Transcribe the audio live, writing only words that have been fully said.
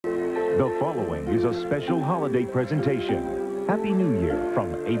The following is a special holiday presentation. Happy New Year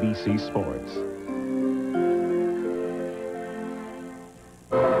from ABC Sports.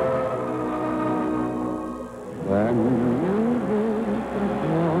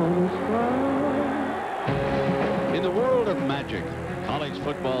 In the world of magic, college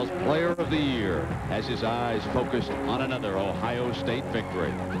football's player of the year has his eyes focused on another Ohio State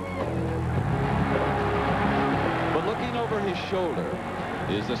victory. But looking over his shoulder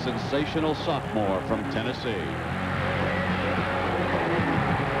is the sensational sophomore from Tennessee.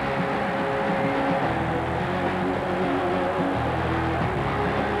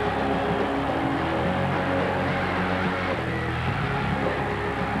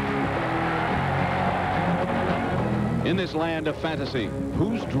 In this land of fantasy,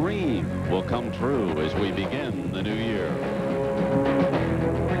 whose dream will come true as we begin the new year?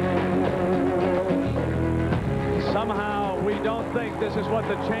 Somehow we don't think this is what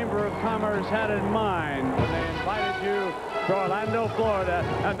the Chamber of Commerce had in mind when they invited you to Orlando, Florida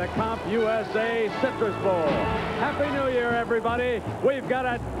and the Comp USA Citrus Bowl. Happy New Year, everybody. We've got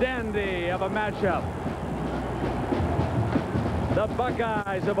a dandy of a matchup. The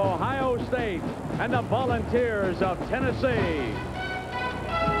Buckeyes of Ohio State and the Volunteers of Tennessee.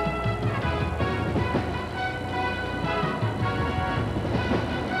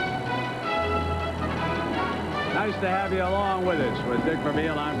 Nice to have you along with us. With Dick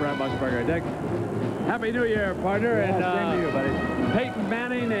Vermeil, I'm Brent Musburger. Dick, Happy New Year, partner. Yeah, same to you, buddy. Peyton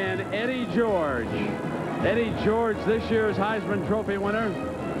Manning and Eddie George. Eddie George, this year's Heisman Trophy winner.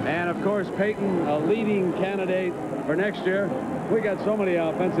 And, of course, Peyton, a leading candidate for next year. We got so many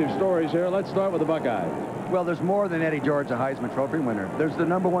offensive stories here. Let's start with the Buckeyes. Well, there's more than Eddie George, a Heisman Trophy winner. There's the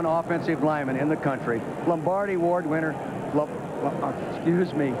 #1 offensive lineman in the country, Lombardi Award winner,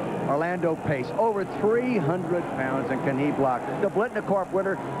 Orlando Pace, over 300 pounds, and can he block? The Blitnikoff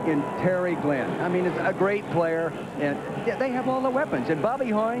winner in Terry Glenn. I mean, it's a great player, and yeah, they have all the weapons. And Bobby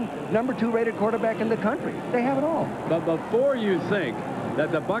Hoying, #2 rated quarterback in the country. They have it all. But before you think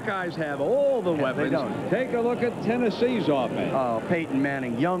that the Buckeyes have all the weapons, they don't. Take a look at Tennessee's offense. Oh, Peyton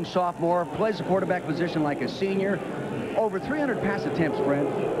Manning, young sophomore, plays the quarterback position like a senior. Over 300 pass attempts, Brent.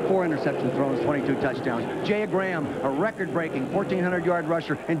 4 interception throws, 22 touchdowns. Jay Graham, a record-breaking 1,400-yard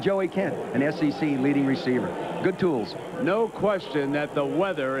rusher, and Joey Kent, an SEC leading receiver. Good tools. No question that the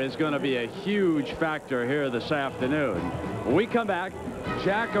weather is going to be a huge factor here this afternoon. When we come back,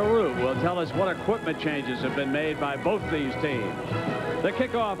 Jack Arute will tell us what equipment changes have been made by both these teams. The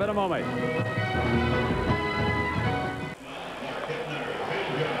kickoff in a moment.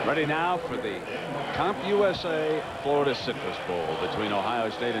 Ready now for the Comp USA Florida Citrus Bowl between Ohio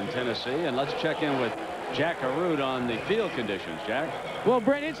State and Tennessee. And let's check in with Jack Arute on the field conditions. Jack? Well,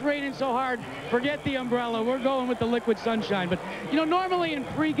 Brent, it's raining so hard, forget the umbrella. We're going with the liquid sunshine. But, you know, normally in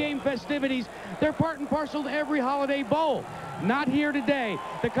pregame festivities, they're part and parcel to every holiday bowl. Not here today.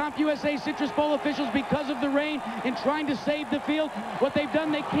 The Comp USA Citrus Bowl officials, because of the rain and trying to save the field, what they've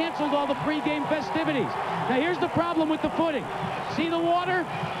done, they canceled all the pregame festivities. Now, here's the problem with the footing. See the water?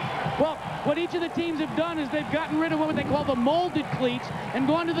 Well, what each of the teams have done is they've gotten rid of what they call the molded cleats and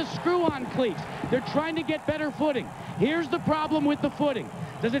gone to the screw-on cleats. They're trying to get better footing. Here's the problem with the footing.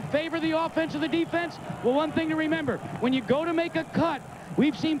 Does it favor the offense or the defense? Well, one thing to remember, when you go to make a cut,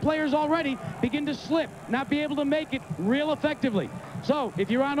 we've seen players already begin to slip, not be able to make it real effectively. So, if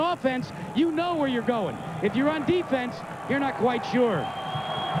you're on offense, you know where you're going. If you're on defense, you're not quite sure.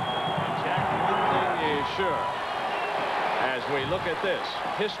 Jack, one thing is sure. As we look at this,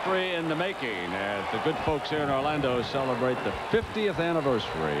 history in the making, as the good folks here in Orlando celebrate the 50th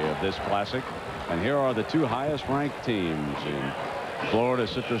anniversary of this classic. And here are the two highest-ranked teams in Florida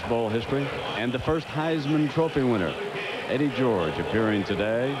Citrus Bowl history. And the first Heisman Trophy winner, Eddie George, appearing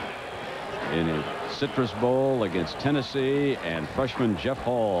today in a Citrus Bowl against Tennessee, and freshman Jeff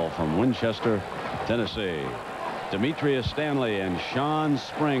Hall from Winchester, Tennessee. Demetrius Stanley and Sean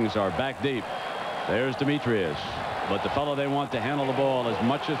Springs are back deep. There's Demetrius. But the fellow they want to handle the ball as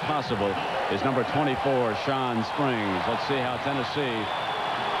much as possible is number 24, Sean Springs. Let's see how Tennessee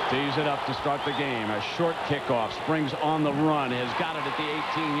tees it up to start the game. A short kickoff. Springs on the run. Has got it at the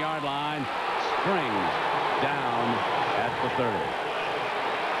 18-yard line. Springs down at the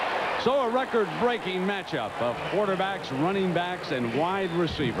 30. So a record-breaking matchup of quarterbacks, running backs, and wide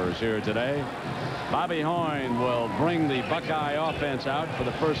receivers here today. Bobby Hoying will bring the Buckeye offense out for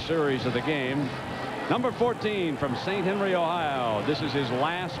the first series of the game. Number 14 from St. Henry, Ohio. This is his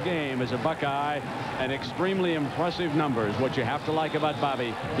last game as a Buckeye, and extremely impressive numbers. What you have to like about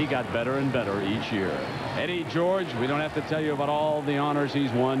Bobby, he got better and better each year. Eddie George, we don't have to tell you about all the honors he's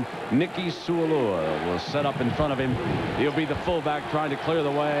won. Nicky Sualua will set up in front of him. He'll be the fullback trying to clear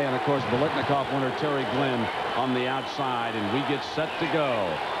the way, and of course Biletnikoff winner Terry Glenn on the outside, and we get set to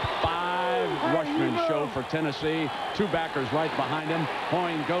go. 5 rushmen show for Tennessee. 2 backers right behind him.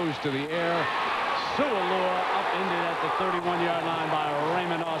 Hoyne goes to the air. Sualua upended at the 31-yard line by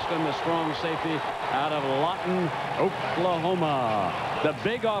Raymond Austin, the strong safety out of Lawton, Oklahoma. The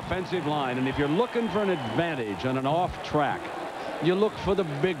big offensive line, and if you're looking for an advantage on an off track, you look for the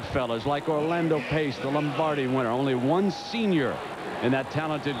big fellas like Orlando Pace, the Lombardi winner. Only 1 senior in that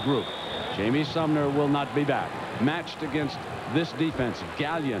talented group. Jamie Sumner will not be back. Matched against this defense,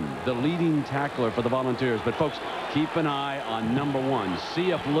 Gallion, the leading tackler for the Volunteers. But folks, keep an eye on number 1.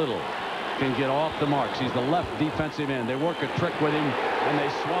 See if Little can get off the marks. He's the left defensive end. They work a trick with him, and they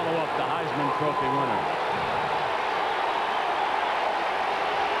swallow up the Heisman Trophy winner.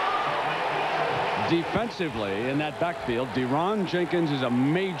 Defensively in that backfield, Deron Jenkins is a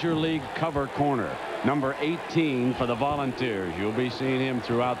major league cover corner. Number 18 for the Volunteers. You'll be seeing him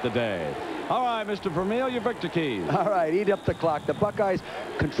throughout the day. All right, Mr. Vermeil, your victor keys. All right, eat up the clock. The Buckeyes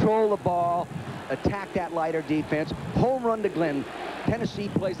control the ball, attack that lighter defense. Home run to Glenn. Tennessee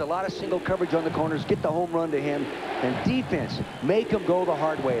plays a lot of single coverage on the corners. Get the home run to him. And defense, make them go the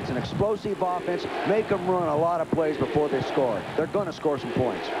hard way. It's an explosive offense. Make them run a lot of plays before they score. They're going to score some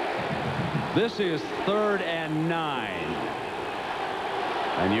points. This is 3rd and 9.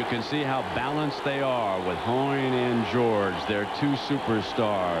 And you can see how balanced they are with Hoyne and George. They're 2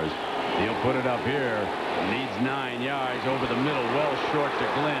 superstars. He'll put it up here. Needs 9 yards over the middle. Well short to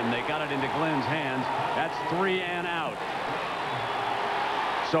Glenn. They got it into Glenn's hands. That's 3 and out.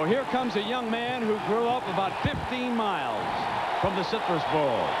 So here comes a young man who grew up about 15 miles from the Citrus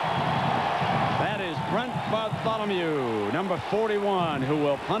Bowl. That is Brent Bartholomew, number 41, who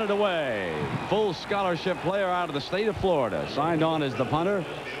will punt it away. Full scholarship player out of the state of Florida. Signed on as the punter.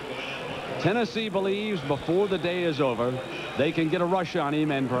 Tennessee believes before the day is over, they can get a rush on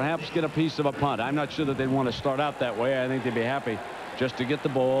him and perhaps get a piece of a punt. I'm not sure that they'd want to start out that way. I think they'd be happy just to get the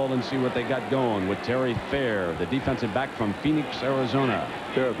ball and see what they got going with Terry Fair, the defensive back from Phoenix, Arizona.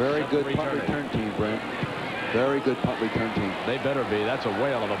 They're a very good punt return team, Brent. Very good punt return team. They better be. That's a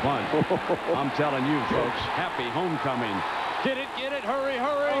whale of a punt. I'm telling you, folks. Happy homecoming. Get it, hurry,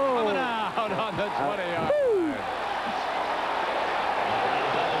 hurry. Coming out on the 20-yard.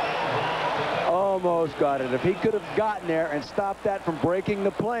 Almost got it. If he could have gotten there and stopped that from breaking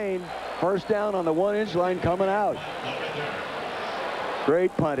the plane, first down on the 1-inch line coming out.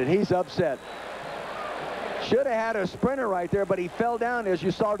 Great punt, and he's upset. Should have had a sprinter right there, but he fell down, as you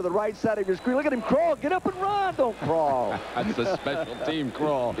saw, to the right side of your screen. Look at him crawl. Get up and run. Don't crawl. That's a special team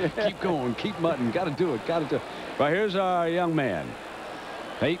crawl. Keep going. Keep mutting. Got to do it. Got to do it. But here's our young man,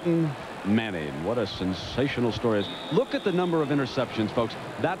 Peyton Manning. What a sensational story. Look at the number of interceptions, folks.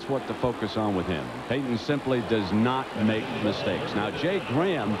 That's what to focus on with him. Peyton simply does not make mistakes. Now, Jay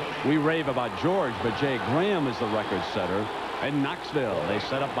Graham, we rave about George, but Jay Graham is the record setter in Knoxville. They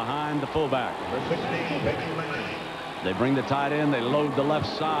set up behind the fullback. They bring the tight end. They load the left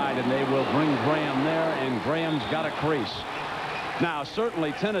side, and they will bring Graham there, and Graham's got a crease. Now,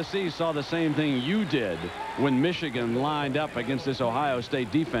 certainly Tennessee saw the same thing you did when Michigan lined up against this Ohio State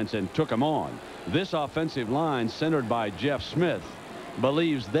defense and took them on. This offensive line, centered by Jeff Smith,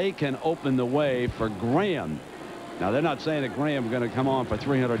 believes they can open the way for Graham. Now, they're not saying that Graham's going to come on for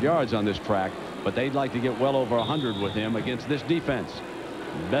 300 yards on this track, but they'd like to get well over 100 with him against this defense.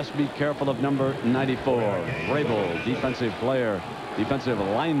 Best be careful of number 94, Vrabel, defensive player, defensive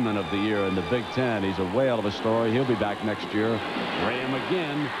lineman of the year in the Big Ten. He's a whale of a story. He'll be back next year. Graham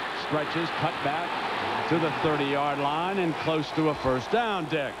again stretches, cut back to the 30-yard line and close to a first down,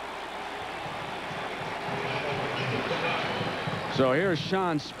 Dick. So here's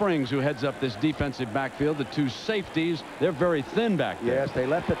Sean Springs, who heads up this defensive backfield. The 2 safeties, they're very thin back there. Yes, they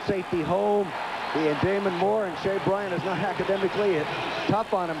left the safety home. He and Damon Moore, and Shea Bryant is not academically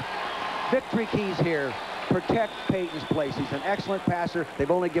tough on him. Victory keys here. Protect Peyton's place. He's an excellent passer. They've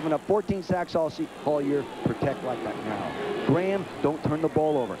only given up 14 sacks all year. Protect like that now. Graham, don't turn the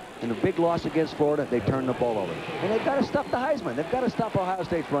ball over. In the big loss against Florida, they turned the ball over. And they've got to stop the Heisman. They've got to stop Ohio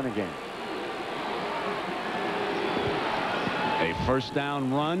State's running game. A first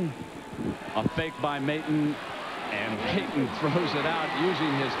down run. A fake by Maton. And Peyton throws it out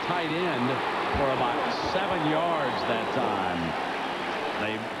using his tight end for about 7 yards that time.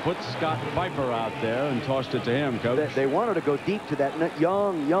 They put Scott Pfeiffer out there and tossed it to him, Coach. They wanted to go deep to that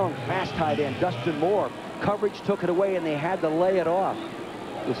young, fast tight end, Dustin Moore. Coverage took it away, and they had to lay it off.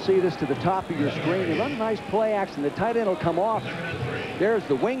 You'll see this to the top of your screen. They run a nice play action. The tight end will come off. There's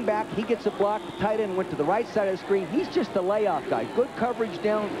the wing back. He gets a block. The tight end went to the right side of the screen. He's just a layoff guy. Good coverage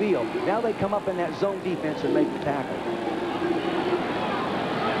downfield. Now they come up in that zone defense and make the tackle.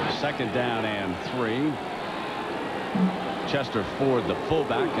 Second down and 3. Chester Ford, the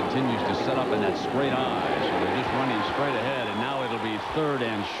fullback, continues to set up in that straight eye. So they're just running straight ahead, and now it'll be 3rd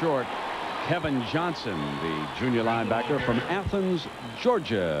and short. Kevin Johnson, the junior linebacker from Athens,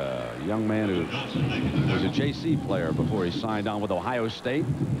 Georgia. A young man who was a JC player before he signed on with Ohio State.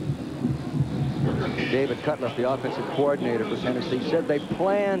 David Cutler, the offensive coordinator for Tennessee, said they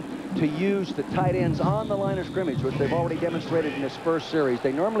plan to use the tight ends on the line of scrimmage, which they've already demonstrated in this first series.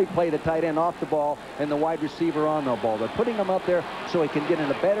 They normally play the tight end off the ball and the wide receiver on the ball. They're putting them up there so he can get in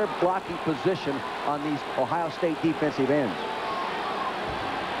a better blocking position on these Ohio State defensive ends.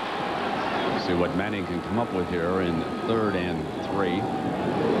 See what Manning can come up with here in 3rd and 3.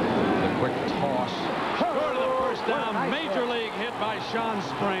 The quick toss. Short of the first down. Major league hit by Sean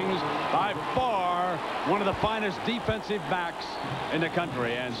Springs. By far one of the finest defensive backs in the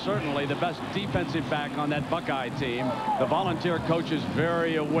country, and certainly the best defensive back on that Buckeye team. The Volunteer coach is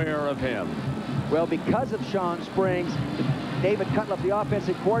very aware of him. Well, because of Sean Springs, David Cutler, the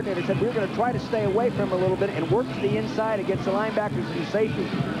offensive coordinator, said we're going to try to stay away from him a little bit and work to the inside against the linebackers and safety.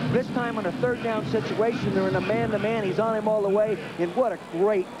 This time on a 3rd down situation, they're in a man-to-man. He's on him all the way, and what a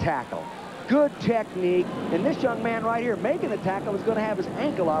great tackle. Good technique, and this young man right here making the tackle is going to have his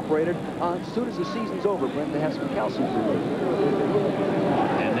ankle operated as soon as the season's over. Brent, they have some calcium relief.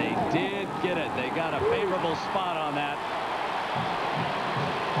 And they did get it. They got a favorable spot on that.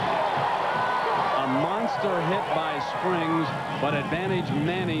 A monster hit by Springs, but advantage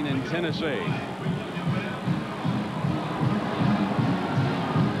Manning in Tennessee.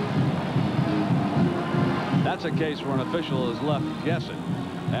 That's a case where an official is left guessing.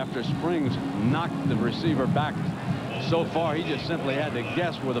 After Springs knocked the receiver back so far, he just simply had to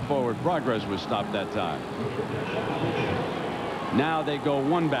guess where the forward progress was stopped that time. Now they go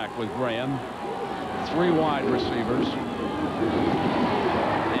 1 back with Graham. 3 wide receivers.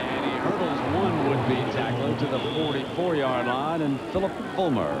 And he hurdles 1 would-be tackler to the 44-yard line, and Philip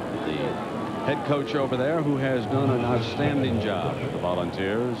Fulmer, the head coach over there, who has done an outstanding job with the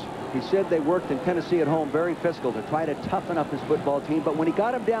Volunteers. He said they worked in Tennessee at home very physical to try to toughen up his football team, but when he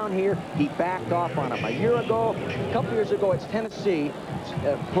got him down here, he backed off on him. A couple years ago, it's Tennessee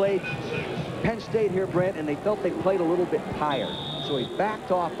played Penn State here, Brent, and they felt they played a little bit tired. So he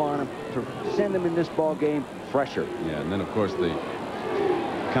backed off on him to send them in this ball game fresher. Yeah, and then, of course, the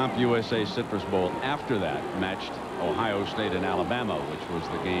CompUSA Citrus Bowl after that matched Ohio State and Alabama, which was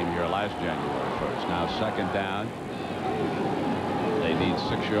the game here last January 1st. Now 2nd down. They need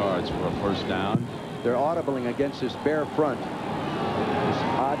 6 yards for a 1st down. They're audibling against this bare front. This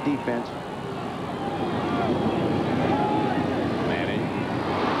odd defense. Manning.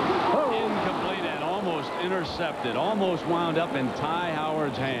 Incomplete and almost intercepted. Almost wound up in Ty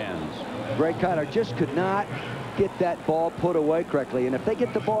Howard's hands. Greg Kyler just could not get that ball put away correctly. And if they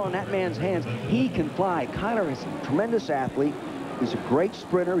get the ball in that man's hands, he can fly. Kyler is a tremendous athlete. He's a great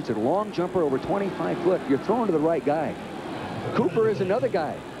sprinter. He's a long jumper over 25 foot. You're throwing to the right guy. Cooper is another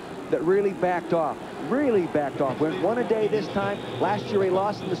guy that really backed off. Went 1 a day this time. Last year he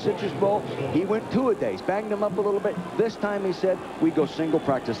lost in the Citrus Bowl. He went 2 a day. Banged him up a little bit. This time he said, we go single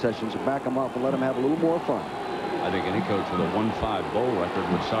practice sessions and back him up and let him have a little more fun. I think any coach with a 1-5 bowl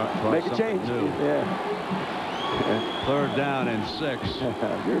record would start make a change. New. Yeah. 3rd down and 6.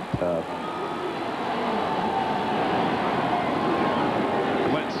 You're tough.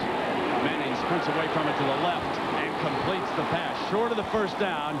 Wentz. Manning sprints away from it to the left and completes the pass. Short of the 1st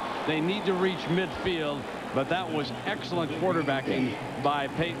down. They need to reach midfield, but that was excellent quarterbacking by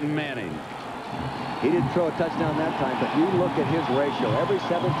Peyton Manning. He didn't throw a touchdown that time, but you look at his ratio. Every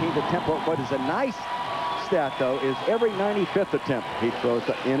 17th attempt, what is a nice stat, though, is every 95th attempt he throws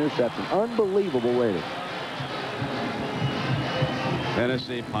to interception. Unbelievable rating.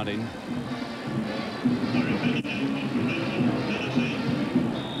 Tennessee punting.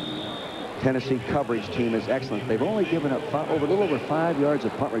 Tennessee coverage team is excellent. They've only given up a little over 5 yards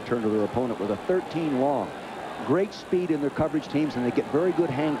of punt return to their opponent with a 13 long. Great speed in their coverage teams, and they get very good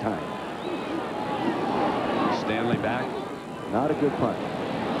hang time. Stanley back. Not a good punt.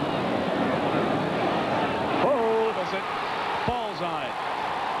 Oh, does it? Falls on it.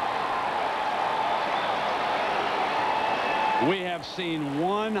 We have seen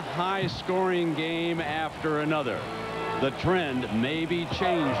one high-scoring game after another. The trend may be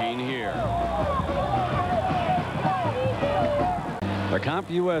changing here. The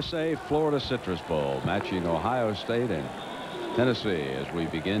CompUSA Florida Citrus Bowl, matching Ohio State and Tennessee as we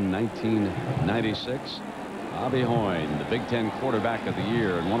begin 1996. Bobby Hoyne, the Big Ten quarterback of the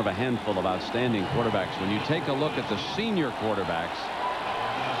year and one of a handful of outstanding quarterbacks. When you take a look at the senior quarterbacks.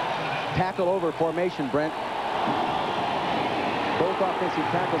 Tackle over formation, Brent. Both offensive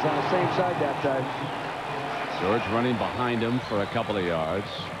tackles on the same side that time. George running behind him for a couple of yards.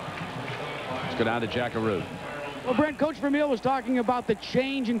 Let's go down to Jackaroo. Well, Brent, Coach Vermeil was talking about the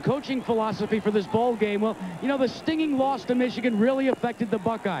change in coaching philosophy for this bowl game. Well, you know, the stinging loss to Michigan really affected the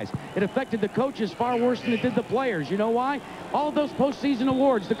Buckeyes. It affected the coaches far worse than it did the players. You know why? All of those postseason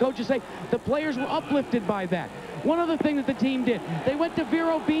awards, the coaches say the players were uplifted by that. One other thing that the team did, they went to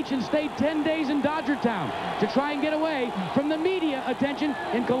Vero Beach and stayed 10 days in Dodgertown to try and get away from the media attention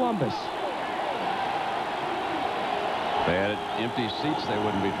in Columbus. If they had empty seats, they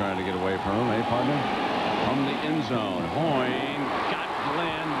wouldn't be trying to get away from them, eh, partner? From the end zone, Hoyne got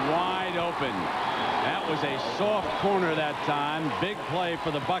Glenn wide open. That was a soft corner that time. Big play for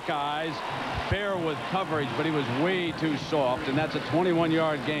the Buckeyes. Fair with coverage, but he was way too soft, and that's a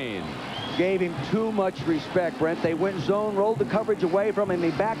 21-yard gain. Gave him too much respect, Brent. They went zone, rolled the coverage away from him.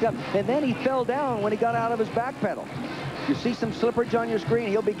 He backed up, and then he fell down when he got out of his back pedal. You see some slippage on your screen.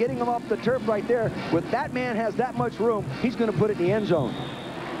 He'll be getting him off the turf right there. With that man has that much room, he's going to put it in the end zone.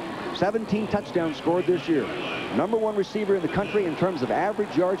 17 touchdowns scored this year. #1 receiver in the country in terms of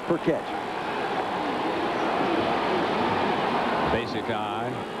average yards per catch. Basic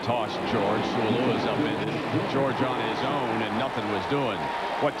eye, tossed George. Sualua's upended. George on his own, and nothing was doing.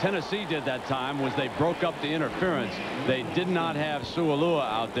 What Tennessee did that time was they broke up the interference. They did not have Sualua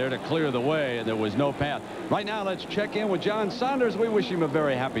out there to clear the way, and there was no path. Right now, let's check in with John Saunders. We wish him a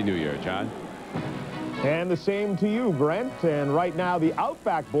very happy New Year, John. And the same to you, Brent. And right now, the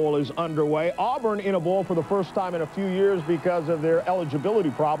Outback Bowl is underway. Auburn in a bowl for the first time in a few years because of their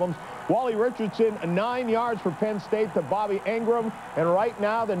eligibility problems. Wally Richardson, 9 yards for Penn State to Bobby Ingram. And right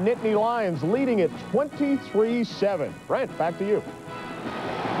now, the Nittany Lions leading it 23-7. Brent, back to you.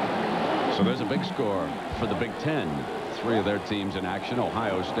 So there's a big score for the Big Ten. 3 of their teams in action.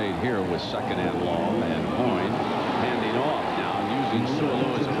 Ohio State here with second and long, and Hoyne handing off now using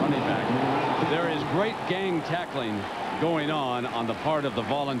Sualua as a running back. There is great gang tackling going on the part of the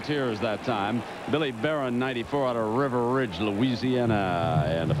Volunteers that time. Billy Barron, 94, out of River Ridge, Louisiana,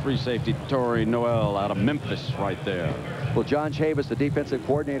 and the free safety Torrey Noel out of Memphis right there. Well, John Chavis, the defensive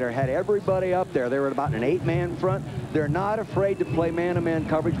coordinator, had everybody up there. They were about an 8-man front. They're not afraid to play man-to-man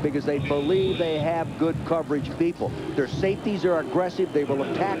coverage because they believe they have good coverage people. Their safeties are aggressive. They will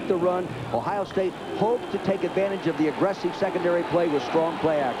attack the run. Ohio State hopes to take advantage of the aggressive secondary play with strong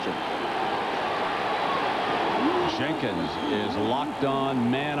play action. Jenkins is locked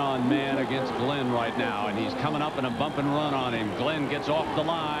on man against Glenn right now, and he's coming up in a bump and run on him. Glenn gets off the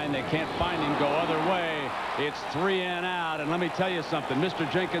line. They can't find him. Go other way. It's 3 and out. And let me tell you something. Mr.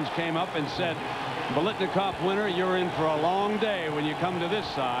 Jenkins came up and said, Biletnikoff winner, you're in for a long day when you come to this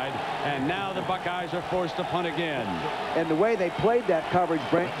side. And now the Buckeyes are forced to punt again. And the way they played that coverage,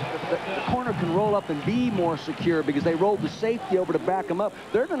 Brent, the corner can roll up and be more secure because they rolled the safety over to back him up.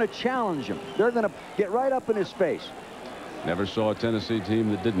 They're going to challenge him. They're going to get right up in his face. Never saw a Tennessee team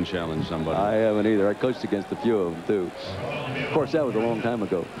that didn't challenge somebody. I haven't either. I coached against a few of them, too. Of course, that was a long time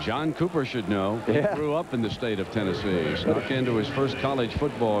ago. John Cooper should know. He grew up in the state of Tennessee. Snuck into his first college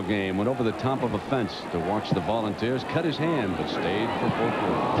football game, went over the top of a fence to watch the Volunteers, cut his hand, but stayed for fourth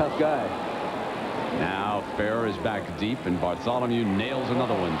quarter. Tough guy. Now Fair is back deep, and Bartholomew nails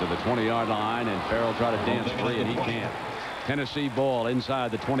another one to the 20-yard line, and Fair will try to dance free, and he can't. Tennessee ball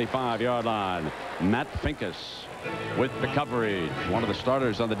inside the 25-yard line. Matt Finkus with the coverage. One of the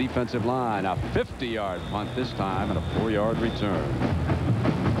starters on the defensive line. A 50-yard punt this time and a 4-yard return.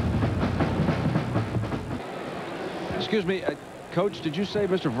 Excuse me, Coach, did you say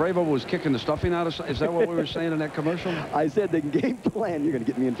Mr. Vrabel was kicking the stuffing out of? Is that what we were saying in that commercial? I said the game plan. You're going to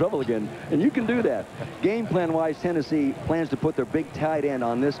get me in trouble again, and you can do that. Game plan-wise, Tennessee plans to put their big tight end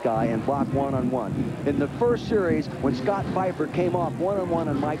on this guy and block one-on-one. In the first series, when Scott Pfeiffer came off one-on-one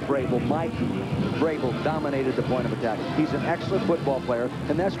on Mike Vrabel dominated the point of attack. He's an excellent football player,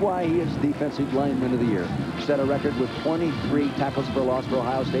 and that's why he is Defensive Lineman of the Year. Set a record with 23 tackles for loss for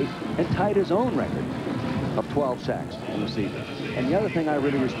Ohio State and tied his own record of 12 sacks in the season. And the other thing I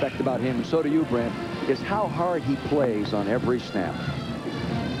really respect about him, and so do you, Brent, is how hard he plays on every snap.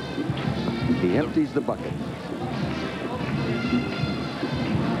 He empties the bucket.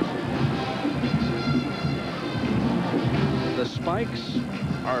 The spikes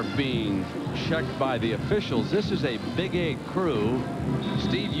are being checked by the officials. This is a Big 8 crew.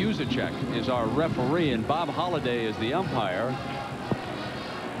 Steve Yuzicek is our referee, and Bob Holliday is the umpire.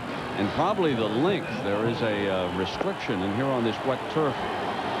 And probably the length. There is a restriction, and here on this wet turf,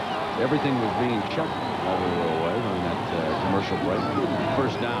 everything was being checked while we were away during that commercial break.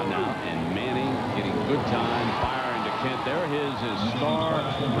 First down now, and Manning getting good time, firing to Kent. There his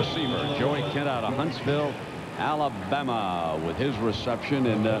star receiver, Joey Kent, out of Huntsville, Alabama, with his reception.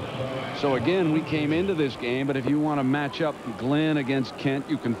 And so again, we came into this game, but if you want to match up Glenn against Kent,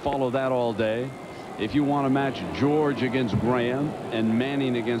 you can follow that all day. If you want to match George against Graham and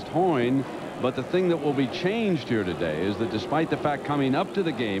Manning against Hoyne. But the thing that will be changed here today is that despite the fact coming up to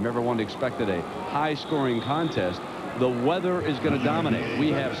the game, everyone expected a high-scoring contest, the weather is going to dominate. We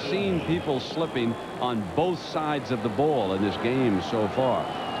have seen people slipping on both sides of the ball in this game so far.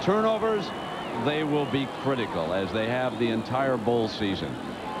 Turnovers, they will be critical, as they have the entire bowl season.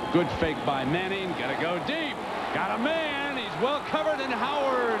 Good fake by Manning. Got to go deep. Got a man. He's well covered, and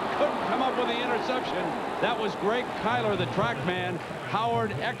Howard couldn't come up with the interception. That was Greg Kyler, the track man.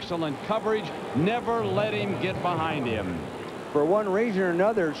 Howard, excellent coverage. Never let him get behind him. For one reason or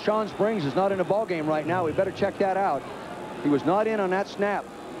another, Shawn Springs is not in a ball game right now. We better check that out. He was not in on that snap.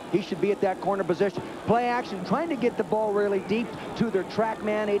 He should be at that corner position. Play action, trying to get the ball really deep to their track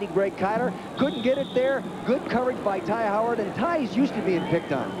man, 80 Greg Kyler. Couldn't get it there. Good coverage by Ty Howard. And Ty's used to being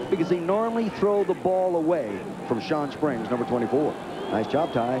picked on because they normally throw the ball away from Shawn Springs, number 24. Nice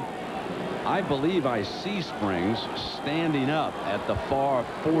job, Ty. I believe I see Springs standing up at the far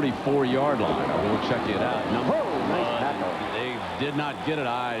 44-yard line. I will check it out. Number nice tackle. They did not get it,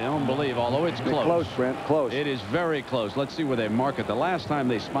 I don't believe, although it's close. Close, Brent, close. It is very close. Let's see where they mark it. The last time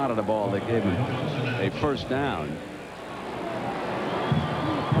they spotted a ball, they gave him a first down.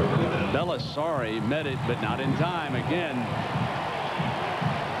 Belisari met it, but not in time again.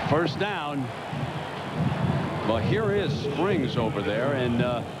 First down. Well, here is Springs over there, and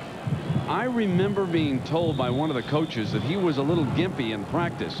I remember being told by one of the coaches that he was a little gimpy in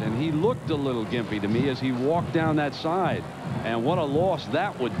practice, and he looked a little gimpy to me as he walked down that side. And what a loss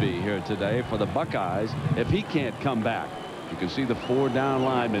that would be here today for the Buckeyes if he can't come back. You can see the 4 down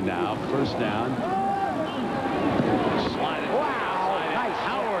linemen now. First down. Slide it. Wow, nice.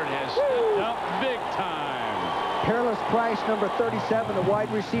 Howard has stepped up big time. Peerless Price, number 37, the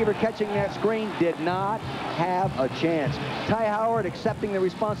wide receiver catching that screen, did not have a chance. Ty Howard accepting the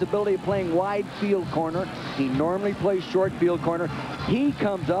responsibility of playing wide field corner. He normally plays short field corner. He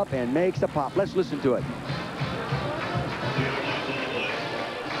comes up and makes a pop. Let's listen to it.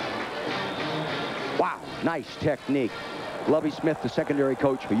 Wow, nice technique. Lovie Smith, the secondary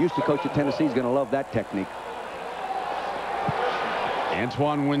coach who used to coach at Tennessee, is going to love that technique.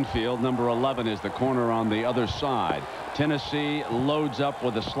 Antoine Winfield, number 11, is the corner on the other side. Tennessee loads up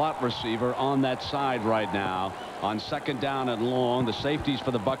with a slot receiver on that side right now. On second down and long, the safeties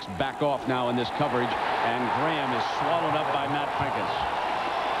for the Bucks back off now in this coverage, and Graham is swallowed up by Matt Pincus.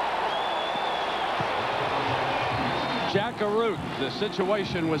 Jack Arute, the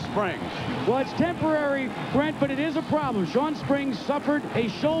situation with Springs. Well, it's temporary, Brent, but it is a problem. Shawn Springs suffered a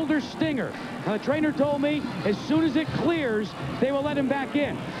shoulder stinger. Now, the trainer told me as soon as it clears, they will let him back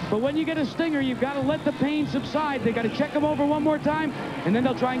in. But when you get a stinger, you've got to let the pain subside. They got to check him over one more time, and then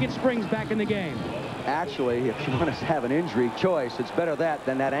they'll try and get Springs back in the game. Actually, if you want to have an injury choice, it's better that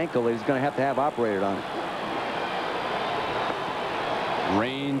than that ankle he's going to have operated on it.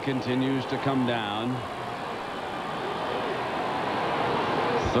 Rain continues to come down.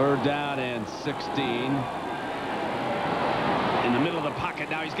 Third down and 16. In the middle of the pocket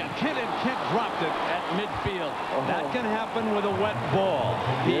now, he's got Kent, and Kent dropped it at midfield. That can happen with a wet ball.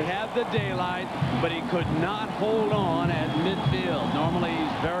 He had the daylight, but he could not hold on at midfield. Normally,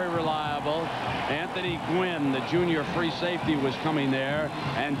 he's very reliable. Anthony Gwynn, the junior free safety, was coming there,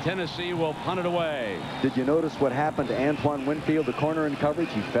 and Tennessee will punt it away. Did you notice what happened to Antoine Winfield, the corner in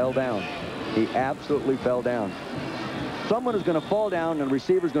coverage? He fell down. He absolutely fell down. Someone is going to fall down, and the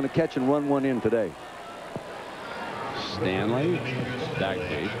receiver's going to catch and run one in today. Stanley,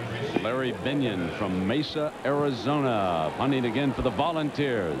 Dagby, Larry Binion from Mesa, Arizona, punting again for the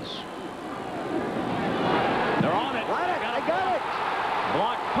Volunteers. They're on it. I got it.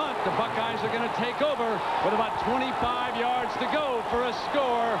 Block punt. The Buckeyes are going to take over with about 25 yards to go for a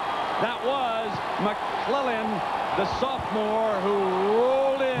score. That was McClellan, the sophomore, who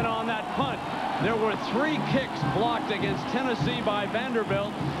rolled in on that punt. There were 3 kicks blocked against Tennessee by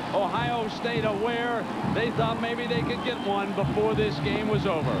Vanderbilt. Ohio State aware they thought maybe they could get one before this game was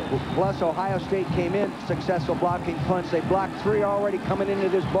over. Plus, Ohio State came in successful blocking punts. They blocked 3 already coming into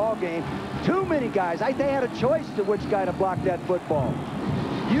this ball game. Too many guys. They had a choice to which guy to block that football.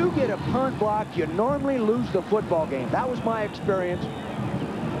 You get a punt block, you normally lose the football game. That was my experience.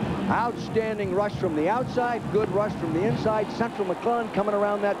 Outstanding rush from the outside, good rush from the inside. Central McClellan coming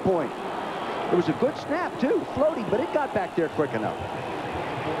around that point. It was a good snap, too, floating, but it got back there quick enough.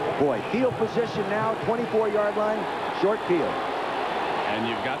 Boy, field position now, 24-yard line, short field. And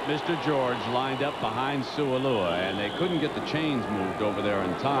you've got Mr. George lined up behind Sualua, and they couldn't get the chains moved over there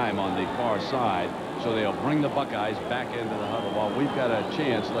in time on the far side, so they'll bring the Buckeyes back into the huddle. While we've got a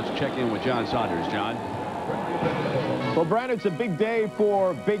chance, let's check in with John Saunders. John? Well, Brent, it's a big day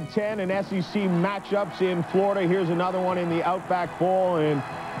for Big Ten and SEC matchups in Florida. Here's another one in the Outback Bowl, and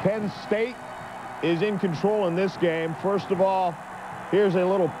Penn State is in control in this game. First of all, here's a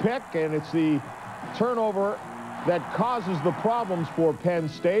little pick, and it's the turnover that causes the problems for Penn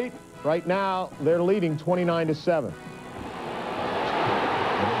State. Right now, they're leading 29-7. And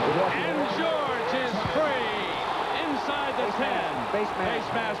George is free inside the 10. Face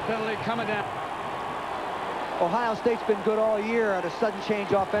mask penalty coming down. Ohio State's been good all year at a sudden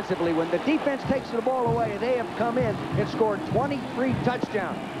change offensively. When the defense takes the ball away, they have come in and scored 23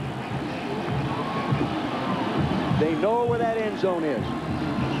 touchdowns. They know where that end zone is.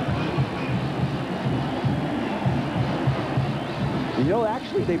 You know,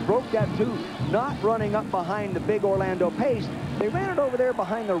 actually, they broke that too, not running up behind the big Orlando Pace. They ran it over there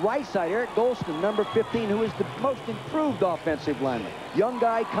behind the right side. Eric Golston, number 15, who is the most improved offensive lineman. Young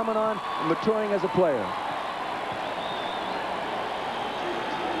guy coming on and maturing as a player.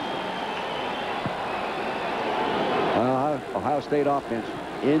 Ohio State offense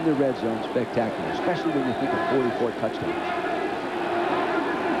in the red zone, spectacular, especially when you think of 44 touchdowns.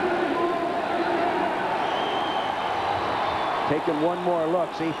 Taking one more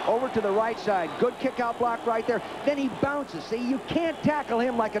look. See, over to the right side. Good kick-out block right there. Then he bounces. See, you can't tackle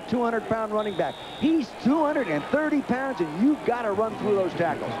him like a 200-pound running back. He's 230 pounds, and you've got to run through those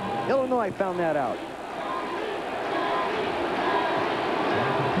tackles. Illinois found that out.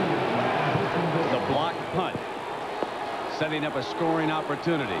 The block punt, setting up a scoring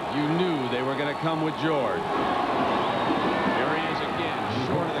opportunity. You knew they were going to come with George. Here he is again,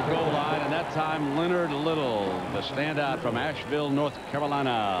 short of the goal line, and that time Leonard Little, the standout from Asheville, North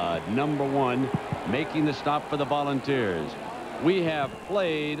Carolina, number 1, making the stop for the Volunteers. We have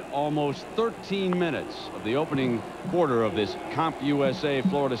played almost 13 minutes of the opening quarter of this CompUSA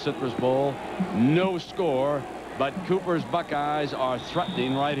Florida Citrus Bowl. No score, but Cooper's Buckeyes are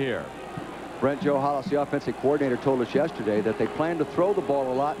threatening right here. Brent Joe Hollis, the offensive coordinator, told us yesterday that they plan to throw the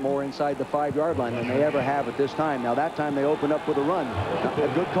ball a lot more inside the 5-yard line than they ever have at this time. Now, that time they opened up with a run.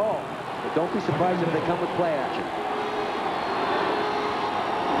 A good call. But don't be surprised if they come with play action.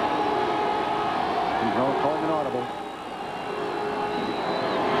 He's calling an audible.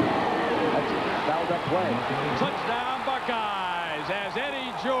 That's a fouled up play. Touchdown Buckeyes as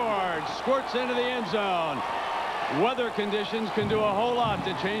Eddie George squirts into the end zone. Weather conditions can do a whole lot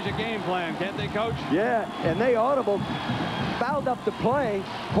to change a game plan, can't they, Coach? Yeah, and they audible, fouled up the play.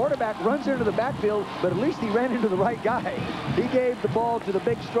 Quarterback runs into the backfield, but at least he ran into the right guy. He gave the ball to the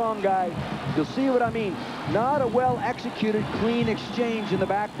big, strong guy. You'll see what I mean. Not a well-executed, clean exchange in the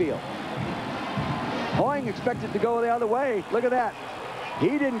backfield. Hoying expected to go the other way. Look at that.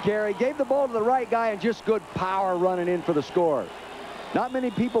 He didn't care. He gave the ball to the right guy and just good power running in for the score. Not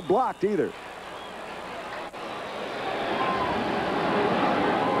many people blocked either.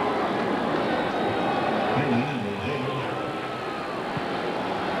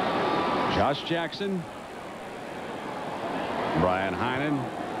 Josh Jackson, Brian Heinen,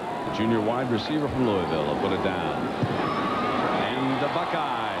 the junior wide receiver from Louisville, will put it down. And the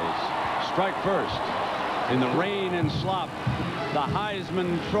Buckeyes strike first. In the rain and slop, the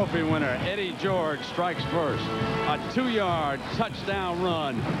Heisman Trophy winner, Eddie George, strikes first. A 2-yard touchdown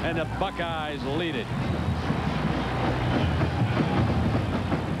run, and the Buckeyes lead it.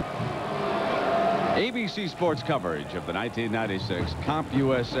 ABC Sports coverage of the 1996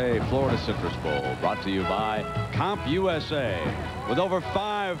 CompUSA Florida Citrus Bowl, brought to you by CompUSA. With over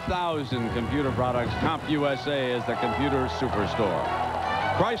 5,000 computer products, CompUSA is the computer superstore.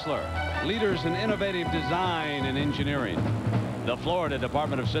 Chrysler, leaders in innovative design and engineering. The Florida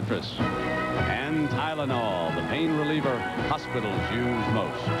Department of Citrus. And Tylenol, the pain reliever hospitals use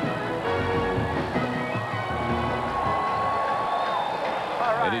most.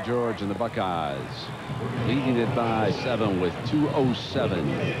 Eddie George and the Buckeyes leading it by 7 with 2:07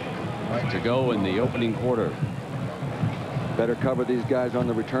 to go in the opening quarter. Better cover these guys on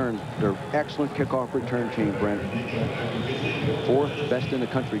the returns. They're excellent kickoff return team, Brent. 4th best in the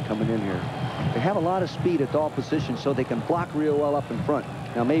country coming in here. They have a lot of speed at all positions, so they can block real well up in front.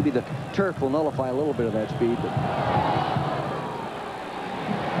 Now, maybe the turf will nullify a little bit of that speed. But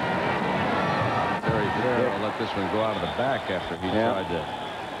Terry Fair will let this one go out of the back after he tried to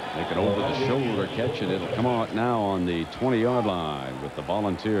make an over-the-shoulder catch, and it'll come out now on the 20-yard line with the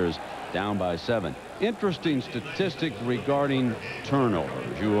Volunteers down by 7. Interesting statistic regarding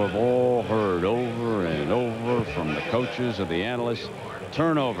turnovers. You have all heard over and over from the coaches and the analysts.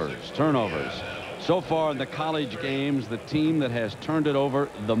 Turnovers. So far in the college games, the team that has turned it over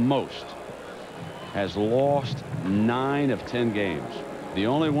the most has lost 9 of 10 games. The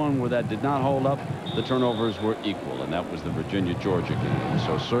only one where that did not hold up, the turnovers were equal, and that was the Virginia-Georgia game.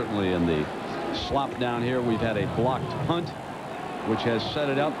 So certainly in the slop down here, we've had a blocked punt, which has set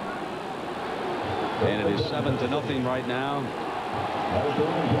it up. And it is 7-0 right now.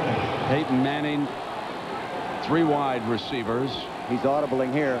 Peyton Manning, 3 wide receivers. he's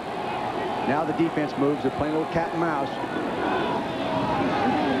audibling here. Now the defense moves. They're playing a little cat and mouse.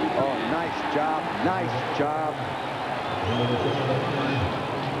 Oh, nice job. Nice job.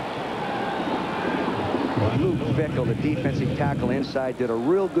 Luke Fickell, the defensive tackle inside, did a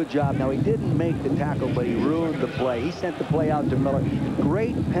real good job. Now, he didn't make the tackle, but he ruined the play. He sent the play out to Miller.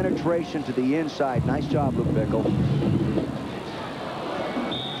 Great penetration to the inside. Nice job, Luke Fickell.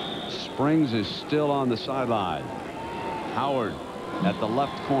 Springs is still on the sideline. Howard at the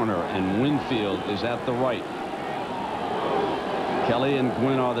left corner, and Winfield is at the right. Kelly and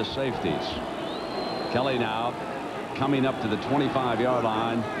Gwynn are the safeties. Kelly now coming up to the 25-yard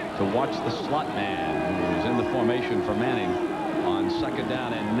line to watch the slot man, who is in the formation for Manning on 2nd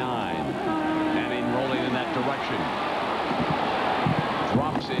down and 9. Manning rolling in that direction.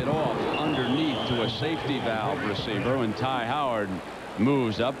 Drops it off underneath to a safety valve receiver, and Ty Howard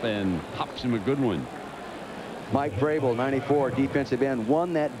moves up and pops him a good one. Mike Vrabel, 94, defensive end,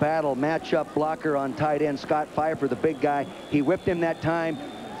 won that battle. Matchup blocker on tight end Scott Pfeiffer, the big guy. He whipped him that time.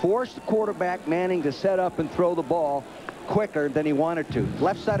 Forced the quarterback Manning to set up and throw the ball quicker than he wanted to.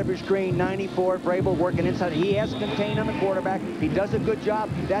 Left side of your screen, 94, Vrabel working inside. He has contained on the quarterback. He does a good job.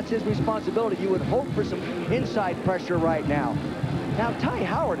 That's his responsibility. You would hope for some inside pressure right now. Now, Ty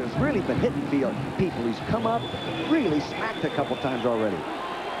Howard has really been hitting field people. He's come up, really smacked a couple times already.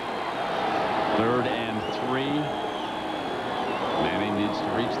 3rd and 3. Manning needs to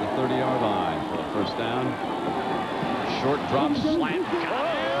reach the 30-yard line for the first down. Short drop, slant, got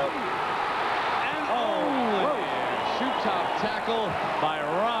him. And only shoot-top tackle by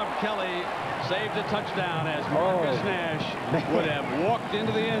Rob Kelly saved a touchdown, as Marcus Nash would have walked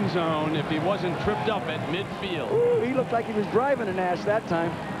into the end zone if he wasn't tripped up at midfield. Ooh, he looked like he was driving a Nash that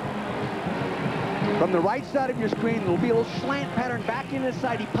time. From the right side of your screen, there will be a little slant pattern back in his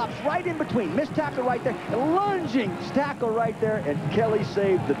side. He pops right in between. Missed tackle right there. And lunging tackle right there. And Kelly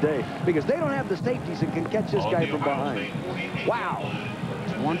saved the day. Because they don't have the safeties that can catch this guy from behind. Wow.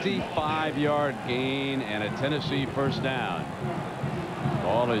 25-yard gain and a Tennessee first down.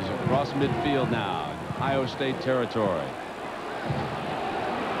 Ball is across midfield now. Ohio State territory.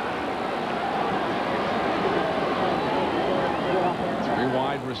 Three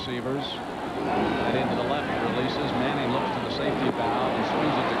wide receivers. And into the left releases. Manning looks to the safety valve and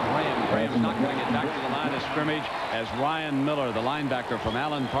swings it to Graham. Graham's not going to get back to the line of scrimmage, as Ryan Miller, the linebacker from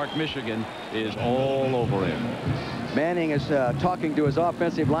Allen Park, Michigan, is all over him. Manning is talking to his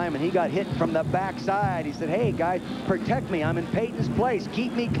offensive lineman. He got hit from the backside. He said, hey, guys, protect me. I'm in Peyton's place.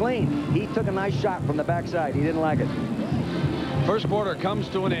 Keep me clean. He took a nice shot from the backside. He didn't like it. First quarter comes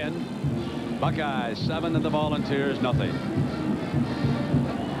to an end. Buckeyes 7 and the Volunteers nothing.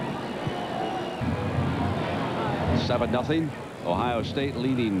 7-0. Ohio State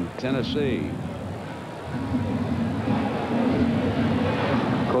leading Tennessee.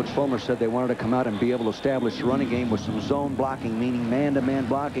 Coach Fulmer said they wanted to come out and be able to establish a running game with some zone blocking, meaning man-to-man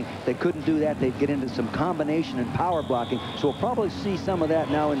blocking. They couldn't do that. They'd get into some combination and power blocking. So we'll probably see some of that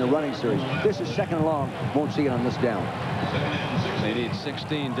now in the running series. This is 2nd and long. Won't see it on this down. They need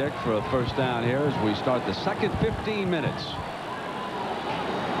 16, Dick, for a first down here as we start the second 15 minutes.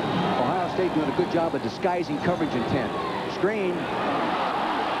 Ohio State doing a good job of disguising coverage intent. Screen.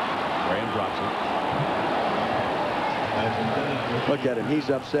 Graham drops it. Look at him. He's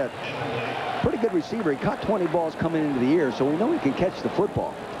upset. Pretty good receiver. He caught 20 balls coming into the air, so we know he can catch the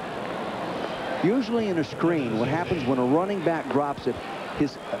football. Usually in a screen, what happens when a running back drops it,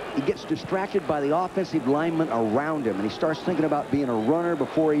 he gets distracted by the offensive lineman around him, and he starts thinking about being a runner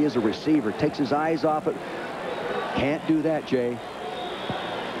before he is a receiver. Takes his eyes off it. Can't do that, Jay.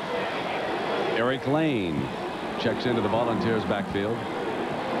 Eric Lane checks into the Volunteers backfield.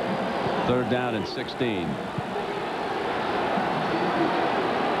 3rd down and 16.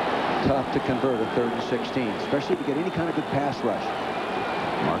 Tough to convert a 3rd and 16, especially to get any kind of good pass rush.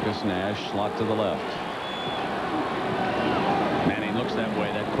 Marcus Nash slot to the left. Manning looks that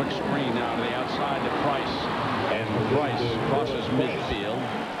way. That quick screen now to the outside to Price. And Price crosses midfield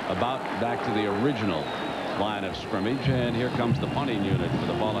about back to the original line of scrimmage. And here comes the punting unit for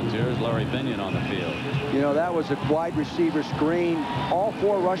the Volunteers. Larry Binion on the field. You know, that was a wide receiver screen. All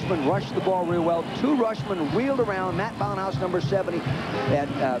 4 rushmen rushed the ball real well. 2 rushmen wheeled around. Matt Baunhaus, number 70, and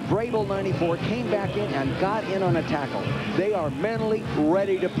Vrabel, 94, came back in and got in on a tackle. They are mentally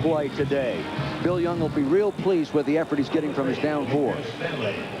ready to play today. Bill Young will be real pleased with the effort he's getting from his down 4.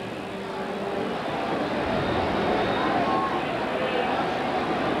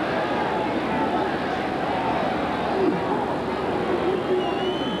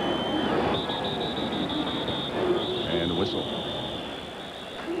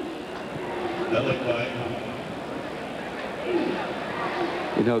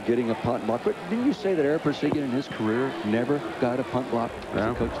 You know, getting a punt block. But didn't you say that Eric Persigan in his career never got a punt block as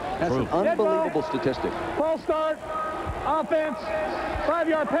a coach? That's an unbelievable statistic. False start, offense,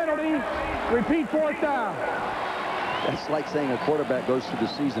 5-yard penalty, repeat 4th down. That's like saying a quarterback goes through the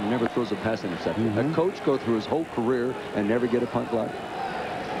season and never throws a pass interception. A coach go through his whole career and never get a punt block.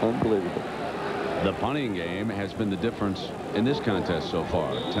 Unbelievable. The punting game has been the difference in this contest so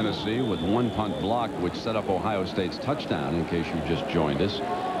far. Tennessee with 1 punt block, which set up Ohio State's touchdown, in case you just joined us.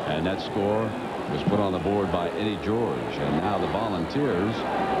 And that score was put on the board by Eddie George. And now the Volunteers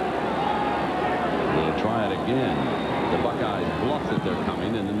will try it again. The Buckeyes bluff that they're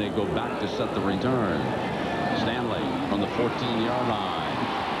coming, and then they go back to set the return. Stanley from the 14-yard line.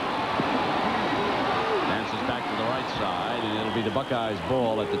 Dances back to the right side, and it'll be the Buckeyes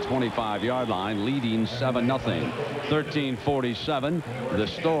ball at the 25-yard line, leading 7-0. 13:47. The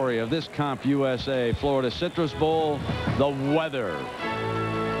story of this Comp USA Florida Citrus Bowl, the weather.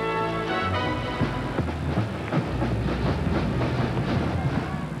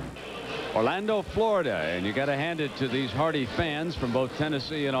 Orlando, Florida, and you got to hand it to these hardy fans from both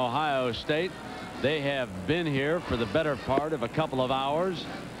Tennessee and Ohio State. They have been here for the better part of a couple of hours,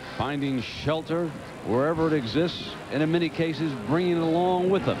 finding shelter wherever it exists, and in many cases bringing it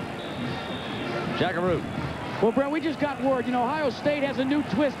along with them. Jackaroo. Well, Brent, we just got word. You know, Ohio State has a new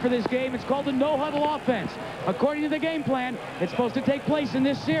twist for this game. It's called the no-huddle offense. According to the game plan, it's supposed to take place in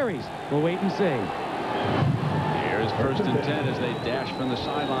this series. We'll wait and see. Here's 1st and 10 as they dash from the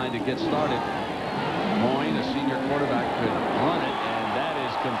sideline to get started. Moyne, a senior quarterback, could run it, and that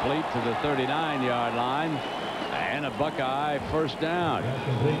is complete to the 39-yard line. And a Buckeye 1st down.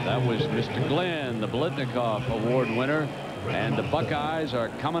 That was Mr. Glenn, the Blitnikoff Award winner. And the Buckeyes are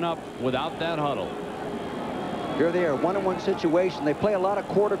coming up without that huddle. Here they are, 1-on-1 situation. They play a lot of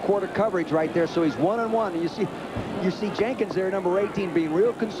quarter coverage right there, so he's 1-on-1. And you see Jenkins there, number 18, being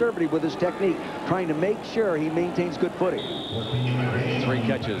real conservative with his technique, trying to make sure he maintains good footing. 3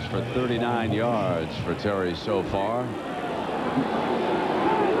 catches for 39 yards for Terry so far.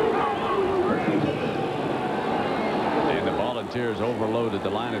 And the Volunteers overloaded the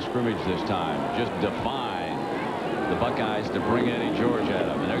line of scrimmage this time, just defying the Buckeyes to bring Eddie George at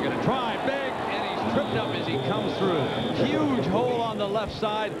him. And they're going to try big. Tripped up as he comes through. Huge hole on the left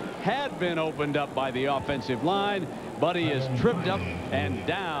side. Had been opened up by the offensive line, but he is tripped up and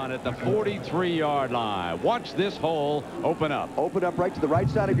down at the 43-yard line. Watch this hole open up. Open up right to the right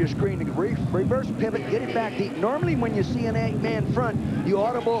side of your screen. Reverse pivot, get it back deep. Normally when you see an 8-man front, you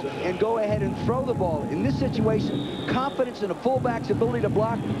audible and go ahead and throw the ball. In this situation, confidence in a fullback's ability to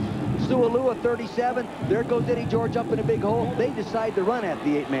block. Sualua, 37. There goes Eddie George up in a big hole. They decide to run at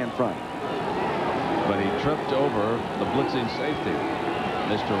the 8-man front. But he tripped over the blitzing safety,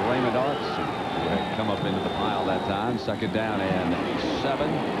 Mr. Raymond Arts, who had come up into the pile that time. 2nd down and 7.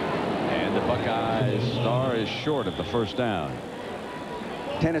 And the Buckeyes star is short of the 1st down.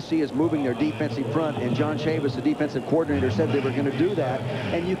 Tennessee is moving their defensive front, and John Chavis, the defensive coordinator, said they were going to do that.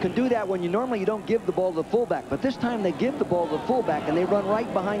 And you can do that when you normally don't give the ball to the fullback. But this time they give the ball to the fullback, and they run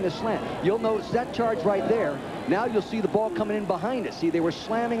right behind the slant. You'll notice that charge right there. Now you'll see the ball coming in behind it. See, they were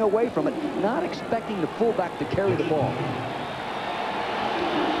slamming away from it, not expecting the fullback to carry the ball.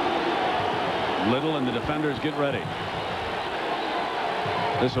 Little and the defenders get ready.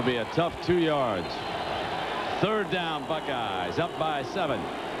 This will be a tough 2 yards. 3rd down, Buckeyes up by 7.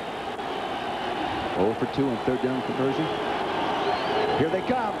 0 for 2 on 3rd down conversion. Here they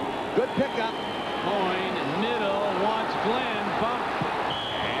come. Good pickup. Moyne, middle, wants Glenn, bump,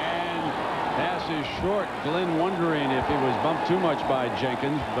 and pass is short. Glenn wondering if he was bumped too much by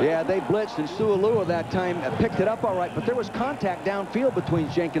Jenkins. But yeah, they blitzed, and Sualua that time picked it up all right, but there was contact downfield between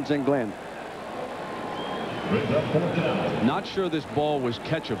Jenkins and Glenn. Not sure this ball was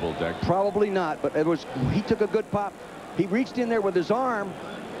catchable, Dick. Probably not, but it was. He took a good pop. He reached in there with his arm.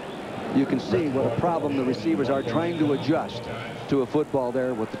 You can see what a problem the receivers are trying to adjust to a football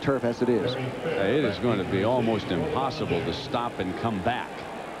there with the turf as it is. It is going to be almost impossible to stop and come back.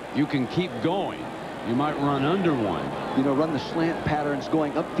 You can keep going. You might run under one. You know, run the slant patterns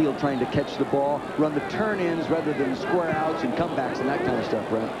going upfield trying to catch the ball. Run the turn-ins rather than square outs and comebacks and that kind of stuff,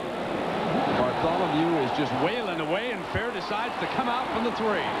 Brent. Bartholomew is just wailing away, and Fair decides to come out from the 3.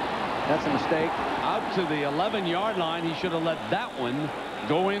 That's a mistake. Out to the 11-yard line. He should have let that one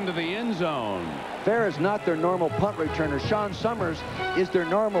go into the end zone. Fair is not their normal punt returner. Sean Summers is their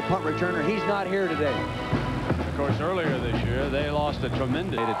normal punt returner. He's not here today. Of course, earlier this year, they lost a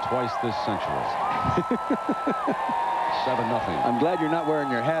tremendous twice this century. 7-0. I'm glad you're not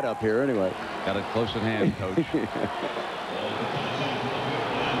wearing your hat up here anyway. Got it close at hand, Coach.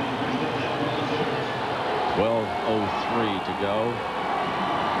 12:03 to go.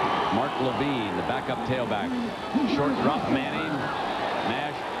 Mark Levine, the backup tailback. Short drop, Manning.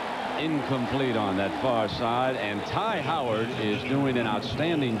 Nash incomplete on that far side, and Ty Howard is doing an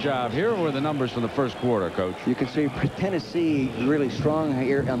outstanding job. Here were the numbers from the first quarter, Coach. You can see Tennessee really strong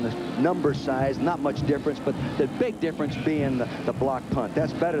here on the number size. Not much difference, but the big difference being the block punt.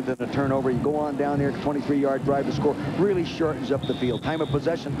 That's better than a turnover. You go on down here, 23-yard drive to score. Really shortens up the field. Time of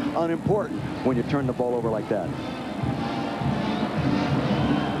possession, unimportant when you turn the ball over like that.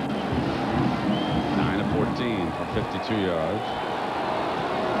 9 of 14 for 52 yards.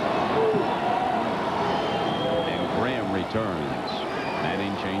 And Graham returns.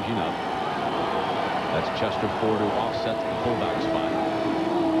 Manning changing up. That's Chester Ford who offsets the fullback spot.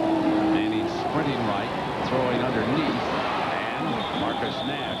 Manning sprinting right, throwing underneath, and Marcus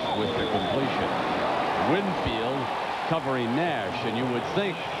Nash with the completion. Winfield covering Nash, and you would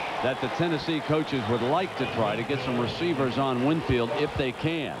think that the Tennessee coaches would like to try to get some receivers on Winfield if they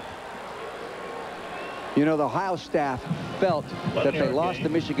can. You know, the Ohio staff felt that they lost the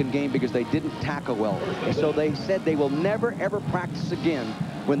Michigan game because they didn't tackle well. And so they said they will never, ever practice again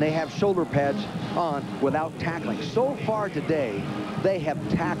when they have shoulder pads on without tackling. So far today, they have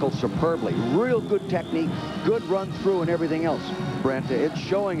tackled superbly. Real good technique, good run through and everything else. Brent, it's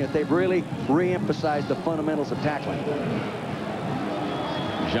showing that they've really re-emphasized the fundamentals of tackling.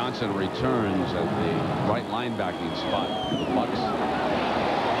 Johnson returns at the right linebacking spot for the Bucks.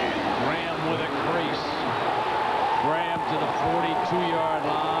 Graham with a crease. Graham to the 42-yard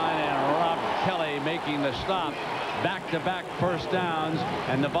line, and Rob Kelly making the stop. Back-to-back first downs,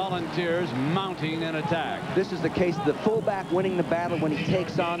 and the Volunteers mounting an attack. This is the case of the fullback winning the battle when he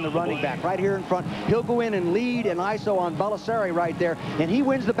takes on the running back. Right here in front, he'll go in and lead an ISO on Belisari right there, and he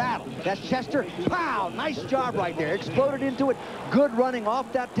wins the battle. That's Chester. Pow! Nice job right there. Exploded into it. Good running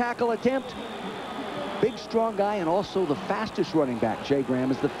off that tackle attempt. Big, strong guy, and also the fastest running back. Jay Graham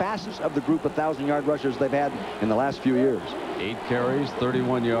is the fastest of the group of 1,000-yard rushers they've had in the last few years. 8 carries,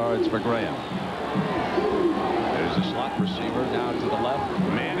 31 yards for Graham. There's a slot receiver down to the left.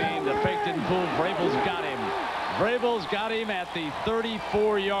 Manning, the faked and pulled. Vrabel's got him. Vrabel's got him at the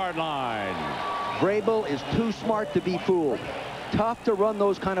 34-yard line. Vrabel is too smart to be fooled. Tough to run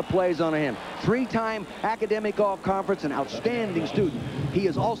those kind of plays on him. 3-time academic all-conference, an outstanding student. He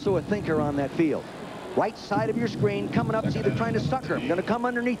is also a thinker on that field. Right side of your screen, coming up, is either trying to sucker him, going to come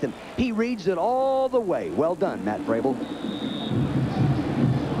underneath him. He reads it all the way. Well done, Matt Vrabel.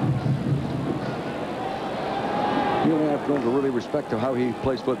 You and I have grown to really respect how he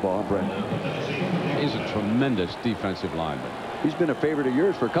plays football, huh, Brent? He's a tremendous defensive lineman. He's been a favorite of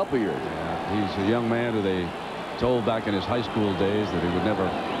yours for a couple of years. Yeah, he's a young man who they told back in his high school days that he would never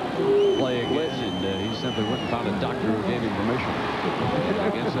play again, and he simply went and found a doctor who gave him permission. I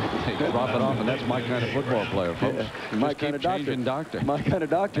guess they drop it off, and that's my kind of football player, folks. My kind of doctor. My kind of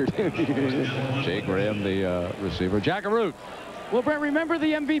doctor. Jay Graham, the receiver. Jack Arute. Well, Brent, remember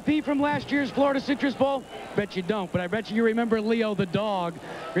the MVP from last year's Florida Citrus Bowl? Bet you don't, but I bet you remember Leo the dog.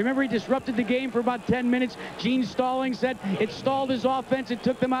 Remember he disrupted the game for about 10 minutes? Gene Stalling said it stalled his offense. It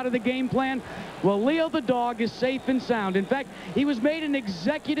took them out of the game plan. Well, Leo the dog is safe and sound. In fact, he was made an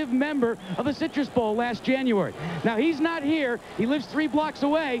executive member of the Citrus Bowl last January. Now, he's not here. He lives 3 blocks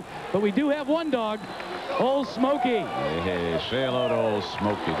away, but we do have one dog, Old Smokey. Hey, say hello to Old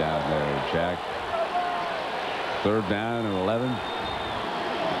Smokey down there, Jack. 3rd down and 11.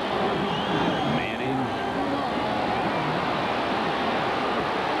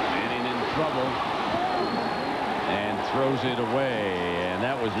 Manning in trouble. And throws it away, and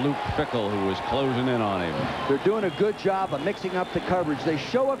that was Luke Fickell who was closing in on him. They're doing a good job of mixing up the coverage. They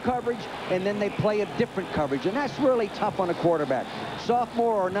show a coverage, and then they play a different coverage, and that's really tough on a quarterback.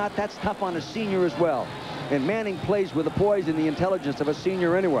 Sophomore or not, that's tough on a senior as well. And Manning plays with the poise and the intelligence of a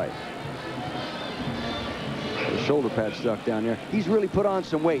senior anyway. The shoulder pad stuck down there. He's really put on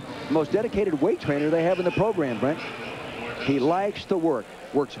some weight. The most dedicated weight trainer they have in the program, Brent. He likes to work.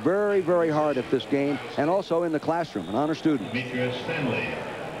 Works very, very hard at this game, and also in the classroom, an honor student.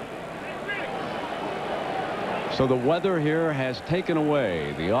 So the weather here has taken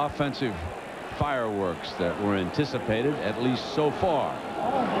away the offensive fireworks that were anticipated, at least so far.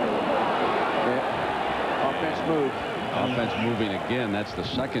 Yeah. Offense moved. Offense moving again. That's the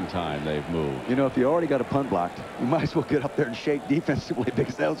second time they've moved. You know, if you already got a punt blocked, you might as well get up there and shake defensively,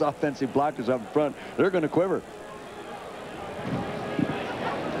 because those offensive blockers up front, they're going to quiver.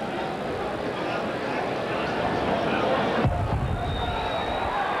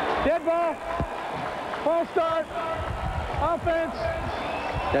 Dead ball. False start. Offense.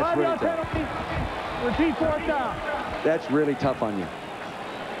 That's really 5-yard penalty. Repeat 4th down. That's really tough on you.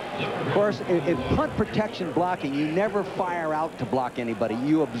 Of course, in punt protection blocking, you never fire out to block anybody.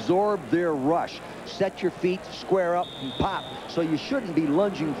 You absorb their rush. Set your feet, square up, and pop. So you shouldn't be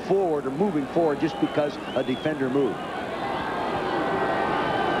lunging forward or moving forward just because a defender moved.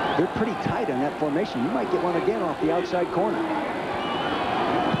 They're pretty tight on that formation. You might get one again off the outside corner.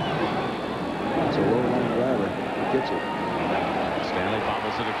 That's a low line driver. Gets it. Stanley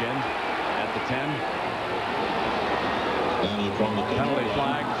bobbles it again at the 10. Penalty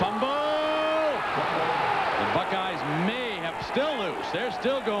flag, fumble. The Buckeyes may have still loose. They're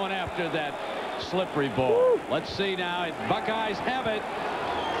still going after that slippery ball. Woo. Let's see now. Buckeyes have it.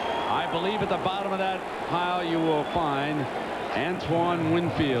 I believe at the bottom of that pile you will find Antoine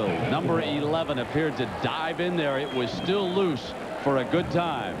Winfield. Number 11 appeared to dive in there. It was still loose for a good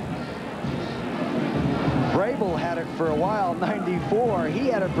time. Vrabel had it for a while, 94. He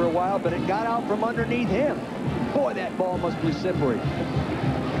had it for a while, but it got out from underneath him. Boy, that ball must be slippery.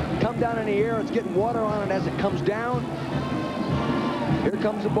 Come down in the air. It's getting water on it as it comes down. Here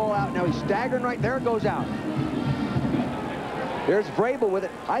comes the ball out. Now he's staggering right there. It goes out. There's Vrabel with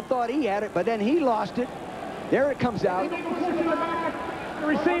it. I thought he had it, but then he lost it. There it comes out. The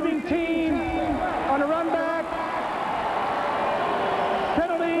receiving team on the run back.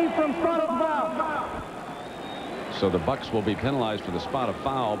 Penalty from spot of foul. So the Bucks will be penalized for the spot of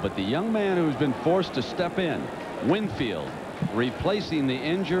foul, but the young man who's been forced to step in, Winfield, replacing the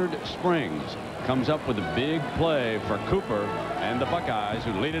injured Springs, comes up with a big play for Cooper and the Buckeyes,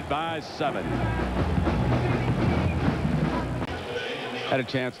 who lead it by 7. Had a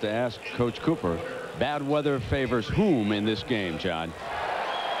chance to ask Coach Cooper, bad weather favors whom in this game, John?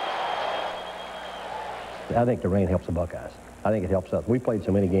 I think the rain helps the Buckeyes. I think it helps us. We played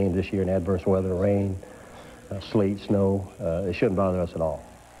so many games this year in adverse weather, rain, sleet, snow. It shouldn't bother us at all.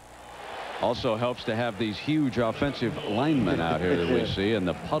 Also helps to have these huge offensive linemen out here that we see, and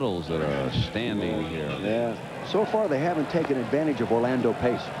the puddles that are standing here. Yeah. So far, they haven't taken advantage of Orlando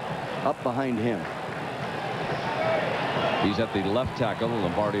Pace up behind him. He's at the left tackle, the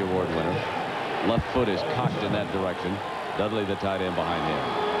Lombardi Award winner. Left foot is cocked in that direction. Dudley, the tight end, behind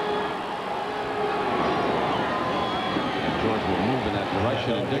him. George will move in that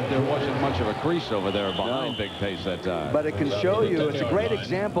direction, and Dick, there wasn't much of a crease over there behind Big Pace that time. But it can show you, it's a great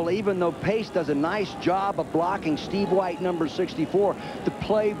example, even though Pace does a nice job of blocking Steve White, number 64, the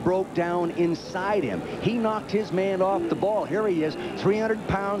play broke down inside him. He knocked his man off the ball. Here he is, 300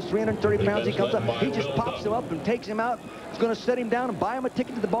 pounds, 330 pounds. He comes up, he just pops him up and takes him out. It's going to set him down and buy him a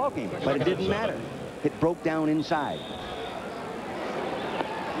ticket to the ball game. But it didn't matter. It broke down inside.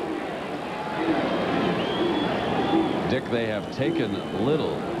 Dick, they have taken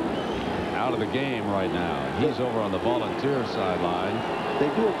Little out of the game right now. He's over on the Volunteer sideline. They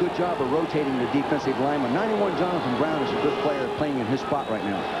do a good job of rotating the defensive lineman. 91 Jonathan Brown is a good player playing in his spot right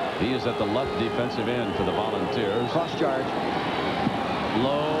now. He is at the left defensive end for the Volunteers. Cross charge.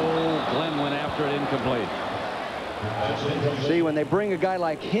 Low. Glenn went after it, incomplete. See, when they bring a guy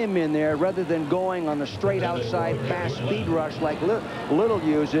like him in there, rather than going on the straight outside fast speed rush like Little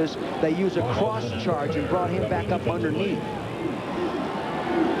uses, they use a cross charge and brought him back up underneath.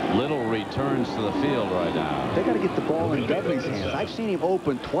 Little returns to the field right now. They got to get the ball in Dudley's hands. I've seen him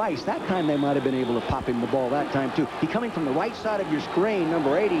open twice. That time they might have been able to pop him the ball that time too. He coming from the right side of your screen,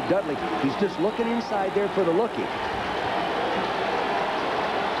 number 80, Dudley. He's just looking inside there for the lookie.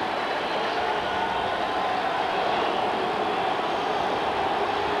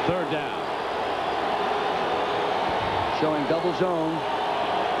 Third down. Showing double zone.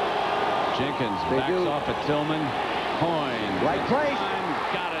 Jenkins backs off at Tillman. Hoyne. Right place.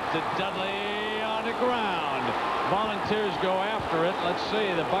 Got it to Dudley on the ground. Volunteers go after it. Let's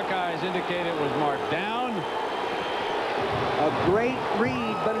see. The Buckeyes indicate it was marked down. A great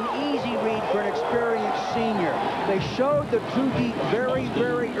read, but an easy read for an experienced senior. They showed the two deep very,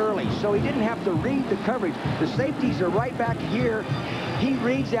 very early, so he didn't have to read the coverage. The safeties are right back here. He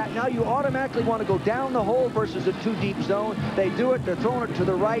reads that. Now you automatically want to go down the hole versus a two deep zone. They do it. They're throwing it to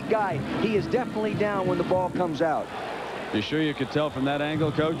the right guy. He is definitely down when the ball comes out. You sure you could tell from that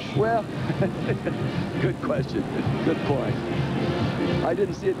angle, Coach? Well, good question. Good point. I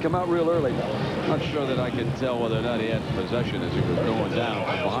didn't see it come out real early. Not sure that I can tell whether or not he had possession as he was going down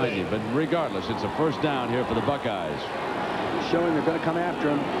from behind you. But regardless, it's a first down here for the Buckeyes. Showing they're going to come after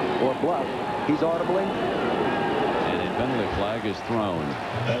him or bluff. He's audibling. And a penalty flag is thrown.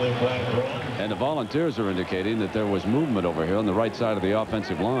 And the Volunteers are indicating that there was movement over here on the right side of the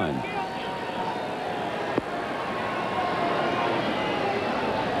offensive line.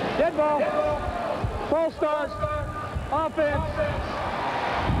 Dead ball. False start. Offense.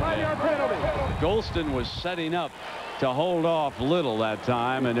 5-yard penalty. Golston was setting up to hold off Little that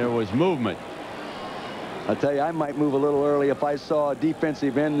time, and there was movement. I'll tell you, I might move a little early if I saw a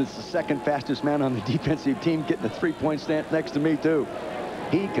defensive end that's the second fastest man on the defensive team getting a three-point stance next to me, too.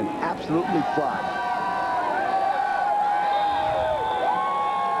 He can absolutely fly.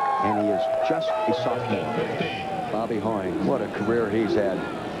 And he is just a sophomore. Bobby Hoyne, what a career he's had.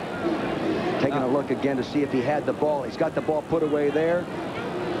 Taking a look again to see if he had the ball. He's got the ball put away there.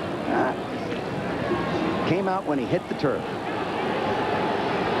 Came out when he hit the turf.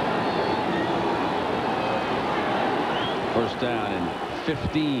 First down and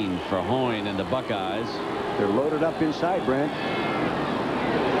 15 for Hoyne and the Buckeyes. They're loaded up inside, Brent.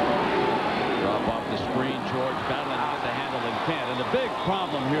 Drop off the screen. George battling to get the handle and can't. And the big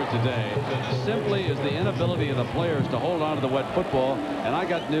problem here today simply is the inability of the players to hold on to the wet football. And I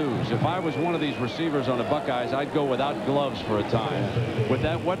got news. If I was one of these receivers on the Buckeyes, I'd go without gloves for a time. With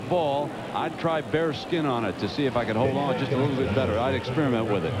that wet ball, I'd try bare skin on it to see if I could hold on just a little bit better. I'd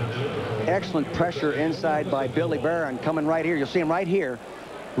experiment with it. Excellent pressure inside by Billy Barron coming right here. You'll see him right here.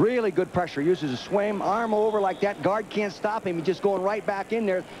 Really good pressure. Uses a swim, arm over like that. Guard can't stop him. He's just going right back in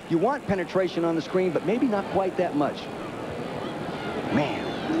there. You want penetration on the screen, but maybe not quite that much.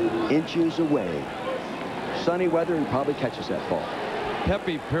 Man, inches away. Sunny weather and probably catches that ball.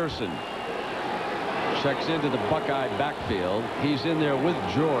 Pepe Pearson checks into the Buckeye backfield. He's in there with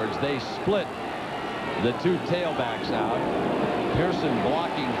George. They split the two tailbacks out. Pearson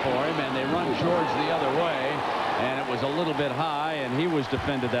blocking for him, and they run George the other way. And it was a little bit high, and he was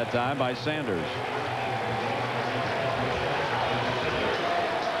defended that time by Sanders.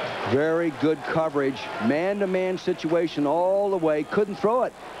 Very good coverage. Man-to-man situation all the way. Couldn't throw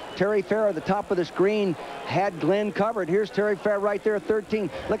it. Terry Fair at the top of the screen had Glenn covered. Here's Terry Fair right there at 13.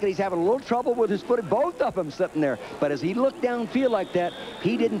 Look at, he's having a little trouble with his foot. Both of them sitting there. But as he looked downfield like that,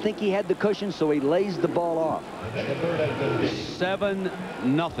 he didn't think he had the cushion, so he lays the ball off.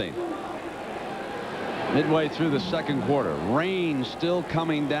 7-0. Midway through the second quarter. Rain still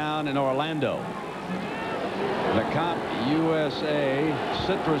coming down in Orlando. The Comp USA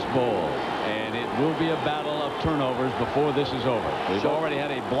Citrus Bowl. And it will be a battle of turnovers before this is over. We've already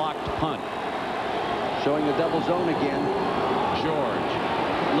had a blocked punt. Showing the double zone again.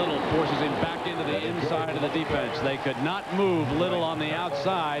 George. Little forces him back into the inside of the defense. They could not move Little on the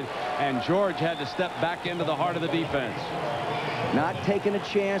outside, and George had to step back into the heart of the defense. Not taking a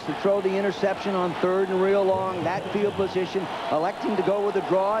chance to throw the interception on third and real long. That field position, electing to go with a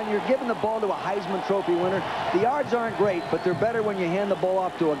draw, and you're giving the ball to a Heisman Trophy winner. The yards aren't great, but they're better when you hand the ball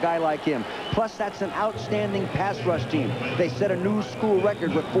off to a guy like him. Plus, that's an outstanding pass rush team. They set a new school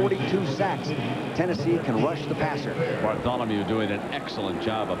record with 42 sacks. Tennessee can rush the passer. Bartholomew doing an excellent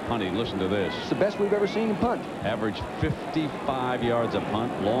job of punting. Listen to this. It's the best we've ever seen him punt. Average 55 yards a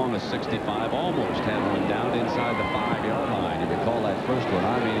punt, long as 65. Almost had one down inside the 5-yard line. You recall that first one.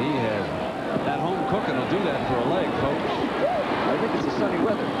 I mean, he has that home cooking will do that for a leg, folks. I think it's the sunny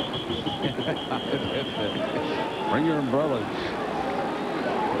weather. Bring your umbrellas.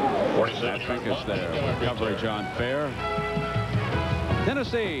 I think it's there. Coverage on Fair.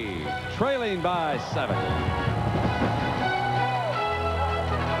 Tennessee trailing by 7.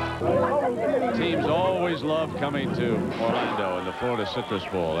 Teams always love coming to Orlando in the Florida Citrus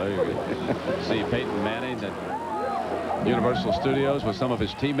Bowl. There you go. See Peyton Manning at Universal Studios with some of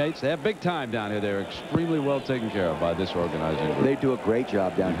his teammates. They have big time down here. They're extremely well taken care of by this organizing group. They do a great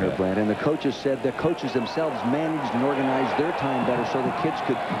job down here, Brent. And the coaches said the coaches themselves managed and organized their time better so the kids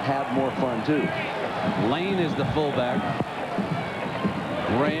could have more fun, too. Lane is the fullback.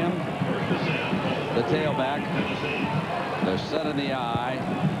 Graham, the tailback. They're set in the eye.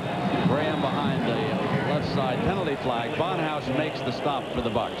 Graham behind the left side. Penalty flag. Bonhouse makes the stop for the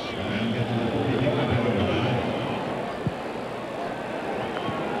Bucks.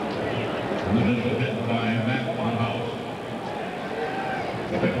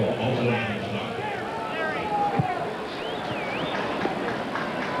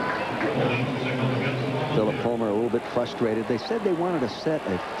 Philip Fulmer a little bit frustrated. They said they wanted to set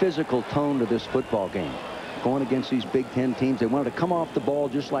a physical tone to this football game. Going against these Big Ten teams, they wanted to come off the ball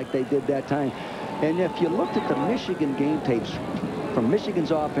just like they did that time. And if you looked at the Michigan game tapes from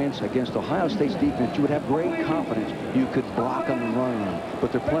Michigan's offense against Ohio State's defense, you would have great confidence you could block them and run them.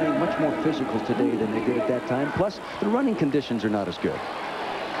 But they're playing much more physical today than they did at that time. Plus, the running conditions are not as good.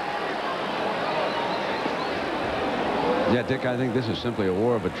 Yeah, Dick, I think this is simply a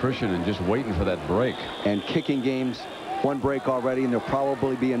war of attrition and just waiting for that break. And kicking games, one break already, and there'll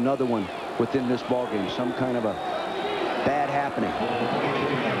probably be another one within this ball game. Some kind of a bad happening.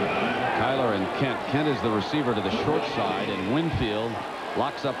 Kyler and Kent. Kent is the receiver to the short side, and Winfield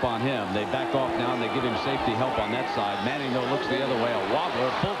locks up on him. They back off now, and they give him safety help on that side. Manning, though, looks the other way. A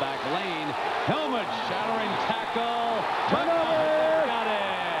wobbler, fullback lane. Helmet shattering tackle. Turnover! Got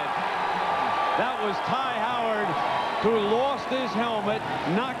it. That was Ty Howard, who lost his helmet,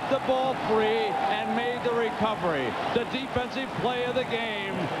 knocked the ball free, and made the recovery. The defensive play of the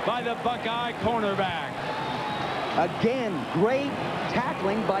game by the Buckeye cornerback. Again, great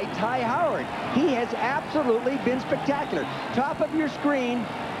tackling by Ty Howard. He has absolutely been spectacular. Top of your screen,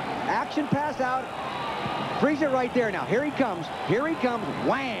 action pass out. Freeze it right there now. Here he comes. Here he comes.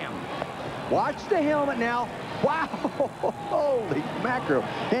 Wham! Watch the helmet now. Wow! Holy mackerel.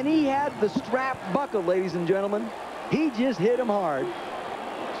 And he had the strap buckled, ladies and gentlemen. He just hit him hard.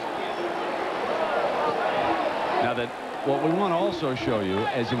 Now that what we want to also show you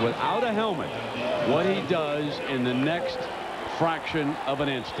is without a helmet, what he does in the next fraction of an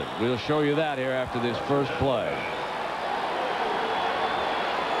instant. We'll show you that here after this first play.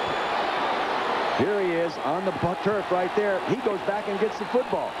 Here he is on the turf right there. He goes back and gets the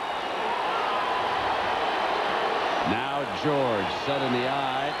football. Now George set in the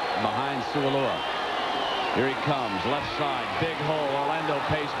eye behind Sualua. Here he comes, left side, big hole. Orlando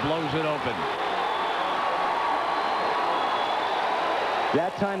Pace blows it open.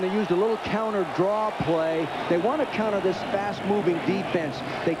 That time they used a little counter draw play. They want to counter this fast-moving defense.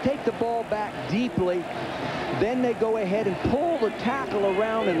 They take the ball back deeply. Then they go ahead and pull the tackle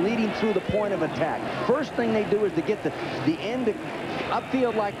around and lead him through the point of attack. First thing they do is to get the end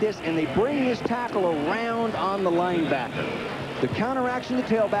upfield like this, and they bring this tackle around on the linebacker. The counteraction, the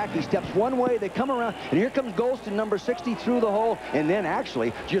tailback, he steps one way, they come around, and here comes Golston, number 60, through the hole, and then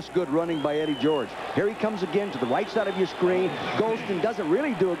actually just good running by Eddie George. Here he comes again to the right side of your screen. Golston doesn't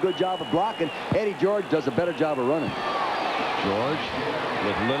really do a good job of blocking. Eddie George does a better job of running. George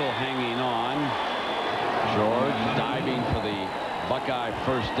with little hanging on. George diving for the Buckeye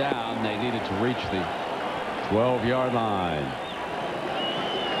first down. They needed to reach the 12-yard line.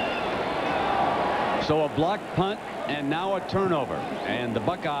 So a blocked punt and now a turnover. And the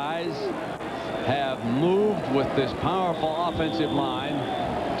Buckeyes have moved with this powerful offensive line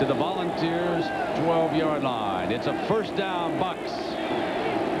to the Volunteers' 12-yard line. It's a first down, Bucks.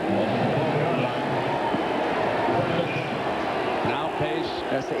 Now Pace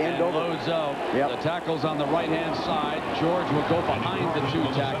that's the end over. Loads up. Yep. The tackle's on the right-hand side. George will go behind the two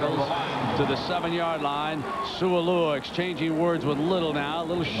tackles to the 7-yard line. Sualua exchanging words with Little now. A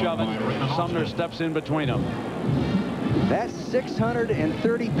little shoving. Sumner steps in between them. That's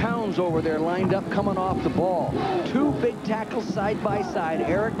 630 pounds over there lined up coming off the ball. Two big tackles side by side.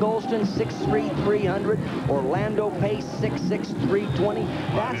 Eric Golston, 6'3", 300. Orlando Pace, 6'6", 320.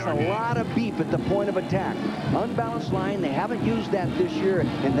 That's a lot of beef at the point of attack. Unbalanced line. They haven't used that this year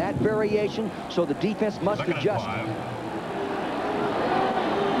in that variation, so the defense must adjust.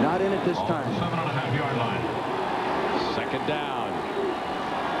 Not in it this time. 7.5-yard line. Second down.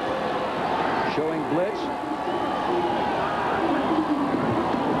 Showing blitz.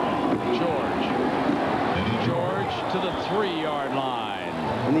 George to the 3-yard line.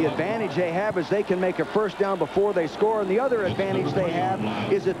 And the advantage they have is they can make a first down before they score. And the other advantage they have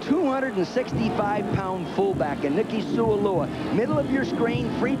is a 265-pound fullback, and Nicky Sualua. Middle of your screen,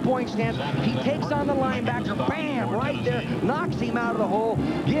 3-point stance. He takes on the linebacker, bam, right there, knocks him out of the hole,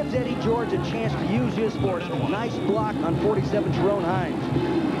 gives Eddie George a chance to use his force. Nice block on 47, Jerome Hines.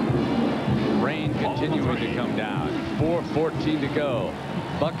 Rain continuing to come down. 4:14 to go.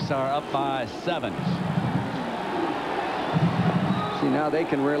 Bucks are up by 7. See, now they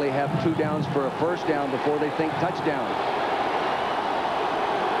can really have 2 downs for a first down before they think touchdown.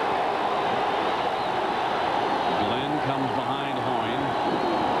 Glenn comes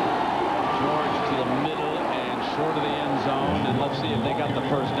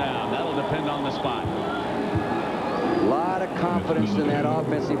the spot. A lot of confidence in that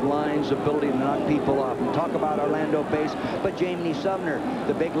offensive line's ability to knock people off. We talk about Orlando Pace, but Jamie Sumner,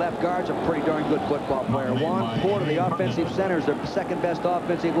 the big left guard's a pretty darn good football player. Juan Porter, the offensive center, is their second best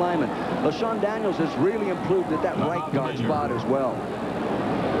offensive lineman. LaShawn Daniels has really improved at that right guard spot as well.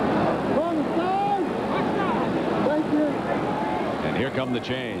 And here come the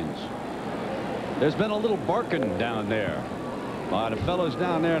chains. There's been a little barking down there. A lot of fellows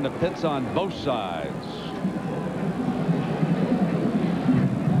down there in the pits on both sides.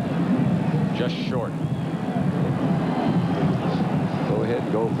 Just short. Go ahead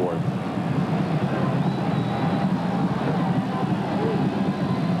and go for it.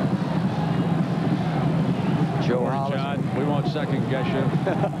 Joe Hollis. John, we won't second guess you.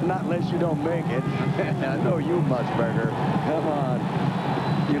 Not unless you don't make it. I know you, Musburger. Come on.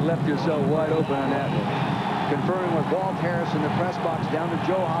 You left yourself wide open on that one. Conferring with Walt Harris in the press box, down to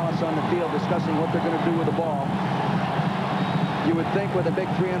Joe Hollis on the field discussing what they're going to do with the ball. You would think with a big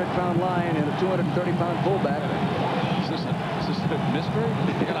 300-pound line and a 230-pound fullback. Is this a mystery?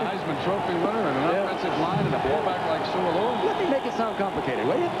 You got a Heisman Trophy winner and an offensive line and a fullback like Sewell. Let me make it sound complicated,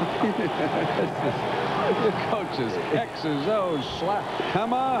 will you? The coaches, X's, O's, slap.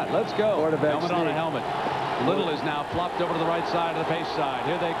 Come on, let's go. Helmet on a helmet. Little is now flopped over to the right side of the Pace side.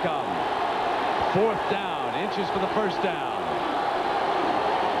 Here they come. 4th down, inches for the first down.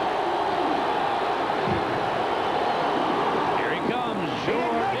 Here he comes.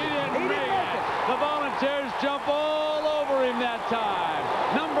 Sure, he didn't make it. The Volunteers jump all over him that time.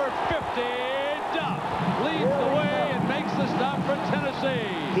 Number 50, Duff, leads the way and makes the stop for Tennessee.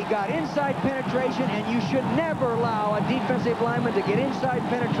 He got inside penetration, and you should never allow a defensive lineman to get inside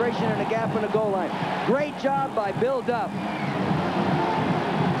penetration in a gap in the goal line. Great job by Bill Duff.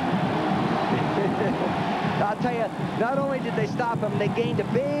 I'll tell you, not only did they stop him, they gained a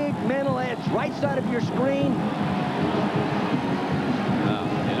big mental edge. Right side of your screen.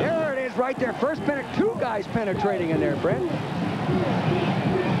 There it is right there. First two guys penetrating in there, Brent.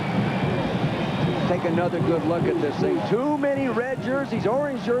 Take another good look at this thing. Too many red jerseys,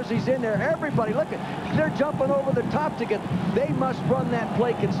 orange jerseys in there. Everybody, look at, they're jumping over the top to get, they must run that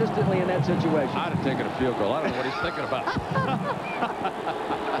play consistently in that situation. I'd have taken a field goal. I don't know what he's thinking about.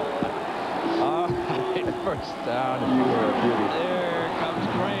 All right, first down. You are a beauty. There comes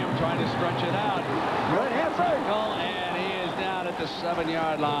Graham trying to stretch it out. Right hand circle. And he is down at the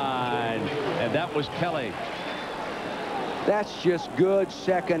 7-yard line. And that was Kelly. That's just good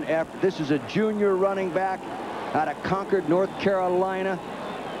second effort. This is a junior running back out of Concord, North Carolina.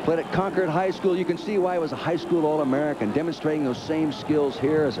 Played at Concord High School. You can see why he was a high school All-American, demonstrating those same skills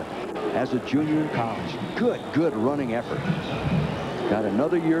here as a junior in college. Good running effort. Got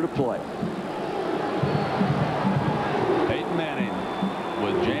another year to play. Peyton Manning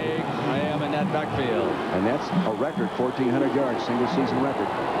with Jay Graham in that backfield. And that's a record, 1,400 yards, single-season record.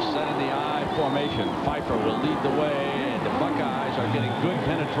 Set in the I formation. Pfeiffer will lead the way. The Buckeyes are getting good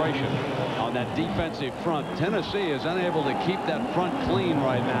penetration on that defensive front. Tennessee is unable to keep that front clean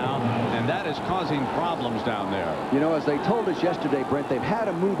right now, and that is causing problems down there. You know, as they told us yesterday, Brent, they've had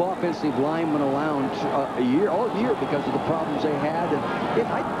to move offensive linemen around all year because of the problems they had. And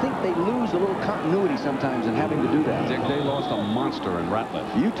I think they lose a little continuity sometimes in having to do that. Dick, they lost a monster in Ratliff.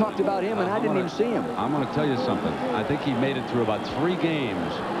 You talked about him, and I didn't even see him. I'm going to tell you something. I think he made it through about 3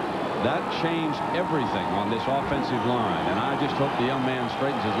 games. That changed everything on this offensive line, and I just hope the young man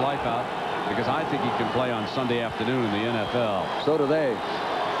straightens his life out, because I think he can play on Sunday afternoon in the NFL. So do they.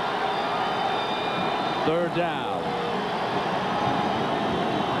 3rd down.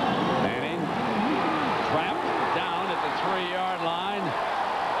 Manning trapped down at the 3-yard line.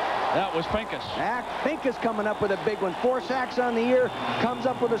 That was Pincus. Pincus coming up with a big one. 4 sacks on the year. Comes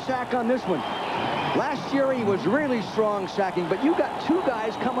up with a sack on this one. Last year he was really strong sacking, but you got 2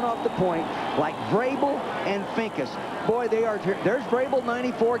 guys coming off the point like Vrabel and Pincus. Boy, they are. There's Vrabel,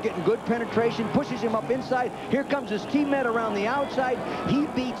 94, getting good penetration, pushes him up inside. Here comes his teammate around the outside. He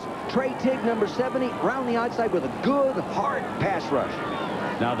beats Trey Tigg, number 70, around the outside with a good, hard pass rush.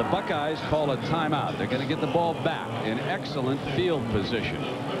 Now the Buckeyes call a timeout. They're going to get the ball back in excellent field position.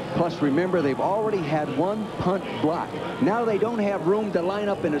 Plus, remember, they've already had 1 punt block. Now they don't have room to line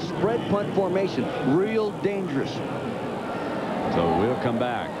up in a spread punt formation. Real dangerous. So we'll come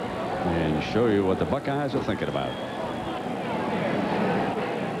back and show you what the Buckeyes are thinking about.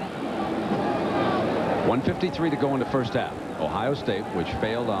 1:53 to go in the first half. Ohio State, which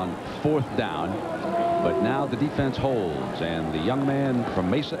failed on 4th down, but now the defense holds, and the young man from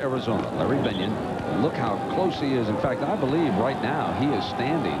Mesa, Arizona, Larry Binion, look how close he is. In fact, I believe right now he is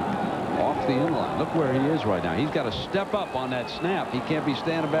standing off the inline. Look where he is right now. He's got to step up on that snap. He can't be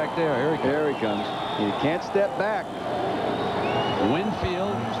standing back there. Here he comes. He can't step back.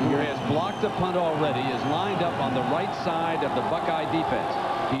 Winfield, who has blocked the punt already, is lined up on the right side of the Buckeye defense.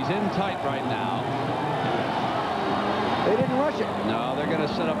 He's in tight right now. They didn't rush it. No, they're going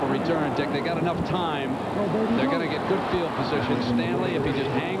to set up a return, Dick. They got enough time. They're going to get good field position. Stanley, if he just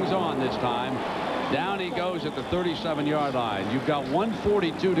hangs on this time, down he goes at the 37-yard line. You've got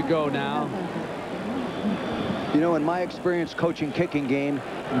 1:42 to go now. You know, in my experience coaching kicking game,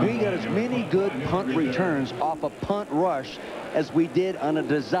 we got as many good punt returns off a punt rush as we did on a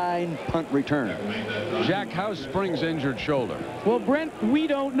design punt return. Jack, how's Springs' injured shoulder? Well, Brent, we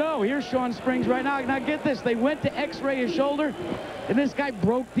don't know. Here's Sean Springs right now. Now get this. They went to x-ray his shoulder, and this guy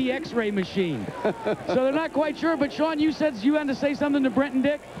broke the x-ray machine. So they're not quite sure. But, Sean, you said you had to say something to Brent and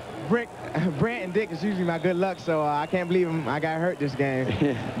Dick? Brent and Dick is usually my good luck, so I can't believe I got hurt this game.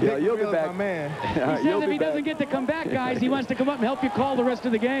 Yeah, you'll be back. My man. He says if he doesn't get to come back, guys, he wants to come up and help you call the rest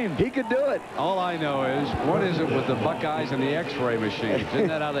of the game. He could do it. All I know is, what is it with the Buckeyes and the x-ray machines? Isn't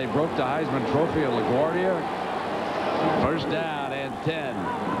that how they broke the Heisman Trophy at LaGuardia? First down and 10.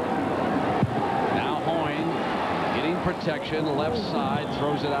 Now Hoyne getting protection, left side,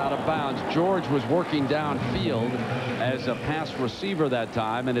 throws it out of bounds. George was working downfield as a pass receiver that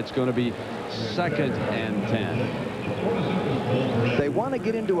time, and it's going to be 2nd and 10. They want to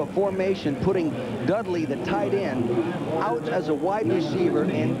get into a formation, putting Dudley, the tight end, out as a wide receiver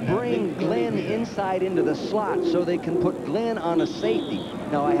and bring Glenn inside into the slot so they can put Glenn on a safety.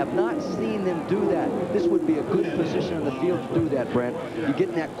 Now, I have not seen them do that. This would be a good position in the field to do that, Brent. You get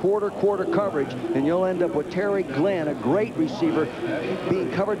in that quarter coverage, and you'll end up with Terry Glenn, a great receiver, being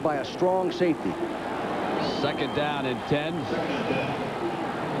covered by a strong safety. 2nd down and 10.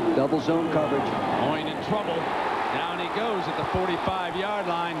 Double zone coverage. Hoyne in trouble. Down he goes at the 45-yard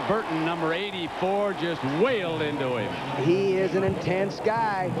line. Burton, number 84, just wailed into him. He is an intense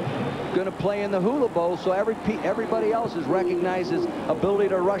guy. Going to play in the Hula Bowl, so everybody else has recognized his ability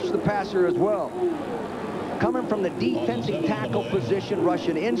to rush the passer as well. Coming from the defensive tackle position,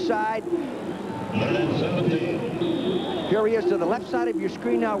 rushing inside. Here he is to the left side of your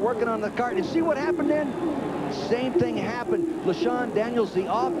screen now, working on the cart. And see what happened then? Same thing happened. LaShawn Daniels, the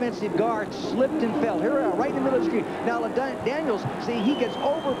offensive guard, slipped and fell. Here we are, right in the middle of the screen. Now, Daniels, see, he gets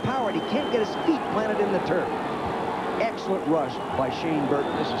overpowered. He can't get his feet planted in the turf. Excellent rush by Shane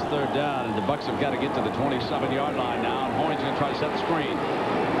Burton. This is 3rd down, and the Bucks have got to get to the 27-yard line now. And Hoyne's going to try to set the screen.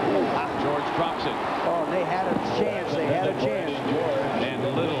 George drops it. Oh, they had a chance. They had a chance. And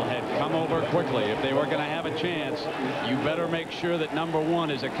Little had come over quickly. If they were going to have a chance, you better make sure that number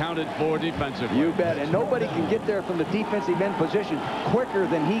 1 is accounted for defensively. You bet. And nobody can get there from the defensive end position quicker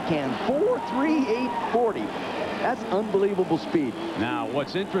than he can. 4.3840. That's unbelievable speed. Now,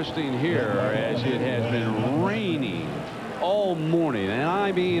 what's interesting here, as it has been raining all morning, and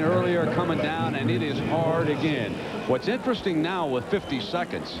I mean earlier coming down, and it is hard again. What's interesting now with 50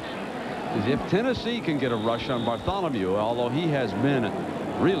 seconds is if Tennessee can get a rush on Bartholomew, although he has been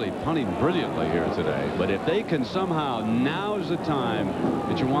really punting brilliantly here today, but if they can somehow, now's the time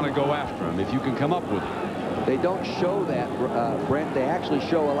that you want to go after him, if you can come up with it. They don't show that, Brent. They actually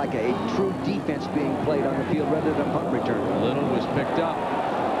show like a true defense being played on the field rather than punt return. Little was picked up.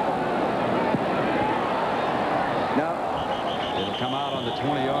 Now, it'll come out on the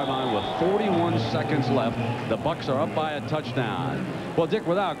 20-yard line with 41 seconds left. The Bucks are up by a touchdown. Well, Dick,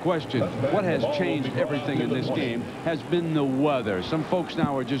 without question, what has changed everything in this game has been the weather. Some folks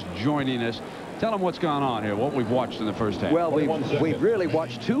now are just joining us. Tell them what's gone on here, what we've watched in the first half. Well, we've really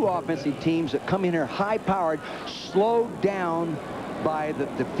watched two offensive teams that come in here high-powered, slowed down by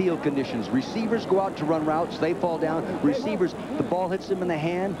the field conditions. Receivers go out to run routes. They fall down. Receivers, the ball hits them in the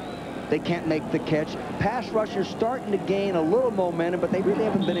hand. They can't make the catch. Pass rushers starting to gain a little momentum, but they really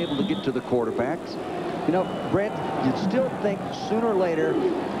haven't been able to get to the quarterbacks. You know, Brent, you'd still think sooner or later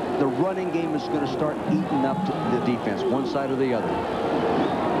the running game is going to start eating up the defense, one side or the other.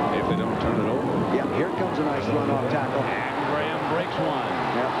 If they don't turn it over. Yeah, here comes a nice run-off tackle. And Graham breaks one.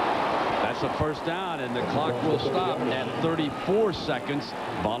 Yep. That's the first down, and the clock will stop at 34 seconds.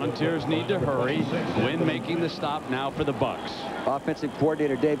 Volunteers need to hurry. Wynn making the stop now for the Bucks. Offensive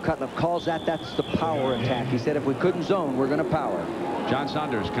coordinator Dave Cutcliffe calls that's the power attack. He said if we couldn't zone, we're going to power. John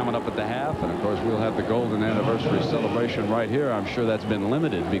Saunders coming up at the half, and of course we'll have the golden anniversary celebration right here. I'm sure that's been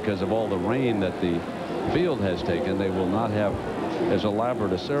limited because of all the rain that the field has taken. They will not have as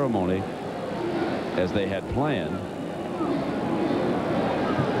elaborate a ceremony as they had planned.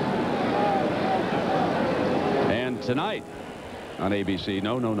 And tonight on ABC,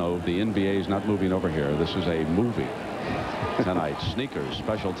 no, the NBA is not moving over here. This is a movie tonight. Sneakers,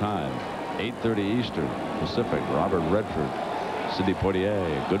 special time, 8:30 Eastern Pacific. Robert Redford, Sidney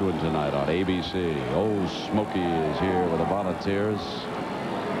Poitier, good one tonight on ABC. Old Smokey is here with the Volunteers.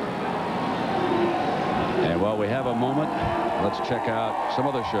 And while we have a moment, let's check out some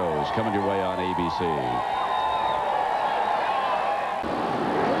other shows coming your way on ABC.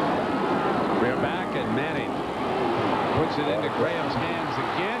 We're back, and Manning puts it into Graham's hands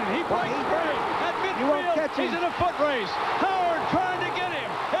again, and he breaks free at midfield. He's in a foot race. Howard trying to get him.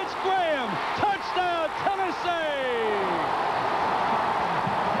 It's Graham. Touchdown, Tennessee.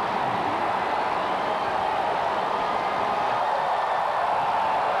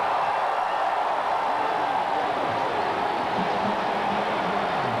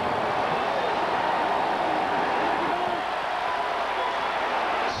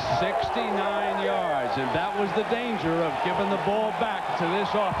 And that was the danger of giving the ball back to this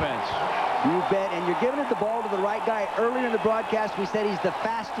offense. You bet, and you're giving it the ball to the right guy. Earlier in the broadcast, we said he's the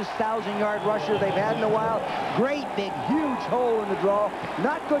fastest 1,000-yard rusher they've had in a while. Great big, huge hole in the draw.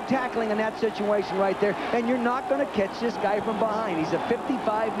 Not good tackling in that situation right there, and you're not going to catch this guy from behind. He's a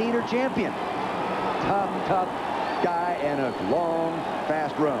 55-meter champion. Tough guy and a long,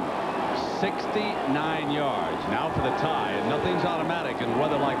 fast run. 69 yards. Now for the tie, and nothing's automatic in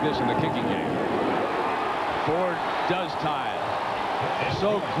weather like this in the kicking game. Ford does tie it.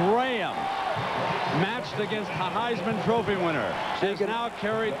 So Graham, matched against a Heisman Trophy winner, has now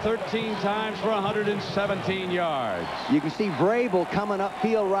carried 13 times for 117 yards. You can see Vrabel coming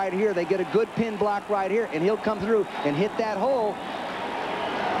upfield right here. They get a good pin block right here, and he'll come through and hit that hole.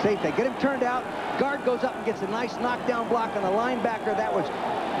 See, if they get him turned out, guard goes up and gets a nice knockdown block on the linebacker. That was...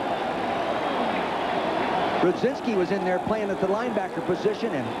 Brzezinski was in there playing at the linebacker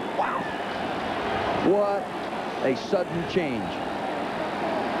position, and wow, what a sudden change.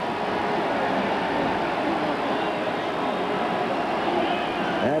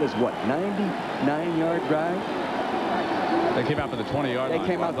 That is what, 99-yard drive? They came out for the 20-yard line. They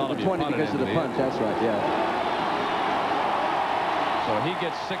came out for the 20 because of the punt. That's right, yeah. So he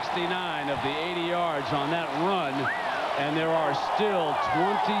gets 69 of the 80 yards on that run, and there are still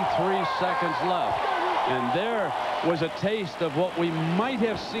 23 seconds left. And there was a taste of what we might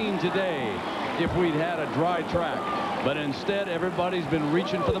have seen today if we'd had a dry track. But instead, everybody's been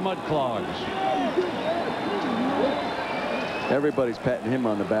reaching for the mud clogs. Everybody's patting him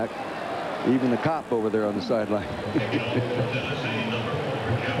on the back. Even the cop over there on the sideline.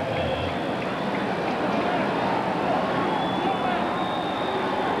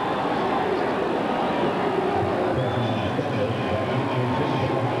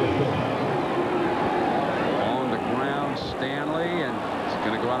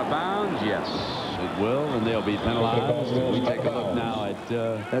 Yes, it will, and they'll be penalized. We take a look now at...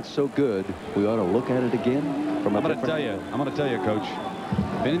 That's so good. We ought to look at it again from a different... I'm going to tell you, Coach.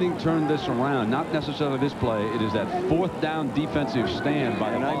 If anything turned this around, not necessarily this play, it is that 4th down defensive stand by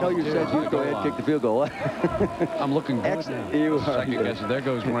the And I know you said you'd go ahead and kick the field goal. I'm looking good. Excellent. You are. Second guessing. There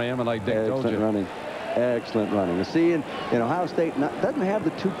goes Graham, and like Dick told you. Running. Excellent running. You see, in Ohio State doesn't have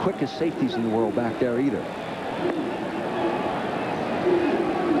the 2 quickest safeties in the world back there either.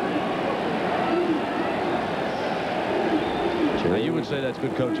 Now, you would say that's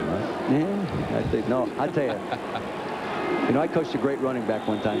good coaching, right? Yeah, I think, no, I tell you. You know, I coached a great running back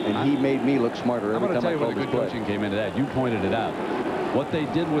one time, and he made me look smarter every time I called his play. I'm going to tell you where the good coaching came into that. You pointed it out. What they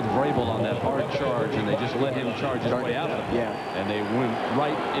did with Vrabel on that hard charge, and they just let him charge his way out of it. Yeah. And they went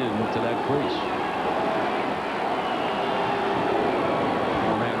right into that crease.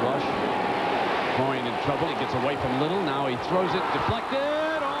 Four-man rush. Coyne in trouble. He gets away from Little. Now he throws it. Deflected.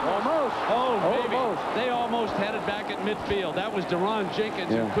 Almost. Oh, baby. They almost had it back at midfield. That was Deron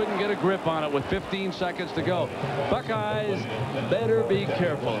Jenkins who couldn't get a grip on it with 15 seconds to go. Buckeyes better be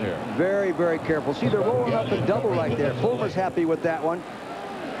careful here. Very, very careful. See, they're rolling up in double right there. Fulmer's happy with that one.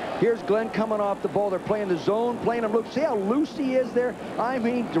 Here's Glenn coming off the ball. They're playing the zone, playing him loose. See how loose he is there? I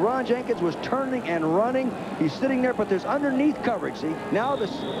mean, Deron Jenkins was turning and running. He's sitting there, but there's underneath coverage. See, now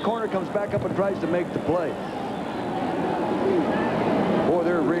this corner comes back up and tries to make the play. Boy,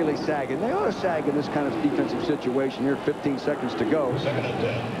 they're really sagging. They ought to sag in this kind of defensive situation here. 15 seconds to go.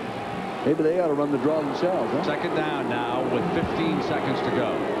 Maybe they ought to run the draw themselves. Huh? Second down now with 15 seconds to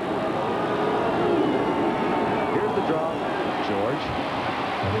go. Here's the draw.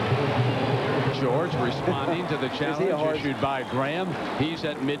 George responding to the challenge issued by Graham. He's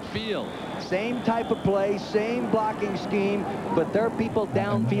at midfield. Same type of play, same blocking scheme, but their people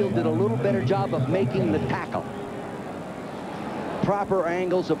downfield did a little better job of making the tackle. Proper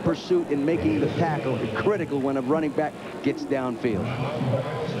angles of pursuit and making the tackle critical when a running back gets downfield.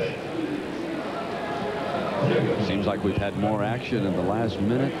 Seems seems like we've had more action in the last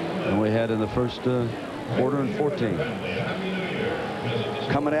minute than we had in the first quarter and 14.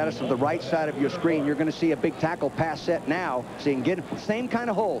 Coming at us from the right side of your screen, you're going to see a big tackle pass set now. So you can get same kind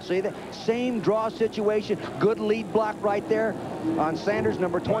of hole. See the same draw situation. Good lead block right there on Sanders,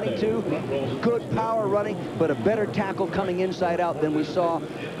 number 22. Good power running, but a better tackle coming inside out than we saw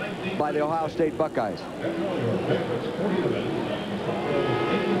by the Ohio State Buckeyes.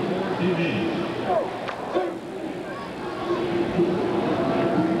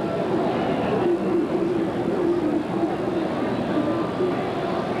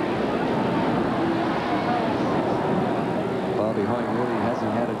 Bobby Hoying really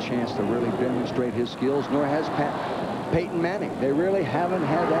hasn't had a chance to really demonstrate his skills, nor has Peyton Manning. They really haven't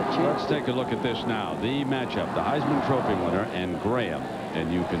had that chance. Let's take a look at this now. The matchup, the Heisman Trophy winner and Graham.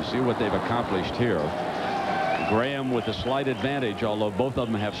 And you can see what they've accomplished here. Graham with a slight advantage, although both of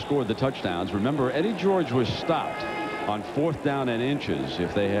them have scored the touchdowns. Remember, Eddie George was stopped on 4th down and inches.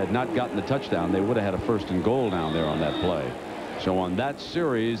 If they had not gotten the touchdown, they would have had a 1st and goal down there on that play. So on that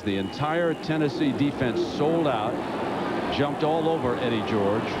series, the entire Tennessee defense sold out, jumped all over Eddie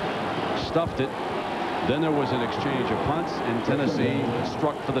George, stuffed it. Then there was an exchange of punts, and Tennessee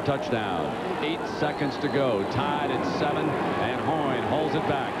struck for the touchdown. 8 seconds to go, tied at 7, and Hoying holds it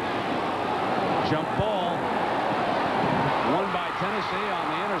back. Jump ball, won by Tennessee on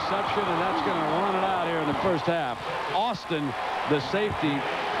the interception, and that's going to run it out here in the first half. Austin, the safety,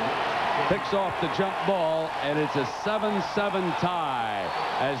 picks off the jump ball, and it's a 7-7 tie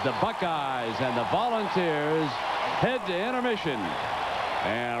as the Buckeyes and the Volunteers head to intermission.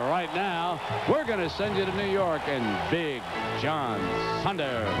 And right now, we're going to send you to New York and Big John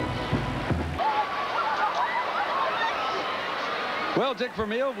Saunders. Well, Dick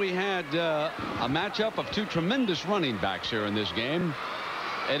Vermeil, we had a matchup of 2 tremendous running backs here in this game.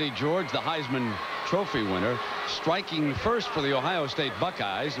 Eddie George, the Heisman Trophy winner, striking first for the Ohio State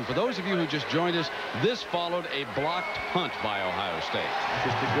Buckeyes. And for those of you who just joined us, this followed a blocked punt by Ohio State.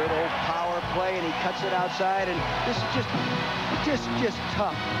 Just a good old power play, and he cuts it outside, and this is just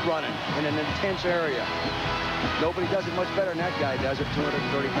tough running in an intense area. Nobody does it much better than that guy does it.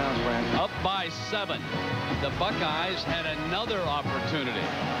 230 pounds, Brandon. Up by 7. The Buckeyes had another opportunity.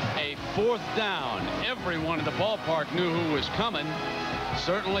 A 4th down. Everyone in the ballpark knew who was coming.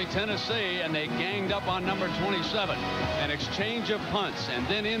 Certainly Tennessee, and they ganged up on number 27. An exchange of punts, and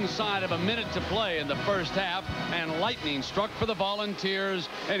then inside of a minute to play in the first half, and lightning struck for the Volunteers,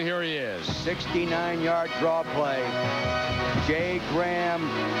 and here he is. 69-yard draw play. Jay Graham,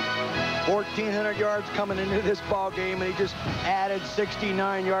 1,400 yards coming into this ball game, and he just added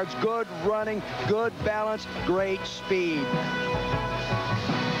 69 yards. Good running, good balance, great speed.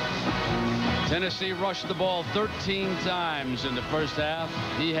 Tennessee rushed the ball 13 times in the first half.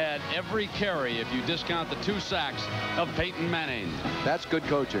 He had every carry if you discount the 2 sacks of Peyton Manning. That's good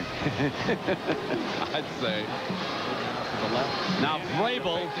coaching. I'd say. Now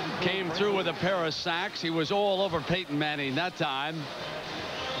Vrabel came through with a pair of sacks. He was all over Peyton Manning that time.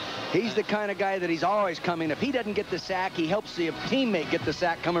 He's the kind of guy that he's always coming. If he doesn't get the sack, he helps the teammate get the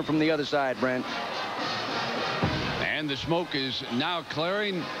sack coming from the other side, Brent. And the smoke is now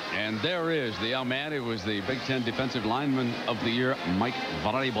clearing, and there is the young man who was the Big Ten Defensive Lineman of the Year, Mike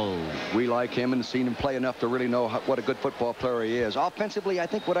Vrabel. We like him and seen him play enough to really know what a good football player he is. Offensively, I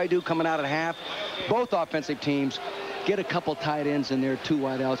think what I do coming out at half, both offensive teams get a couple tight ends in there, 2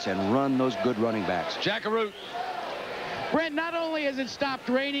 wideouts, and run those good running backs. Jackaroo. Brent, not only has it stopped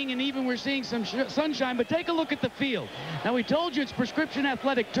raining and even we're seeing some sunshine, but take a look at the field. Now, we told you it's prescription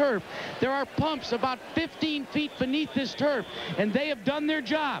athletic turf. There are pumps about 15 feet beneath this turf, and they have done their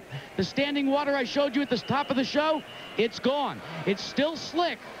job. The standing water I showed you at the top of the show, it's gone. It's still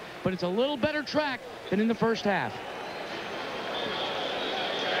slick, but it's a little better track than in the first half.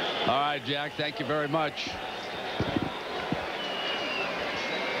 All right, Jack, thank you very much.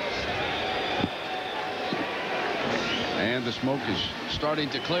 And the smoke is starting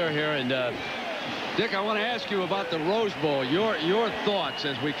to clear here. And Dick, I want to ask you about the Rose Bowl. Your thoughts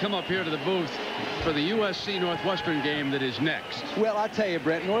as we come up here to the booth for the USC Northwestern game that is next. Well, I'll tell you,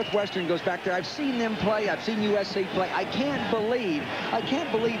 Brent, Northwestern goes back there. I've seen them play. I've seen USC play. I can't believe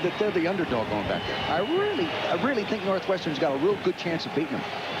that they're the underdog going back there. I really think Northwestern's got a real good chance of beating them.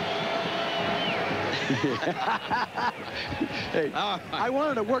 Hey, I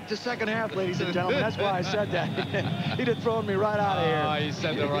wanted to work the second half, ladies and gentlemen. That's why I said that. He'd have thrown me right out of here. Oh, he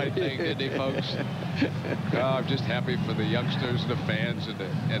said the right thing, didn't he, folks? I'm just happy for the youngsters, the fans,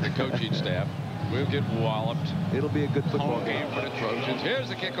 and the coaching staff. We'll get walloped. It'll be a good football game for the Trojans. Here's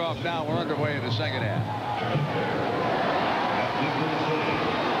the kickoff now. We're underway in the second half.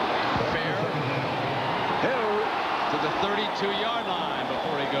 Fair.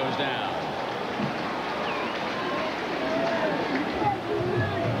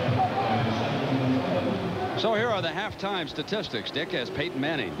 So here are the halftime statistics, Dick, as Peyton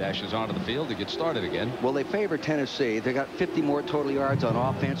Manning dashes onto the field to get started again. Well, they favor Tennessee. They got 50 more total yards on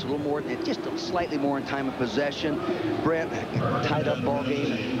offense, a little more, just slightly more in time of possession. Brent, tied up ball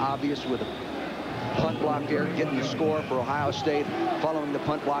game, obvious with a punt block there, getting the score for Ohio State. Following the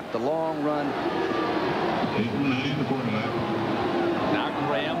punt block, the long run. Now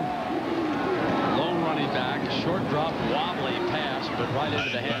Graham, lone running back, short drop, wobbly pass, but right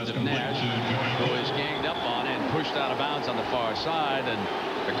into the hands of Nash, who is ganged up on and pushed out of bounds on the far side. And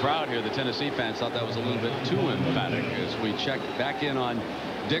the crowd here, the Tennessee fans, thought that was a little bit too emphatic as we check back in on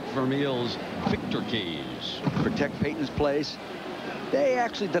Dick Vermeil's Victor keys. Protect Peyton's place. They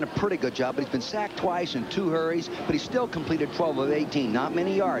actually done a pretty good job, but he's been sacked twice in 2 hurries, but he's still completed 12 of 18. Not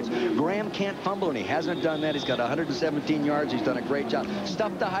many yards. Graham can't fumble, and he hasn't done that. He's got 117 yards. He's done a great job.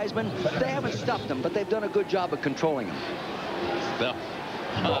 Stuffed the Heisman. They haven't stuffed him, but they've done a good job of controlling him. Stuff.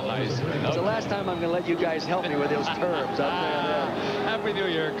 It's the last time I'm going to let you guys help me with those terms. Happy New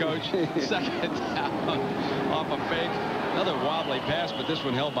Year, Coach. Second down off a fake. Another wobbly pass, but this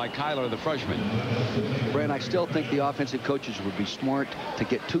one held by Kyler, the freshman. Brent, I still think the offensive coaches would be smart to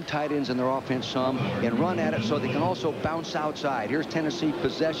get 2 tight ends in their offense some and run at it so they can also bounce outside. Here's Tennessee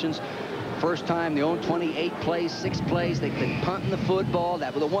possessions. First time they own 28 plays, 6 plays. They've been punting the football.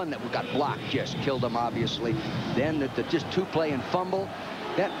 That was the one that got blocked, just killed them, obviously. Then the just 2-play and fumble.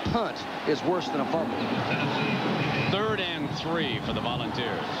 That punt is worse than a fumble. 3rd and 3 for the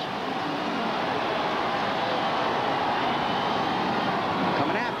Volunteers.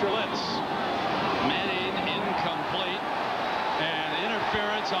 Coming after blitz. Manning incomplete, and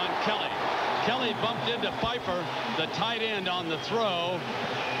interference on Kelly. Kelly bumped into Pfeiffer, the tight end, on the throw,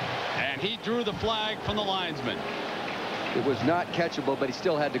 and he drew the flag from the linesman. It was not catchable, but he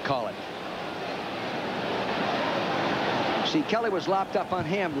still had to call it. See, Kelly was locked up on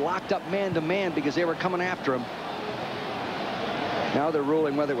him, locked up man-to-man because they were coming after him. Now they're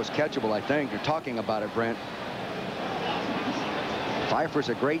ruling whether it was catchable, I think. They're talking about it, Brent. Pfeiffer's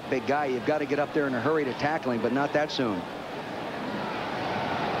a great big guy. You've got to get up there in a hurry to tackle him, but not that soon.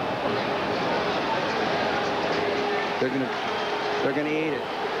 They're gonna eat it.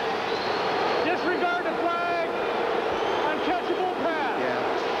 Disregard the flag. Uncatchable pass.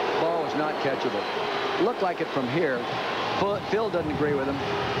 Yeah, ball is not catchable. Looked like it from here. Phil doesn't agree with him.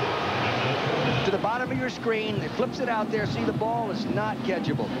 To the bottom of your screen, it flips it out there. See, the ball is not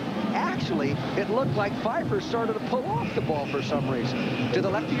catchable. Actually, it looked like Pfeiffer started to pull off the ball for some reason. To the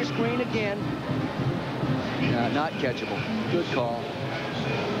left of your screen again. Not catchable. Good call.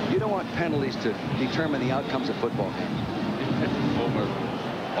 You don't want penalties to determine the outcomes of football games. Over.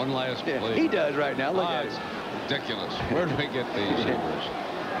 One last play. He does right now. Look at it. It's ridiculous. Where do we get these numbers?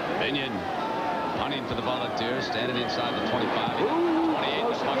 Binion punting for the Volunteers, standing inside the 25. 28.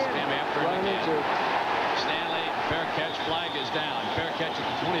 The Bucks came after him again. Stanley, fair catch. Flag is down. Fair catch at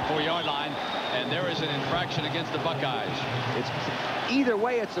the 24-yard line, and there is an infraction against the Buckeyes. Either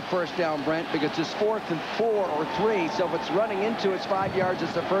way, it's the first down, Brent, because it's 4th and 4 or 3. So if it's running into, it's 5 yards.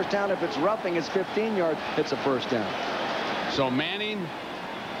 It's the first down. If it's roughing, it's 15 yards. It's a first down. So Manning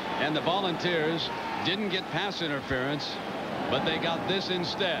and the Volunteers didn't get pass interference, but they got this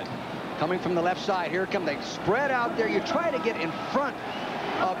instead. Coming from the left side, here come they spread out there. You try to get in front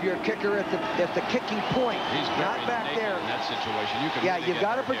of your kicker at the kicking point. He's not back there in that situation. You've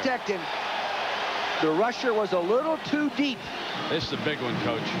got to protect him. The rusher was a little too deep. This is a big one,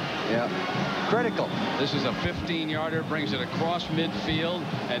 Coach. Yeah, critical. This is a 15-yarder, brings it across midfield,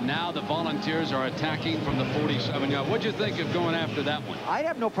 and now the Volunteers are attacking from the 47-yard. What'd you think of going after that one? I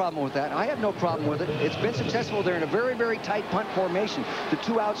have no problem with that. I have no problem with it. It's been successful. They're in a very, very tight punt formation. The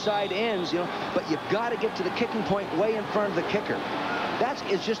 2 outside ends, but you've got to get to the kicking point way in front of the kicker.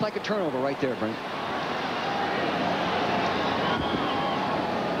 It's just like a turnover right there, Brent.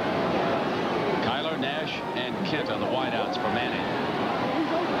 Kyler, Nash, and Kent on the wideouts for Manning.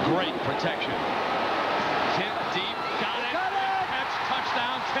 Great protection. Kent deep, got it. Catch,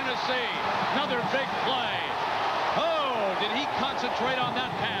 touchdown, Tennessee. Another big play. Oh, did he concentrate on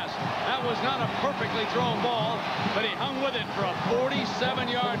that pass? That was not a perfectly thrown ball, but he hung with it for a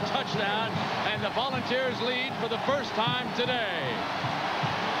 47-yard touchdown, and the Volunteers lead for the first time today.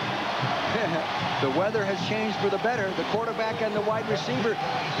 The weather has changed for the better. The quarterback and the wide receiver.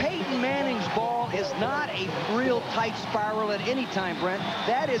 Peyton Manning's ball is not a real tight spiral at any time, Brent.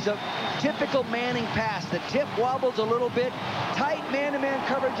 That is a typical Manning pass. The tip wobbles a little bit. Tight man-to-man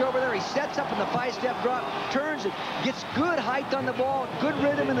coverage over there. He sets up in the 5-step drop, turns it, gets good height on the ball, good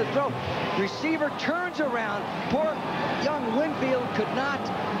rhythm in the throw. Receiver turns around. Poor young Winfield could not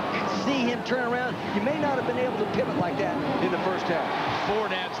see him turn around. You may not have been able to pivot like that in the first half.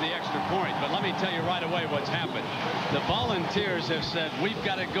 Ford adds the extra point, but let me tell tell you right away what's happened. The Volunteers have said, we've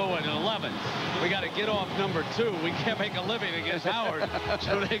got to go at 11. We got to get off number 2. We can't make a living against Howard.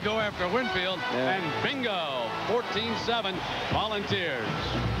 So they go after Winfield, and bingo, 14-7 Volunteers.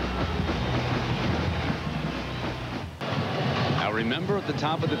 Now remember, at the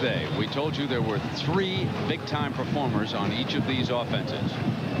top of the day, we told you there were 3 big-time performers on each of these offenses.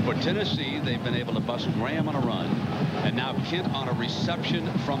 For Tennessee, they've been able to bust Graham on a run, and now Kent on a reception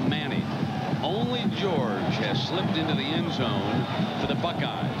from Manning. Only George has slipped into the end zone for the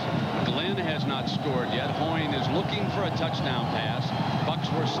Buckeyes. Glenn has not scored yet. Hoyne is looking for a touchdown pass. Bucks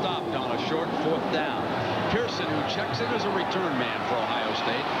were stopped on a short 4th down. Pearson, who checks in as a return man for Ohio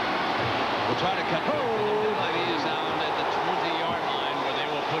State, will try to cut. He is down at the 20-yard line, where they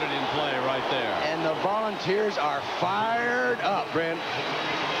will put it in play right there. And the Volunteers are fired up, Brent.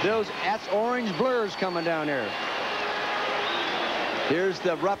 That's orange blurs coming down here. Here's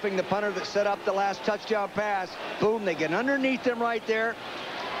the roughing the punter that set up the last touchdown pass. Boom, they get underneath them right there.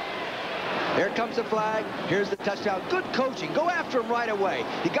 Here comes the flag. Here's the touchdown. Good coaching. Go after him right away.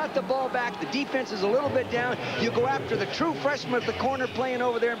 You got the ball back. The defense is a little bit down. You go after the true freshman at the corner playing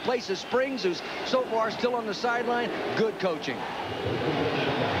over there in place of Springs, who's so far still on the sideline. Good coaching.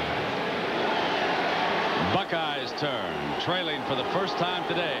 Buckeyes turn, trailing for the first time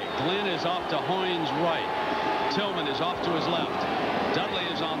today. Glenn is off to Hoyne's right. Tillman is off to his left. Dudley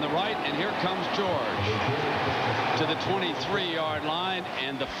is on the right, and here comes George to the 23-yard line,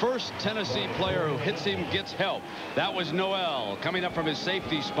 and the first Tennessee player who hits him gets help. That was Noel coming up from his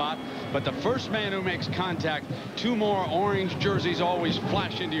safety spot, but the first man who makes contact, 2 more orange jerseys always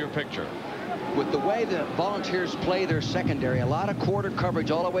flash into your picture. With the way the Volunteers play their secondary, a lot of quarter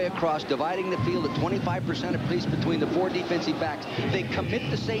coverage all the way across, dividing the field at 25% apiece between the 4 defensive backs. They commit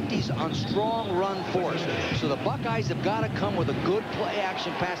the safeties on strong run force. So the Buckeyes have got to come with a good play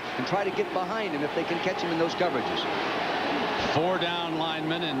action pass and try to get behind him if they can catch him in those coverages. 4 down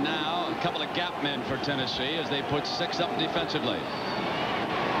linemen, and now a couple of gap men for Tennessee as they put 6 up defensively.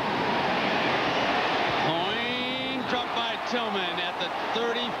 Hoyne dropped by Tillman at the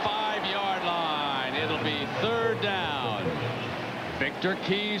 35-yard line. It'll be 3rd down. Victor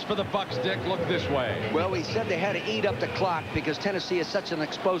Keys for the Bucks. Dick, look this way. Well, we said they had to eat up the clock because Tennessee is such an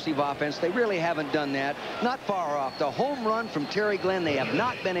explosive offense. They really haven't done that. Not far off. The home run from Terry Glenn, they have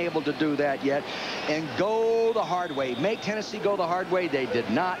not been able to do that yet. And go the hard way. Make Tennessee go the hard way. They did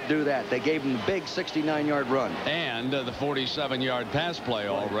not do that. They gave them the big 69-yard run. And the 47-yard pass play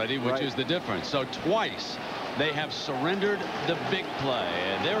already, which is the difference. So twice they have surrendered the big play.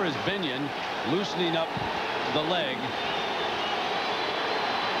 And there is Binion loosening up the leg.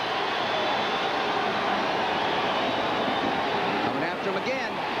 Coming after him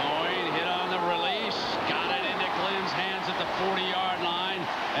again. Hoyne hit on the release. Got it into Glenn's hands at the 40-yard line.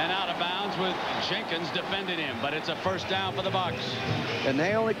 And out of bounds with Jenkins defending him. But it's a 1st down for the Bucks. And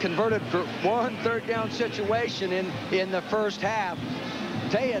they only converted for 1 3rd down situation in the first half.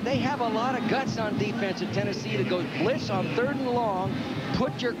 Tell you, they have a lot of guts on defense at Tennessee to go blitz on 3rd and long,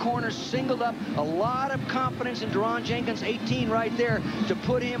 put your corners singled up. A lot of confidence in Deron Jenkins, 18 right there, to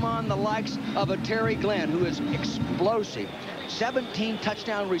put him on the likes of a Terry Glenn, who is explosive. 17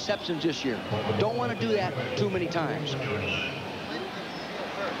 touchdown receptions this year. Don't want to do that too many times.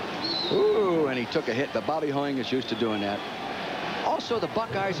 Ooh, and he took a hit, but Bobby Hoying is used to doing that. Also, the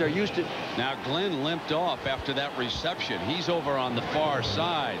Buckeyes are used to... Now, Glenn limped off after that reception. He's over on the far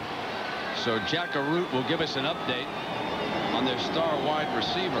side. So Jack Arute will give us an update on their star wide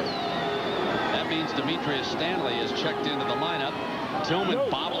receiver. That means Demetrius Stanley has checked into the lineup. Tillman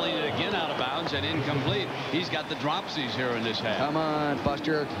bobbling it again out of bounds and incomplete. He's got the dropsies here in this half. Come on,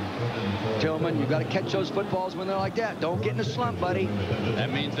 Buster. Tillman, you've got to catch those footballs when they're like that. Don't get in a slump, buddy.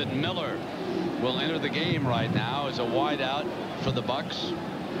 That means that Miller will enter the game right now as a wideout for the Bucks.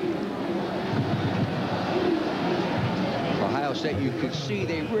 Ohio State, you could see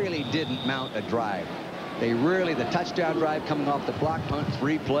they really didn't mount a drive. The touchdown drive coming off the block punt,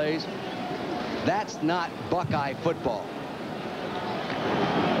 3 plays. That's not Buckeye football.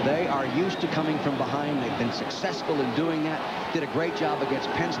 They are used to coming from behind. They've been successful in doing that. Did a great job against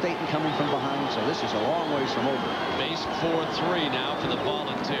Penn State in coming from behind, so this is a long ways from over. Base 4-3 now for the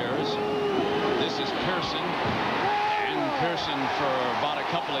Volunteers. This is Pearson. And Pearson for about a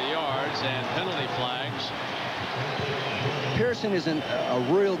couple of yards and penalty flags. Pearson is a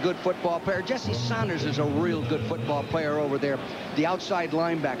real good football player. Jesse Saunders is a real good football player over there, the outside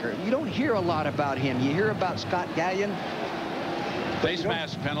linebacker. You don't hear a lot about him. You hear about Scott Gallion. Face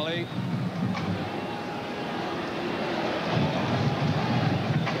mask penalty.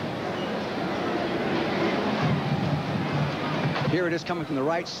 Here it is coming from the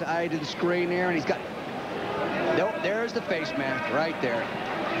right side of the screen there, and he's got... Nope, there's the face mask right there.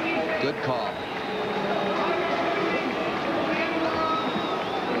 Good call.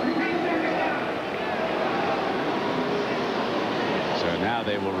 So now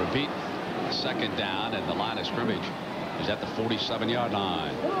they will repeat second down, and the line of scrimmage is at the 47-yard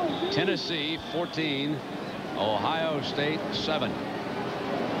line. Tennessee 14, Ohio State 7.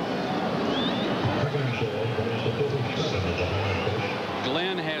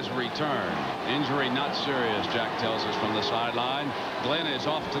 Glenn has returned. Injury not serious, Jack tells us from the sideline. Glenn is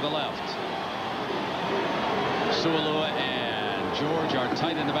off to the left. Sualua and George are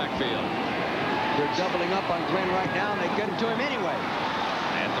tight in the backfield. They're doubling up on Glenn right now, and they get it to him anyway.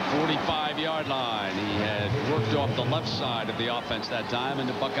 At the 45-yard line, he had worked off the left side of the offense that time, and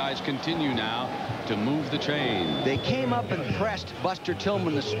the Buckeyes continue now to move the chain. They came up and pressed Buster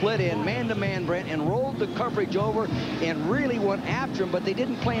Tillman, the split in, man-to-man, Brent, and rolled the coverage over and really went after him, but they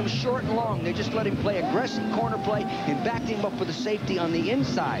didn't play him short and long. They just let him play aggressive corner play and backed him up with a safety on the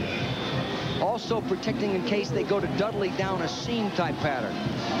inside. Also protecting in case they go to Dudley down a seam-type pattern.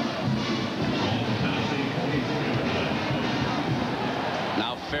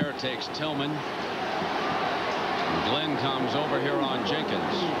 Now Fair takes Tillman. Glenn comes over here on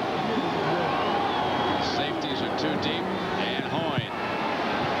Jenkins. Safeties are too deep, and Hoyne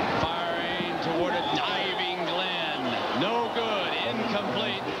firing toward a diving Glenn. No good,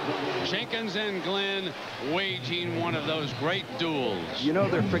 incomplete. Jenkins and Glenn waging one of those great duels. You know,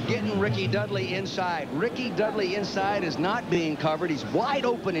 they're forgetting Ricky Dudley inside. Ricky Dudley inside is not being covered. He's wide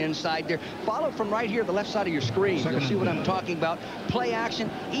open inside there. Follow from right here, the left side of your screen. You'll see what I'm talking about. Play action,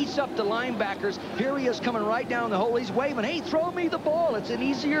 eats up the linebackers. Here he is coming right down the hole. He's waving, hey, throw me the ball. It's an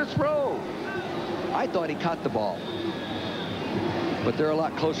easier throw. I thought he caught the ball. But they're a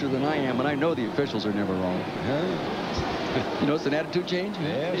lot closer than I am, and I know the officials are never wrong. You know, it's an attitude change?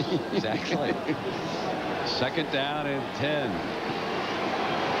 Yes, exactly. Second down and 10.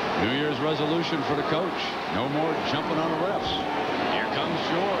 New Year's resolution for the coach. No more jumping on the refs. Here comes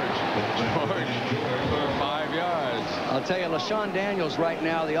George. George for 5 yards. I'll tell you, LaShawn Daniels right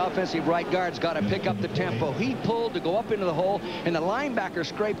now, the offensive right guard's got to pick up the tempo. He pulled to go up into the hole, and the linebacker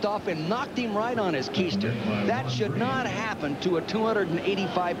scraped off and knocked him right on his keister. That should not happen to a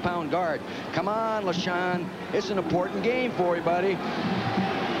 285-pound guard. Come on, LaShawn. It's an important game for you, buddy.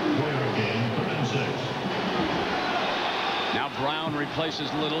 Now Brown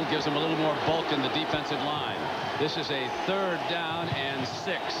replaces Little, gives him a little more bulk in the defensive line. This is a 3rd down and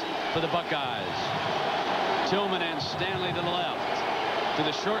 6 for the Buckeyes. Tillman and Stanley to the left. To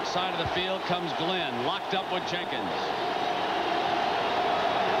the short side of the field comes Glenn, locked up with Jenkins.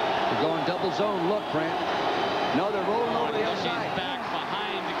 They're going double zone look, Brent. No, they're rolling over the outside. Back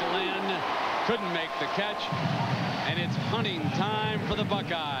behind Glenn. Couldn't make the catch. And it's punting time for the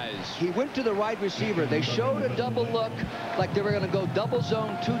Buckeyes. He went to the wide receiver. They showed a double look, like they were going to go double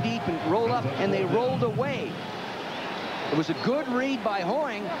zone too deep and roll up, and they rolled away. It was a good read by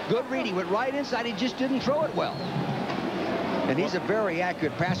Hoying. Good read. He went right inside. He just didn't throw it well. And he's a very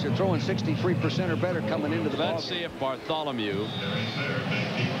accurate passer, throwing 63% or better coming into the ball. Let's see if Bartholomew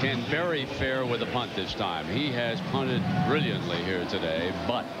can bury Fair with a punt this time. He has punted brilliantly here today,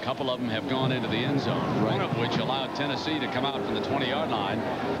 but a couple of them have gone into the end zone, one of which allowed Tennessee to come out from the 20-yard line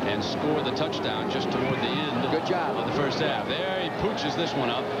and score the touchdown just toward the end Good job. of the first half. There he pooches this one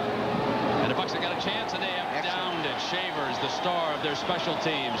up. And the Bucs have got a chance, and they have downed it. Shavers, the star of their special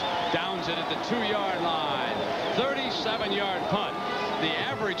teams, downs it at the 2-yard line. 37-yard punt. The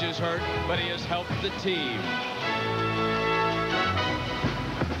average is hurt, but he has helped the team.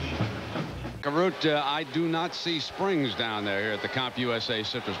 Garut, I do not see Springs down there here at the CompUSA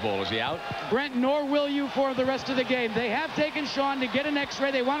Citrus Bowl. Is he out? Brent, nor will you for the rest of the game. They have taken Sean to get an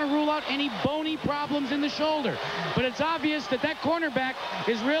x-ray. They want to rule out any bony problems in the shoulder. But it's obvious that that cornerback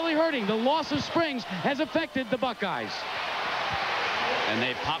is really hurting. The loss of Springs has affected the Buckeyes. And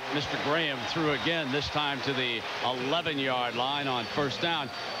they popped Mr. Graham through again, this time to the 11-yard line on first down.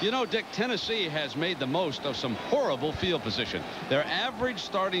 You know, Dick, Tennessee has made the most of some horrible field position. Their average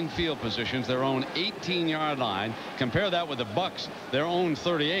starting field positions, their own 18-yard line. Compare that with the Bucs, their own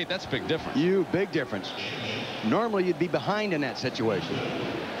 38. That's a big difference. Big difference. Normally, you'd be behind in that situation.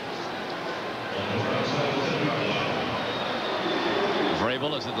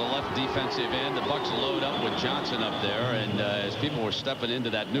 Vrabel is at the left defensive end. The Bucs load up with Johnson up there, and as people were stepping into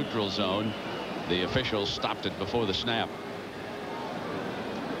that neutral zone, the officials stopped it before the snap.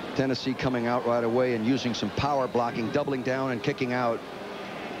 Tennessee coming out right away and using some power blocking, doubling down and kicking out.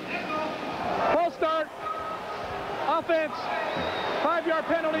 False start. Offense. 5-yard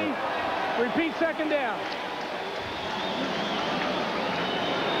penalty. Repeat second down.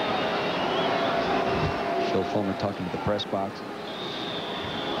 Bill Fulmer talking to the press box.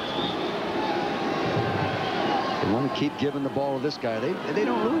 They want to keep giving the ball to this guy. They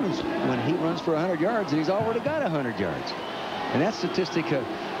don't lose when he runs for 100 yards, and he's already got 100 yards. And that statistic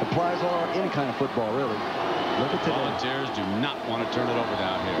applies all any kind of football, really. Look at today. Volunteers do not want to turn it over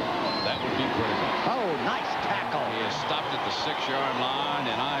down here. That would be critical. Oh, nice tackle. He is stopped at the 6-yard line,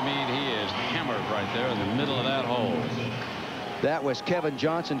 and I mean, he is hammered right there in the middle of that hole. That was Kevin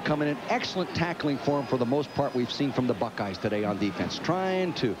Johnson coming in. Excellent tackling for him for the most part we've seen from the Buckeyes today on defense.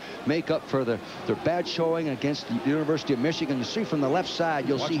 Trying to make up for their bad showing against the University of Michigan. You see from the left side,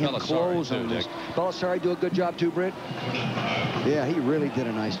 you'll see him close on this. Belisari do a good job too, Britt. Yeah, he really did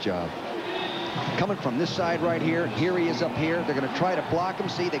a nice job. Coming from this side right here. Here he is up here. They're going to try to block him.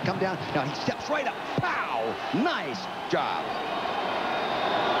 See, they come down. Now he steps right up. Pow! Nice job.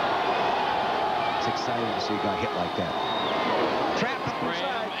 It's exciting to see a guy hit like that. Trapped up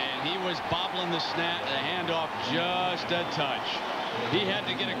inside. And he was bobbling the handoff just a touch. He had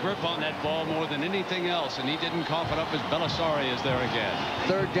to get a grip on that ball more than anything else, and he didn't cough it up as Belisari is there again.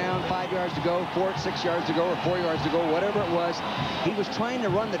 3rd down, 5 yards to go, 6 yards to go, or 4 yards to go, whatever it was. He was trying to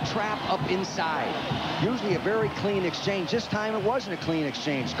run the trap up inside. Usually a very clean exchange. This time it wasn't a clean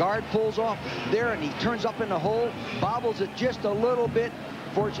exchange. Guard pulls off there, and he turns up in the hole, bobbles it just a little bit.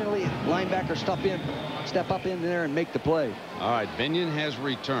 Fortunately, linebacker step up in there and make the play. All right, Binion has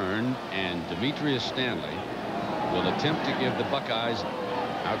returned, and Demetrius Stanley will attempt to give the Buckeyes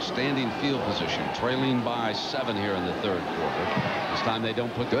outstanding field position, trailing by 7 here in the 3rd quarter. This time they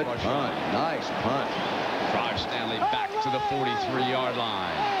don't put the pressure on. Nice punt. Drive Stanley back to the 43-yard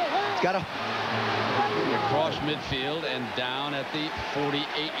line. It's got a across midfield and down at the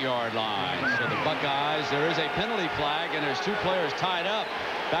 48-yard line. So the Buckeyes, there is a penalty flag, and there's 2 players tied up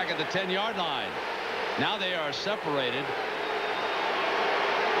back at the 10-yard line. Now they are separated.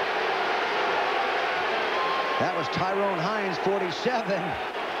 That was Tyrone Hines, 47.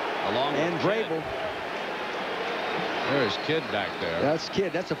 Along with Vrabel. There's Kidd back there. That's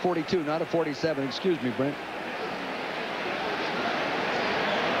Kidd. That's a 42, not a 47. Excuse me, Brent.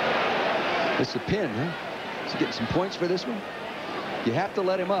 It's a pin, huh? Is he getting some points for this one? You have to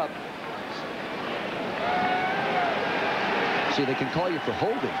let him up. See, they can call you for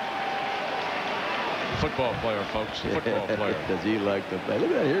holding. Football player, folks. Football player. Does he like to play? Look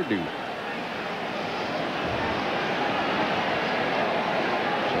at that hairdo.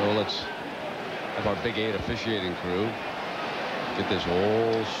 So let's have our Big 8 officiating crew get this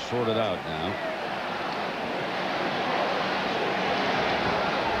all sorted out now.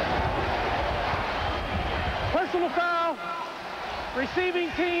 Personal foul.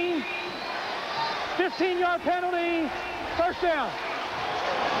 Receiving team. 15-yard penalty. 1st down.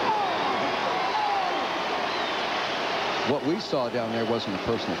 What we saw down there wasn't a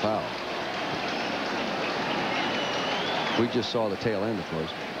personal foul. We just saw the tail end, of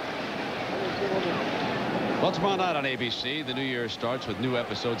course. Well, tomorrow night on ABC, the new year starts with new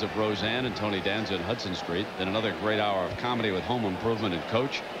episodes of Roseanne and Tony Danza and Hudson Street. Then another great hour of comedy with Home Improvement and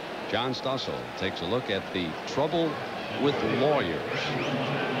Coach. John Stossel takes a look at the trouble with lawyers.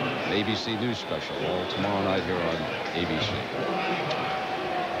 An ABC News special all tomorrow night here on ABC.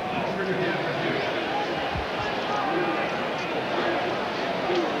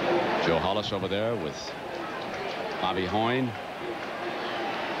 Joe Hollis over there with Bobby Hoyne.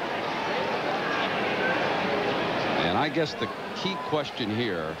 And I guess the key question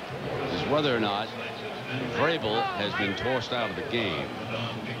here is whether or not Vrabel has been tossed out of the game.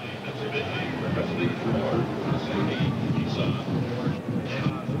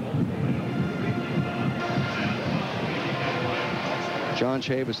 John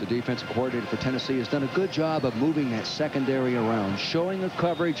Chavis, the defensive coordinator for Tennessee, has done a good job of moving that secondary around, showing a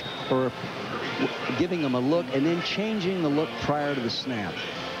coverage or giving them a look and then changing the look prior to the snap.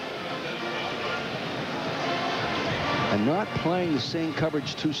 And not playing the same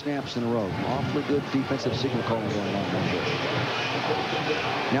coverage 2 snaps in a row. Awfully good defensive signal calling going on right here.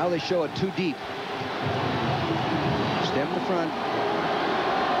 Now they show it 2 deep. Step in the front.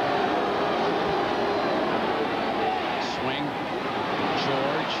 Swing.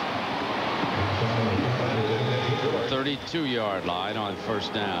 George. 32-yard line on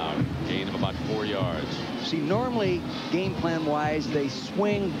 1st down. Gain of about 4 yards. See, normally, game plan-wise, they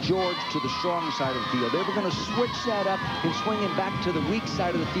swing George to the strong side of the field. They were going to switch that up and swing him back to the weak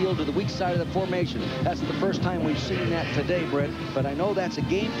side of the field, to the weak side of the formation. That's the first time we've seen that today, Brett. But I know that's a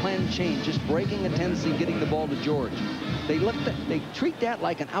game plan change, just breaking a tendency, getting the ball to George. They treat that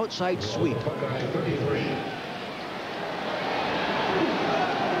like an outside sweep.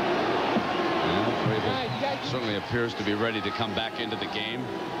 Certainly appears to be ready to come back into the game.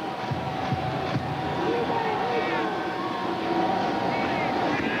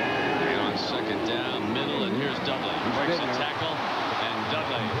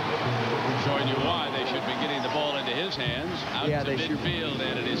 out to midfield,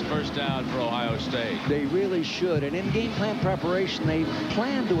 and it is first down for Ohio State. They really should. And in game plan preparation, they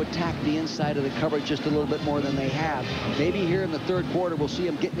plan to attack the inside of the coverage just a little bit more than they have. Maybe here in the third quarter, we'll see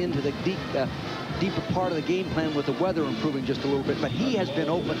them getting into the deeper part of the game plan with the weather improving just a little bit. But he has been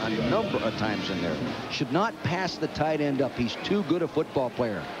open a number of times in there. Should not pass the tight end up. He's too good a football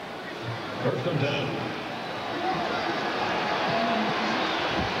player. First and 10.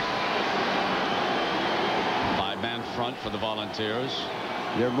 Five-man front for the Volunteers.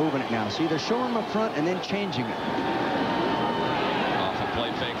 They're moving it now. See, they're showing them up front and then changing it. Off a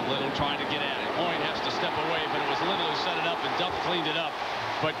play fake, Little trying to get at it. Hoyne has to step away, but it was Little who set it up, and Duff cleaned it up.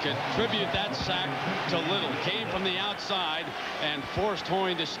 But contribute that sack to Little. Came from the outside and forced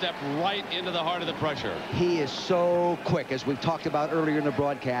Hoyne to step right into the heart of the pressure. He is so quick, as we talked about earlier in the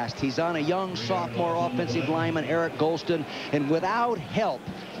broadcast. He's on a young sophomore offensive lineman, Eric Golston, and without help,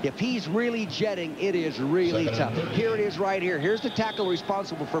 if he's really jetting, it is really tough. Here it is right here. Here's the tackle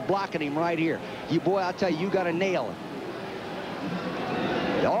responsible for blocking him right here. Boy, I'll tell you, you got to nail it.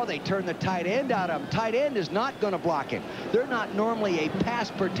 Oh, they turned the tight end out of him. Tight end is not going to block him. They're not normally a pass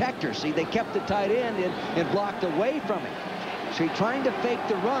protector. See, they kept the tight end in and blocked away from him. So trying to fake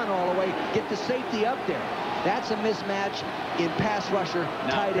the run all the way, get the safety up there. That's a mismatch in pass rusher,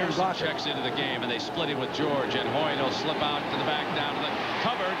 tight end blocker. Checks into the game, and they split him with George, and Hoyne will slip out to the back down to the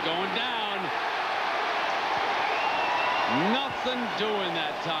cupboard, going down. Nothing doing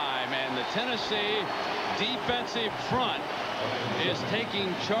that time, and the Tennessee defensive front is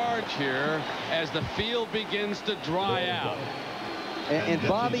taking charge here as the field begins to dry out. And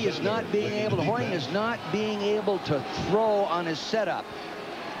Bobby is not being able to, Hoyne is not being able to throw on his setup.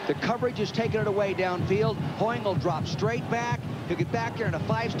 The coverage is taking it away downfield. Hoyne will drop straight back. He'll get back there in a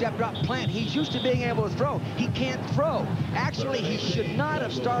 5-step drop plant. He's used to being able to throw. He can't throw. Actually, he should not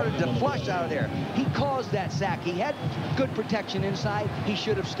have started to flush out of there. He caused that sack. He had good protection inside. He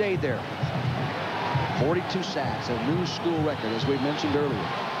should have stayed there. 42 sacks, a new school record, as we mentioned earlier.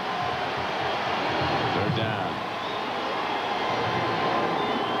 Third down.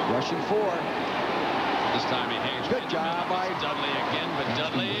 Rushing 4. This time he hangs. Good job by Dudley again, but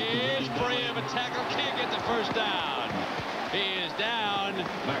Dudley is free of a tackle. Can't get the first down. He is down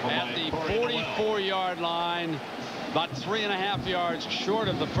at the 44-yard line, about 3.5 yards short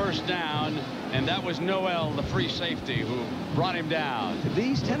of the first down, and that was Noel, the free safety, who brought him down.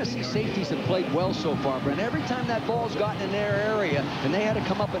 These Tennessee safeties have played well so far, Brent. Every time that ball's gotten in their area and they had to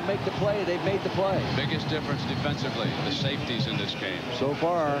come up and make the play, they've made the play. Biggest difference defensively, the safeties in this game. So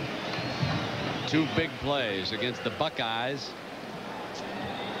far. 2 big plays against the Buckeyes.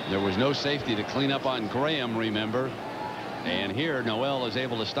 There was no safety to clean up on Graham, remember. And here Noel is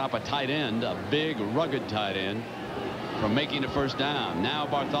able to stop a tight end, a big, rugged tight end, from making a first down. Now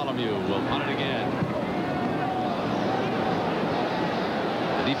Bartholomew will punt it again.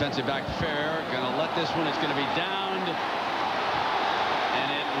 The defensive back Fair going to let this one. It's going to be downed,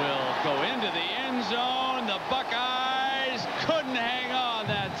 and it will go into the end zone. The Buckeyes couldn't hang on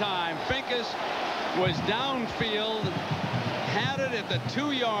that time. Pincus was downfield, had it at the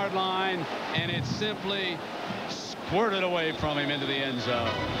 2-yard line, and it simply squirted away from him into the end zone.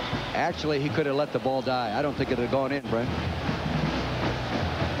 Actually, he could have let the ball die. I don't think it had gone in, Brent.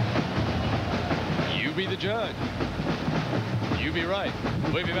 You be the judge. You be right.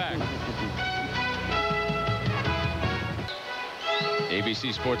 We'll be back.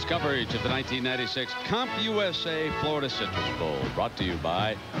 ABC Sports coverage of the 1996 CompUSA Florida Citrus Bowl, brought to you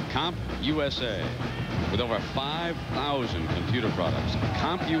by CompUSA. With over 5,000 computer products,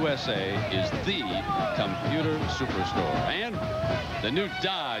 CompUSA is the computer superstore. And the new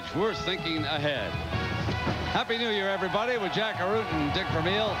Dodge, we're thinking ahead. Happy New Year, everybody, with Jack Arute and Dick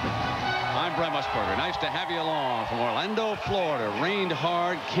Vermeil. I'm Brent Musburger. Nice to have you along from Orlando, Florida. Rained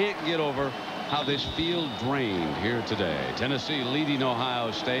hard, can't get over how this field drained here today. Tennessee leading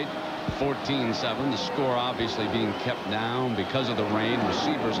Ohio State 14-7. The score obviously being kept down because of the rain.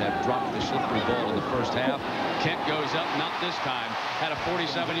 Receivers have dropped the slippery ball in the first half. Kent goes up, not this time. Had a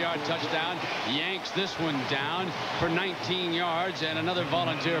 47-yard touchdown. Yanks this one down for 19 yards and another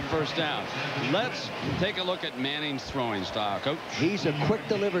Volunteer first down. Let's take a look at Manning's throwing style, Coach. He's a quick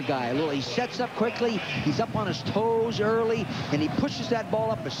deliver guy. He sets up quickly. He's up on his toes early, and he pushes that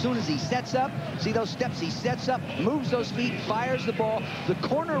ball up as soon as he sets up. See those steps? He sets up, moves those feet, fires the ball. The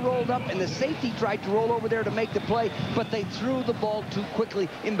corner rolled up, and the safety tried to roll over there to make the play, but they threw the ball too quickly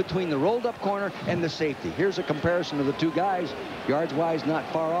in between the rolled up corner and the safety. Here's a comparison of the two guys. Yards-wise, not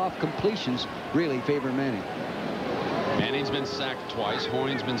far off. Completions really favor Manning. Manning's been sacked twice.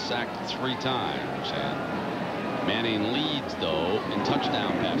 Hoyne's been sacked 3 times. And Manning leads, though, in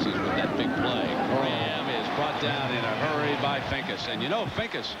touchdown passes with that big play. Graham is brought down in a hurry by Finkus. And you know,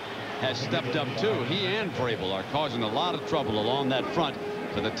 Finkus has stepped up, too. He and Vrabel are causing a lot of trouble along that front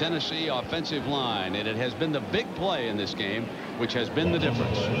for the Tennessee offensive line. And it has been the big play in this game, which has been the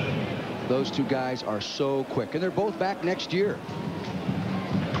difference. Those two guys are so quick, and they're both back next year.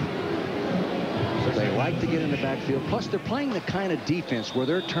 They like to get in the backfield. Plus, they're playing the kind of defense where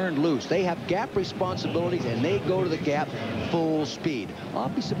they're turned loose. They have gap responsibilities, and they go to the gap full speed. I'll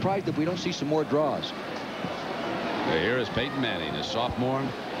be surprised if we don't see some more draws. Here is Peyton Manning, a sophomore.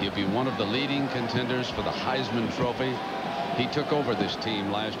 He'll be one of the leading contenders for the Heisman Trophy. He took over this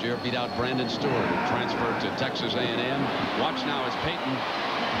team last year, beat out Brandon Stewart, who transferred to Texas A&M. Watch now as Peyton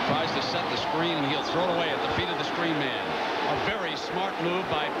tries to set the screen, and he'll throw it away at the feet of the screen man. A very smart move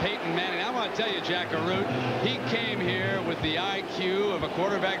by Peyton Manning. I want to tell you, Jack Arute, he came here with the IQ of a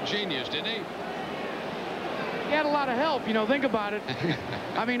quarterback genius, didn't he? He had a lot of help, you know, think about it.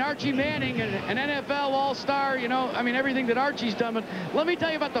 I mean, Archie Manning, an NFL all-star, you know, I mean, everything that Archie's done. But let me tell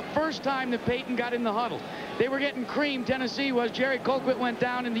you about the first time that Peyton got in the huddle. They were getting creamed. Tennessee was. Jerry Colquitt went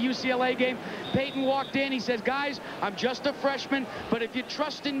down in the UCLA game. Peyton walked in. He says, guys, I'm just a freshman, but if you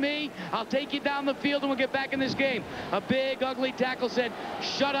trust in me, I'll take you down the field and we'll get back in this game. A big, ugly tackle said,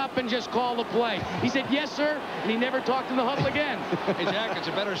 shut up and just call the play. He said, yes, sir, and he never talked in the huddle again. Hey, Jack, it's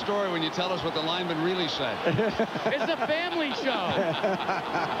a better story when you tell us what the lineman really said. It's a family show.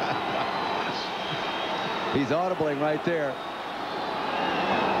 He's audibling right there.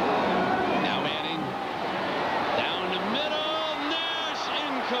 Now Manning down the middle. Nash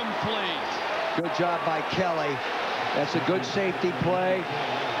incomplete. Good job by Kelly. That's a good safety play.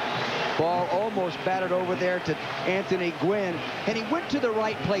 Ball almost batted over there to Anthony Gwynn, and he went to the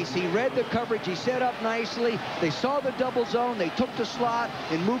right place. He read the coverage. He set up nicely. They saw the double zone. They took the slot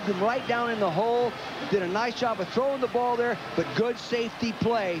and moved him right down in the hole. Did a nice job of throwing the ball there, but good safety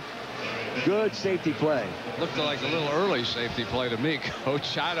play. Good safety play. Looked like a little early safety play to me,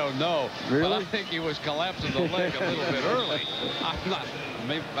 Coach. I don't know. Really? But I think he was collapsing the leg a little bit early. I'm not.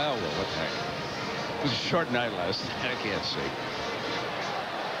 Maybe, well, what the heck? It was a short night last night. I can't see.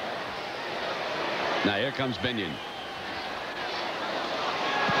 Now here comes Binion.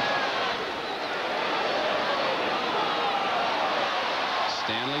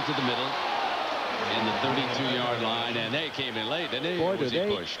 Stanley to the middle in the 32-yard line, and they came in late, didn't they? Boy,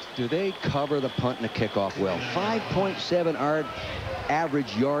 do they cover the punt and the kickoff well. 5.7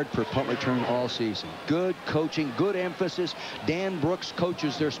 average yard per punt return all season. Good coaching, good emphasis. Dan Brooks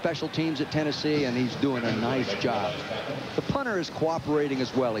coaches their special teams at Tennessee, and he's doing a nice job. The punter is cooperating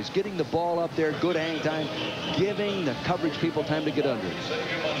as well. He's getting the ball up there, good hang time, giving the coverage people time to get under it.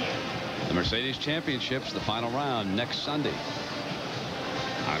 The Mercedes Championships, the final round next Sunday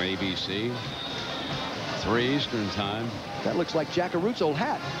on ABC, 3 Eastern time. That looks like Jack Arute's old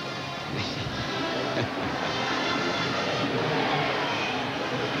hat.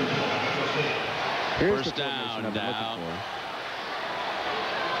 Here's First down now.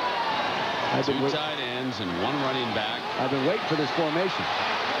 2 tight ends and 1 running back. I've been waiting for this formation.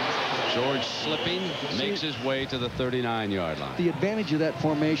 George slipping, makes his way to the 39-yard line. The advantage of that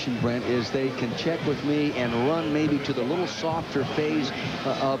formation, Brent, is they can check with me and run maybe to the little softer phase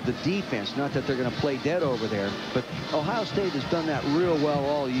of the defense. Not that they're going to play dead over there, but Ohio State has done that real well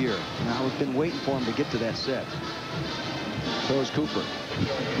all year. Now I've been waiting for them to get to that set. So is Cooper.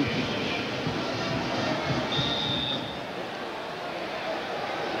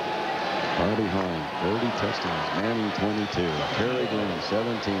 Artie Hine, 30 touchdowns. Manning, 22. Kerry Glenn,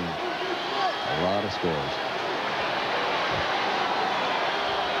 17. A lot of scores.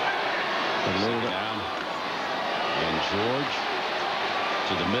 Down. And George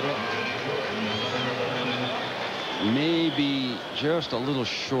to the middle. Maybe just a little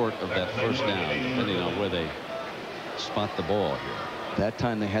short of that first down, depending on where they spot the ball here. That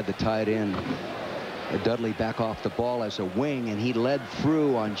time they had the tight end Dudley back off the ball as a wing, and he led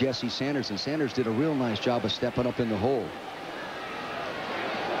through on Jesse Sanders, and Sanders did a real nice job of stepping up in the hole.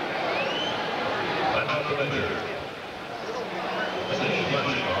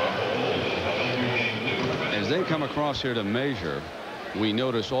 As they come across here to measure, we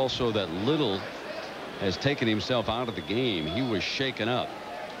notice also that Little has taken himself out of the game. He was shaken up.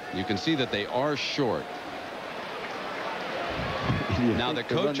 You can see that they are short. Now the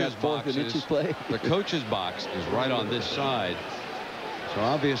coach's box is right on this side. So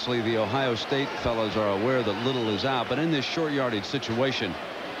obviously the Ohio State fellows are aware that Little is out, but in this short yardage situation,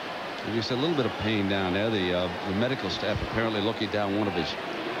 you see a little bit of pain down there. The medical staff apparently looking down one of his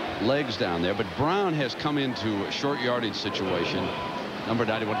legs down there, but Brown has come into a short yardage situation Number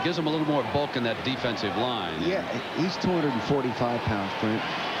 91 gives him a little more bulk in that defensive line. Yeah, he's 245 pounds, Brent.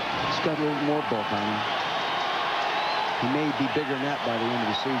 He's got a little more bulk on him. He may be bigger than that by the end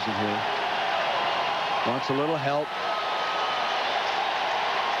of the season here. Wants a little help.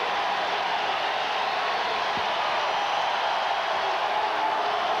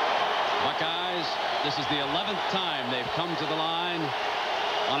 Buckeyes, this is the 11th time they've come to the line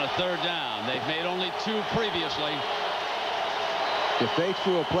on a 3rd down. They've made only 2 previously. If they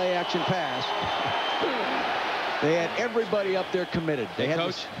threw a play action pass, they had everybody up there committed. They had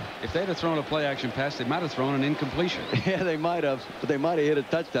Coach, if they'd have thrown a play action pass, they might have thrown an incompletion. Yeah, they might have, but they might have hit a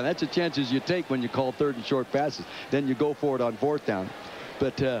touchdown. That's the chances you take when you call 3rd and short passes. Then you go for it on 4th down.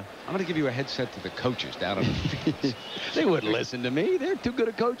 But I'm going to give you a headset to the coaches down on the field. They wouldn't listen to me. They're too good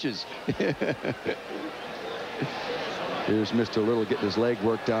at coaches. Here's Mr. Little getting his leg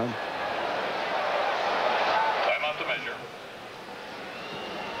worked on. Time out to measure.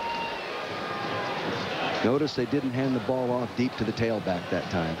 Notice they didn't hand the ball off deep to the tailback that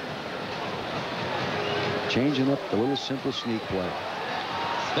time. Changing up the little simple sneak play.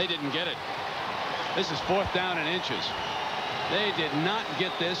 They didn't get it. This is 4th down and inches. They did not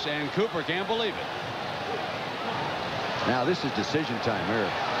get this, and Cooper can't believe it. Now this is decision time here.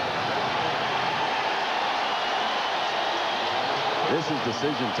 This is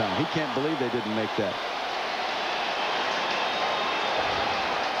decision time. He can't believe they didn't make that.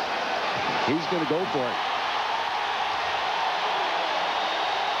 He's going to go for it.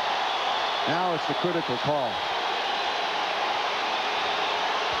 Now it's the critical call.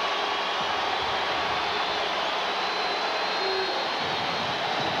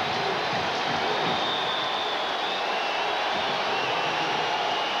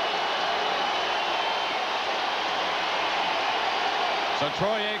 So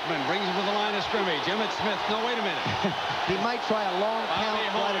Troy Aikman brings him to the line of scrimmage. Emmett Smith, no, wait a minute. He might try a long count,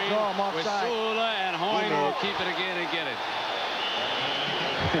 try to draw him offside. With Sula, and Hoyne will keep it again and get it.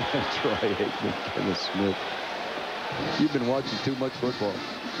 Troy Aikman, Emmett Smith. You've been watching too much football.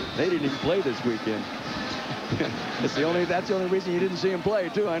 They didn't even play this weekend. That's the only reason you didn't see him play,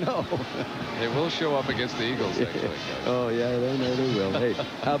 too, I know. They will show up against the Eagles next week. Oh, yeah, they know they will. Hey,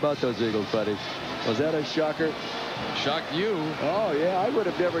 how about those Eagles, buddy? Was that a shocker? Shocked you. Oh, yeah, I would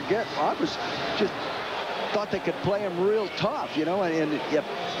have never I was just thought they could play him real tough, you know, and if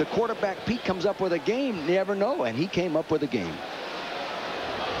the quarterback Pete comes up with a game, you never know, and he came up with a game.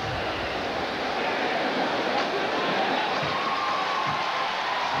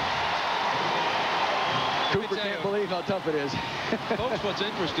 Cooper can't believe how tough it is. Folks, what's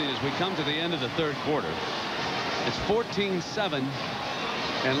interesting is we come to the end of the 3rd quarter. It's 14-7,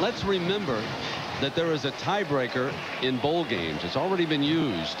 and let's remember that there is a tiebreaker in bowl games. It's already been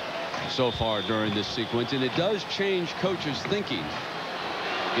used so far during this sequence, and it does change coaches' thinking.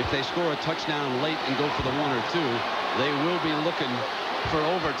 If they score a touchdown late and go for the 1 or 2, they will be looking for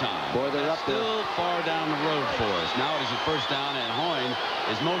overtime. Boy, they're up still far down the road for us. Now it is a 1st down, and Hoyne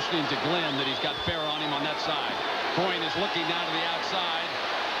is motioning to Glenn that he's got Fair on him on that side. Hoyne is looking down to the outside,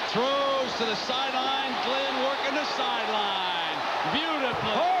 throws to the sideline. Glenn working the sideline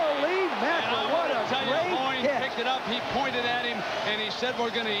beautifully. Holy mackerel, what a great Hoyne catch. picked it up. He pointed at him, and he said,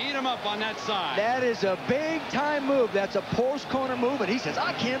 we're going to eat him up on that side. That is a big-time move. That's a post corner move, and he says,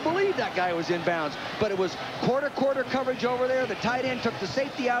 I can't believe that guy was in bounds. But it was quarter coverage over there. The tight end took the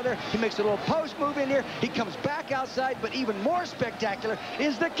safety out of there. He makes a little post move in here. He comes back outside, but even more spectacular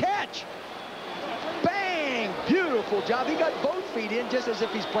is the catch. Bang! Beautiful job. He got both feet in just as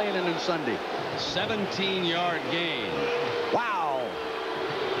if he's playing in on Sunday. 17-yard gain. Wow.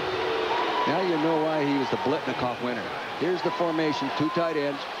 Now you know why he was the Blitnikoff winner. Here's the formation, 2 tight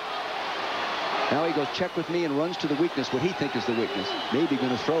ends. Now he goes check with me and runs to the weakness, what he thinks is the weakness. Maybe going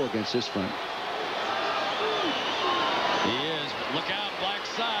to throw against this front. He is. Look out, black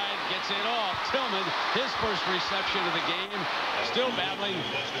side. Gets it off. Tillman, his first reception of the game. Still battling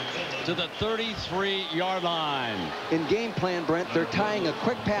to the 33-yard line. In game plan, Brent, they're tying a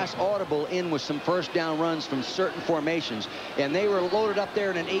quick pass audible in with some 1st down runs from certain formations. And they were loaded up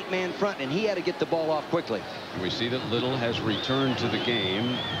there in an 8-man front, and he had to get the ball off quickly. We see that Little has returned to the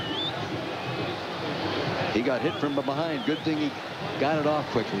game. He got hit from behind. Good thing he got it off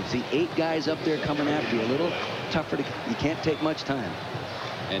quickly. See 8 guys up there coming after you. A little tougher to, you can't take much time.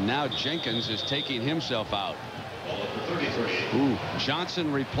 And now Jenkins is taking himself out. Ooh.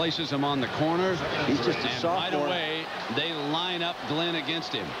 Johnson replaces him on the corner. He's just a sophomore. Right away, they line up Glenn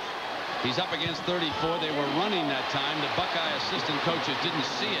against him. He's up against 34. They were running that time. The Buckeye assistant coaches didn't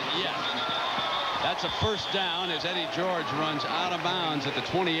see it yet. That's a 1st down as Eddie George runs out of bounds at the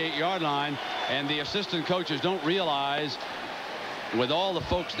 28-yard line. And the assistant coaches don't realize with all the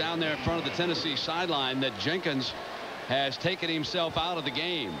folks down there in front of the Tennessee sideline that Jenkins has taken himself out of the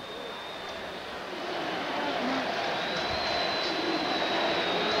game.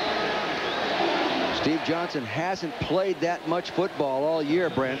 Steve Johnson hasn't played that much football all year,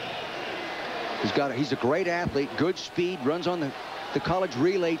 Brent. He's a great athlete, good speed, runs on the college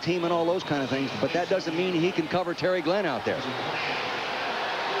relay team and all those kind of things, but that doesn't mean he can cover Terry Glenn out there.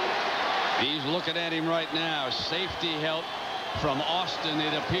 He's looking at him right now. Safety help from Austin,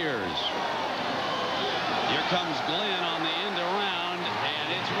 it appears. Here comes Glenn on the end around,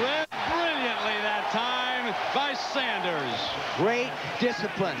 and it's read brilliantly that time by Sanders. Great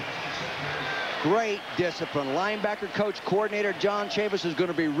discipline. Great discipline. Linebacker coach coordinator John Chavis is going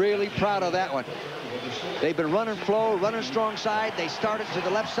to be really proud of that one. They've been running flow, running strong side. They started to the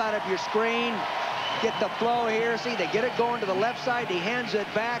left side of your screen. Get the flow here. See, they get it going to the left side. He hands it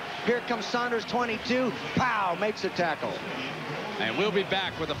back. Here comes Saunders, 22. Pow, makes a tackle. And we'll be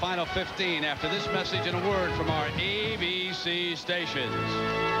back with the final 15 after this message and a word from our ABC stations.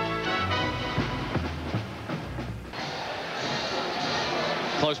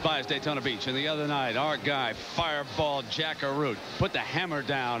 Close by is Daytona Beach, and the other night our guy fireballed Jack Arute, put the hammer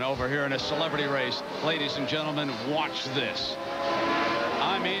down over here in a celebrity race. Ladies and gentlemen, watch this.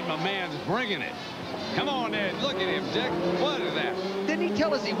 I mean, my man's bringing it. Come on, Ed. Look at him, Dick. What is that? Didn't he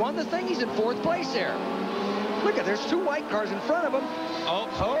tell us he won the thing? He's in 4th place there. Look at, there's 2 white cars in front of him. Oh,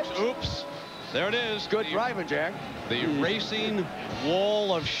 folks, oops. There it is. Good driving, Jack. The racing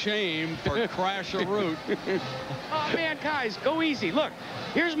wall of shame for Crash Arute. Oh, man, guys, go easy. Look,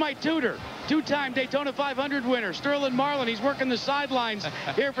 here's my tutor, 2-time Daytona 500 winner, Sterling Marlin. He's working the sidelines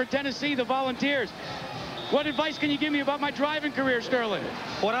here for Tennessee, the Volunteers. What advice can you give me about my driving career, Sterling?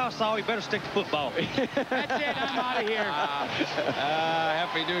 What I saw, you better stick to football. That's it. I'm out of here.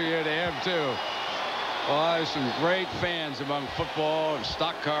 Happy New Year to him, too. Well, there's some great fans among football and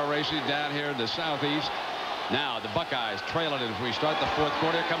stock car racing down here in the Southeast. Now the Buckeyes trail it as we start the 4th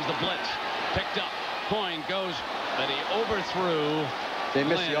quarter. Here comes the blitz. Picked up. Coin goes, but he overthrew. They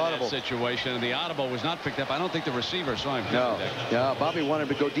missed the audible situation, and the audible was not picked up. I don't think the receiver saw him. No. Yeah, Bobby wanted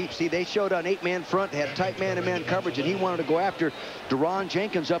to go deep. See, they showed an 8-man front, had tight man-to-man coverage, and he wanted to go after Deron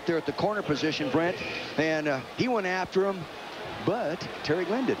Jenkins up there at the corner position, Brent, and he went after him, but Terry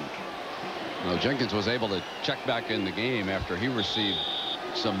Glenn didn't. Well, Jenkins was able to check back in the game after he received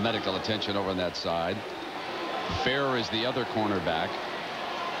some medical attention over on that side. Fair is the other cornerback.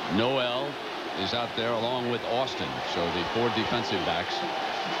 Noel is out there along with Austin. So the 4 defensive backs.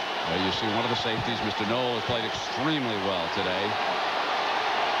 You see one of the safeties, Mr. Noel, has played extremely well today.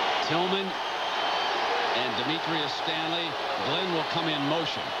 Tillman and Demetrius Stanley. Glenn will come in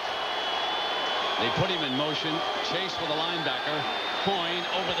motion. They put him in motion. Chase with a linebacker. Coin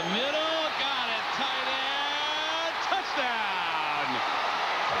over the middle. Got it. Tight end. Touchdown.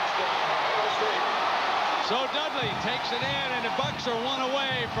 So Dudley takes it in, and the Bucks are 1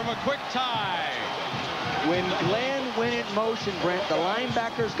 away from a quick tie. When Glenn went in motion, Brent, the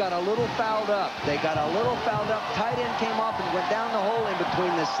linebackers got a little fouled up. They got a little fouled up. Tight end came off and went down the hole in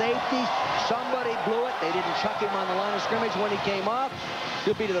between the safeties. Somebody blew it. They didn't chuck him on the line of scrimmage when he came off.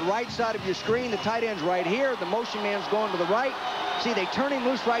 He'll be to the right side of your screen. The tight end's right here. The motion man's going to the right. See, they turn him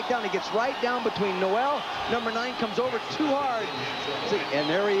loose right down. He gets right down between Noel. Number 9 comes over too hard. See, and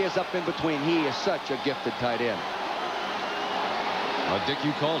there he is up in between. He is such a gifted tight end. Well, Dick,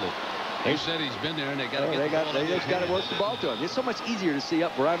 you called it. They said he's been there, and they got to get the ball. They just got to work the ball to him. It's so much easier to see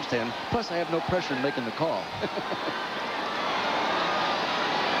up where I'm standing. Plus, I have no pressure in making the call.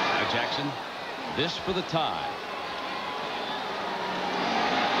 Now Jackson, this for the tie.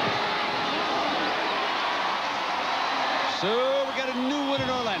 So we got a new one in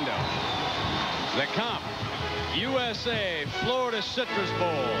Orlando. The comp, USA, Florida Citrus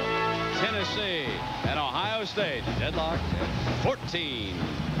Bowl, Tennessee, and Ohio State deadlocked at 14.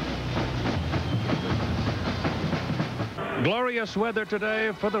 Glorious weather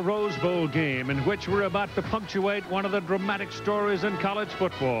today for the Rose Bowl game, in which we're about to punctuate one of the dramatic stories in college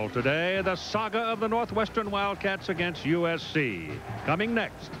football today, the saga of the Northwestern Wildcats against USC. Coming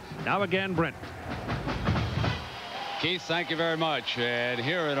next. Now again, Brent. Keith, thank you very much. And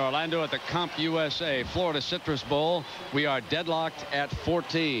here in Orlando at the Comp USA Florida Citrus Bowl, we are deadlocked at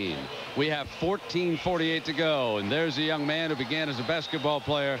 14. We have 14:48 to go, and there's a young man who began as a basketball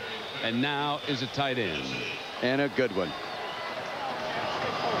player and now is a tight end. And a good one.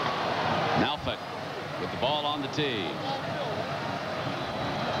 Nalfett with the ball on the tee.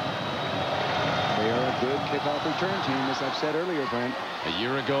 They are a good kickoff return team, as I've said earlier, Brent. A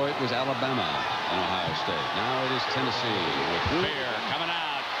year ago, it was Alabama and Ohio State. Now it is Tennessee with Fair coming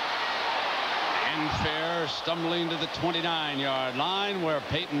out. And Fair Kyler stumbling to the 29-yard line where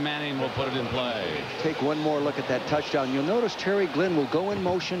Peyton Manning will put it in play. Take one more look at that touchdown. You'll notice Terry Glenn will go in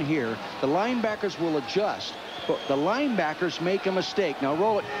motion here. The linebackers will adjust, but the linebackers make a mistake. Now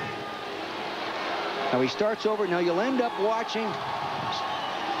roll it. Now he starts over. Now you'll end up watching.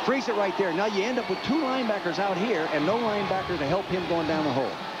 Freeze it right there. Now you end up with 2 linebackers out here and no linebacker to help him going down the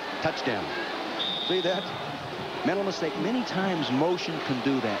hole. Touchdown. See that? Mental mistake. Many times motion can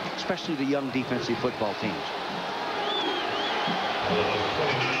do that, especially the young defensive football teams.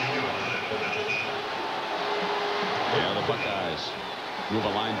 Yeah, the Buckeyes move a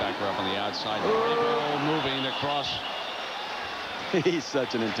linebacker up on the outside. Vrabel moving across. He's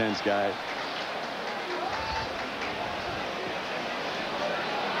such an intense guy.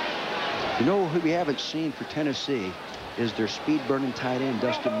 You know who we haven't seen for Tennessee is their speed-burning tight end,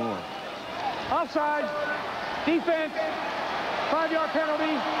 Dustin Moore. Offside. Defense. 5-yard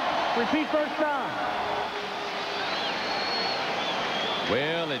penalty. Repeat first down.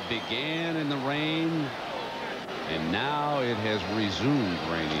 Well, it began in the rain, and now it has resumed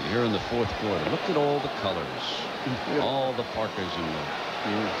raining here in the 4th quarter. Look at all the colors. All the Parkers and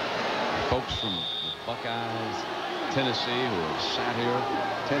the folks from the Buckeyes, Tennessee, who have sat here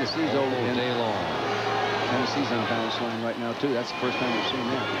Tennessee's all over day long. Tennessee's on balance line right now, too. That's the first time we've seen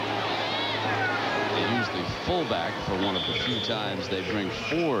that. They use the fullback for one of the few times they bring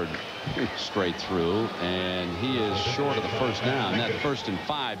Ford straight through, and he is short of the first down. That 1st and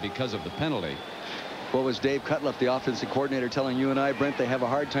 5 because of the penalty. What was Dave Cutcliffe, the offensive coordinator, telling you and I, Brent, they have a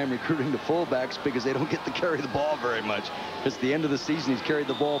hard time recruiting the fullbacks because they don't get to carry the ball very much. It's the end of the season. He's carried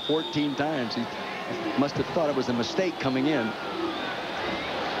the ball 14 times. He must have thought it was a mistake coming in.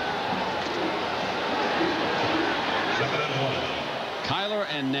 Kyler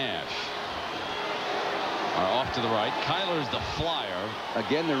and Nash are off to the right. Kyler's the flyer.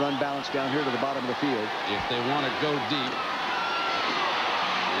 Again, they run balance down here to the bottom of the field. If they want to go deep.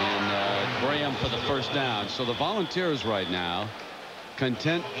 And Graham for the first down. So the Volunteers right now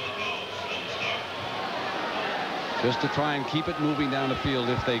content just to try and keep it moving down the field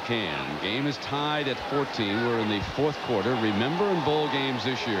if they can. Game is tied at 14. We're in the 4th quarter. Remember, in bowl games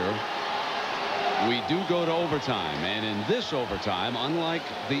this year, we do go to overtime. And in this overtime, unlike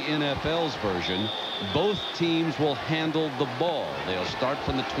the NFL's version, both teams will handle the ball. They'll start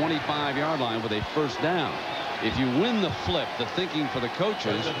from the 25-yard line with a first down. If you win the flip, the thinking for the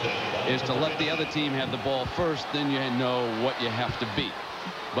coaches is to let the other team have the ball first, then you know what you have to beat.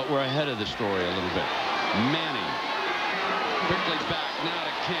 But we're ahead of the story a little bit. Manning quickly back now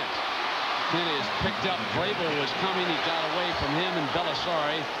to Kent. Kent is picked up. Vrabel was coming. He got away from him, and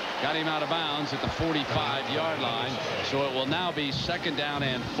Belisari got him out of bounds at the 45-yard line. So it will now be 2nd down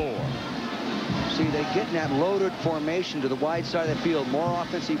and 4. See, they get in that loaded formation to the wide side of the field. More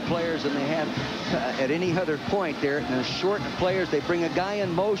offensive players than they have at any other point there. And the short players, they bring a guy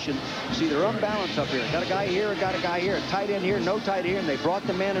in motion. See, they're unbalanced up here. Got a guy here, got a guy here. A tight end here, no tight here. And they brought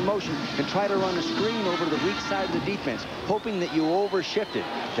the man in motion and try to run a screen over to the weak side of the defense, hoping that you overshifted.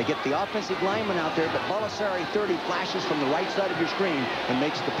 They get the offensive lineman out there, but Belisari 30 flashes from the right side of your screen and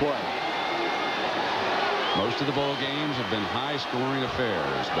makes the play. Most of the bowl games have been high-scoring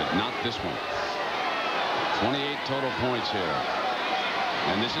affairs, but not this one. 28 total points here.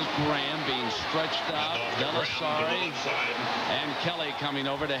 And this is Graham being stretched out. Belisari and Kelly coming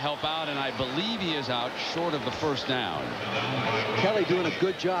over to help out, and I believe he is out short of the first down. Kelly doing a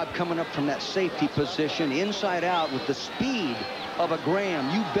good job coming up from that safety position inside out with the speed of a Graham.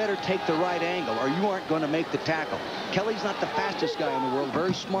 You better take the right angle or you aren't going to make the tackle. Kelly's not the fastest guy in the world,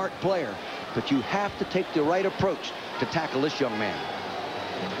 very smart player, but you have to take the right approach to tackle this young man.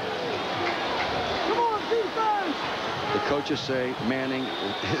 The coaches say Manning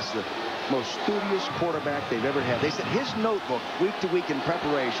is the most studious quarterback they've ever had. They said his notebook week to week in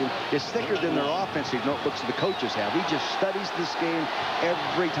preparation is thicker than their offensive notebooks the coaches have. He just studies this game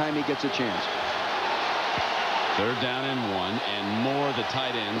every time he gets a chance. 3rd down and 1, and Moore, the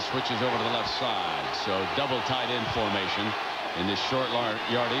tight end, switches over to the left side. So double tight end formation in this short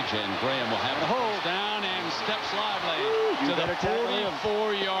yardage, and Graham will have it hold down and steps lively to the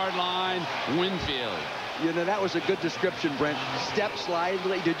 44-yard line. Winfield. You know, that was a good description, Brent. Steps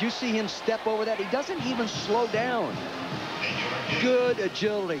lively. Did you see him step over that? He doesn't even slow down. Good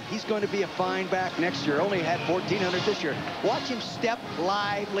agility. He's going to be a fine back next year. Only had 1,400 this year. Watch him step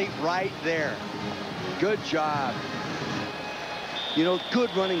lively right there. Good job. You know, good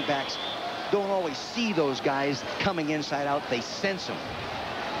running backs don't always see those guys coming inside out. They sense them.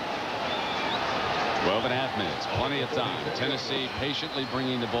 12.5 minutes, plenty of time. Tennessee patiently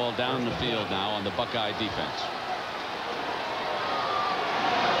bringing the ball down the field now on the Buckeye defense.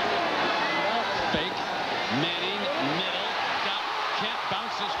 Fake, Kent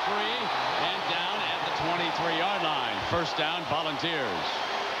bounces free and down at the 23-yard line. First down, Volunteers.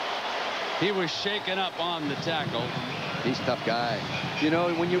 He was shaken up on the tackle. He's a tough guy. You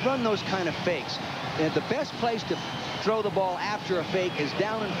know, when you run those kind of fakes, the best place to throw the ball after a fake is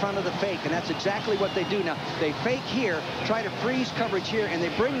down in front of the fake, and that's exactly what they do. Now, they fake here, try to freeze coverage here, and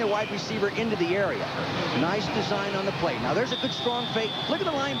they bring the wide receiver into the area. Nice design on the play. Now, there's a good strong fake. Look at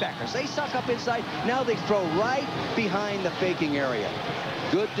the linebackers. They suck up inside. Now they throw right behind the faking area.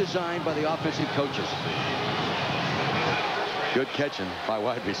 Good design by the offensive coaches. Good catching by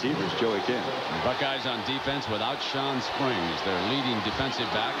wide receivers, Joey King. Buckeyes on defense without Sean Springs, their leading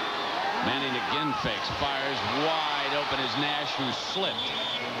defensive back. Manning again fakes, fires wide open as Nash, who slipped.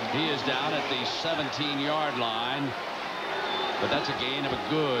 He is down at the 17-yard line. But that's a gain of a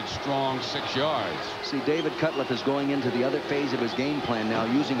good, strong 6 yards. See, David Cutcliffe is going into the other phase of his game plan now,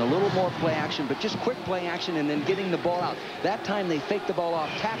 using a little more play action, but just quick play action and then getting the ball out. That time they fake the ball off,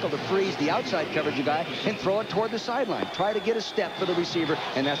 tackle to freeze the outside coverage guy, and throw it toward the sideline. Try to get a step for the receiver,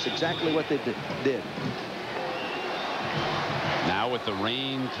 and that's exactly what they did. Now with the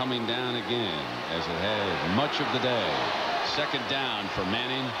rain coming down again, as it has much of the day. Second down for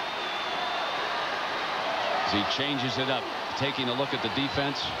Manning. As he changes it up, taking a look at the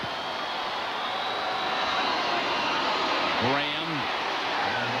defense. Graham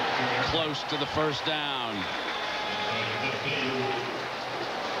close to the first down.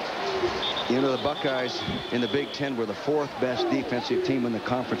 You know, the Buckeyes in the Big Ten were the 4th best defensive team in the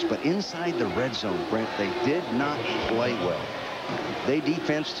conference, but inside the red zone, Brent, they did not play well. They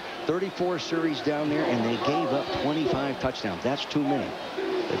defensed 34 series down there, and they gave up 25 touchdowns. That's too many.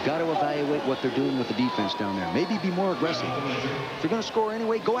 They've got to evaluate what they're doing with the defense down there. Maybe be more aggressive. If you're going to score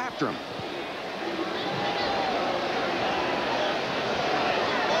anyway, go after them.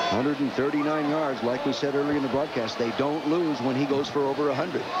 139 yards, like we said earlier in the broadcast. They don't lose when he goes for over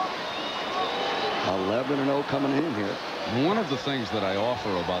 100. 11-0 coming in here. One of the things that I offer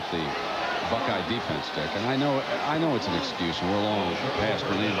about the Buckeye defense, Dick, and I know it's an excuse, and we're long past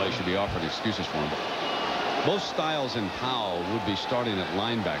when anybody should be offered excuses for him, but most Styles and Powell would be starting at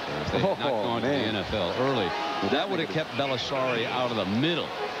linebacker if they had not gone to the NFL early. That would have kept Belisari out of the middle.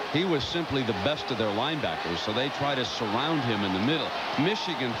 He was simply the best of their linebackers, so they try to surround him in the middle.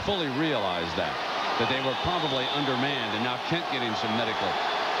 Michigan fully realized that they were probably undermanned, and now Kent getting some medical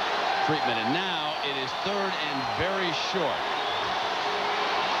treatment. And now it is third and very short.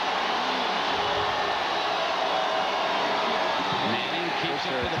 Manning keeps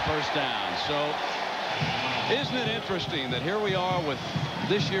it for the first down. So isn't it interesting that here we are with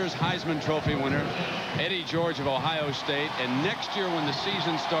this year's Heisman Trophy winner, Eddie George of Ohio State, and next year when the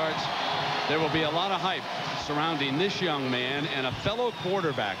season starts, there will be a lot of hype surrounding this young man and a fellow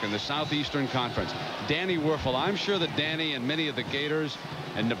quarterback in the Southeastern Conference, Danny Wuerffel. I'm sure that Danny and many of the Gators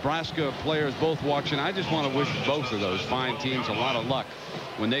and Nebraska players both watching, I just want to wish both of those fine teams a lot of luck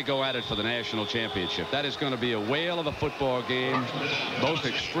when they go at it for the national championship. That is going to be a whale of a football game. Both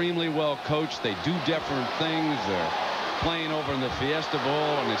extremely well coached. They do different things. They're playing over in the Fiesta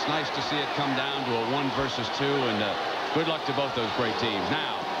Bowl, and it's nice to see it come down to a 1 versus 2, and good luck to both those great teams.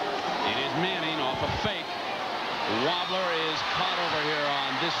 Now it is Manning off a fake. Wobbler is caught over here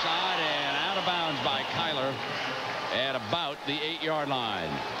on this side and out of bounds by Kyler at about the 8-yard line.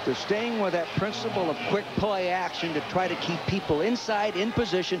 They're staying with that principle of quick play action to try to keep people inside in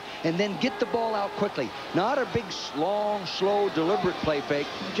position and then get the ball out quickly. Not a big, long, slow, deliberate play fake.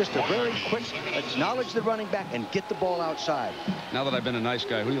 Just a very quick acknowledge the running back and get the ball outside. Now that I've been a nice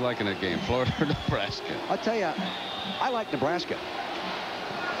guy, who do you like in that game, Florida or Nebraska? I'll tell you, I like Nebraska.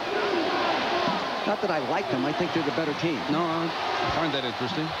 Not that I like them. I think they're the better team. No, I find that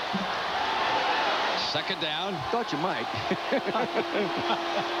interesting. Second down. Thought you might.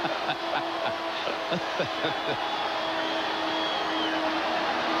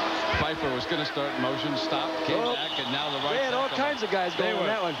 Pfeiffer was going to start motion, stopped, came back, and now the right. They had all kinds of guys going on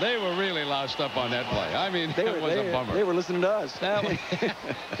that one. They were really loused up on that play. I mean, it was a bummer. They were listening to us.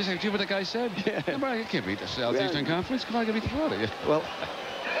 Just like what the guy said. Yeah. You can't beat the Southeastern Conference. Come on, you can beat the Florida. Well,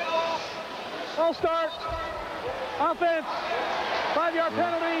 I'll start. Offense. 5-yard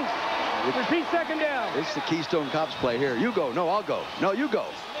penalty. Repeat second down. It's the Keystone Cops play here. You go. No, I'll go. No, you go.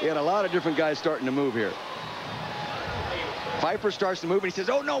 He had a lot of different guys starting to move here. Pfeiffer starts to move, and he says,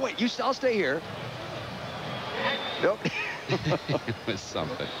 oh, no, wait. I'll stay here. Nope. It was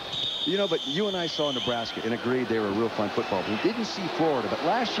something. You know, but you and I saw Nebraska and agreed they were a real fun football team. Didn't see Florida, but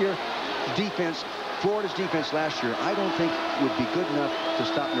last year, Florida's defense last year, I don't think would be good enough to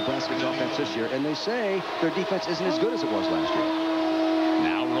stop Nebraska's offense this year. And they say their defense isn't as good as it was last year.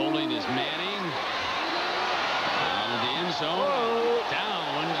 Now rolling is Manning. Down in the end zone. Whoa.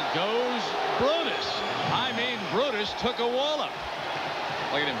 Brutus took a wallop.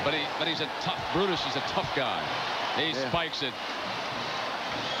 Look at him, but he's a tough. Brutus is a tough guy. He spikes it.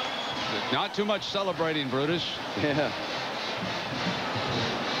 Not too much celebrating, Brutus. Yeah.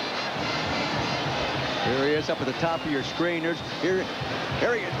 Here he is up at the top of your screen. Here he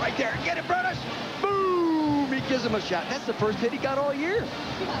is right there. Get it, Brutus. Boom! He gives him a shot. That's the first hit he got all year.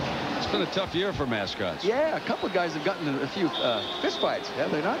 It's been a tough year for mascots. Yeah, a couple of guys have gotten a few fistfights, have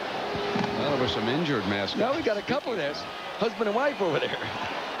they not? Well, there were some injured mascots. No, we got a couple of this. Husband and wife over there.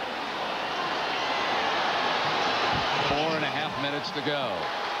 4.5 minutes to go.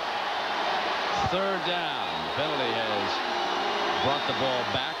 Third down. Penalty has brought the ball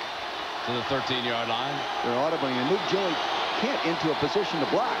back to the 13-yard line. They're audibling and move Joey Kent into a position to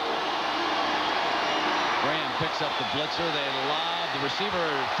block. Graham picks up the blitzer. They lob. The receiver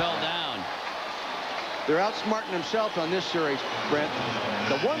fell down. They're outsmarting themselves on this series, Brent.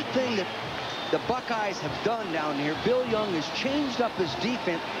 The one thing that the Buckeyes have done down here, Bill Young has changed up his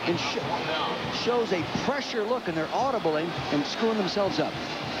defense and shows a pressure look, and they're audibling and screwing themselves up.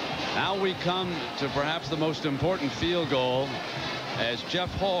 Now we come to perhaps the most important field goal as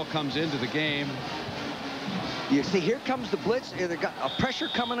Jeff Hall comes into the game. You see, here comes the blitz. They got a pressure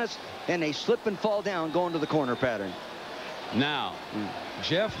coming us, and they slip and fall down going to the corner pattern. Now,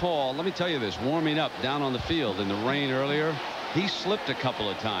 Jeff Hall, let me tell you this, warming up down on the field in the rain earlier, he slipped a couple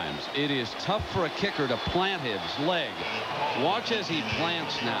of times. It is tough for a kicker to plant his leg. Watch as he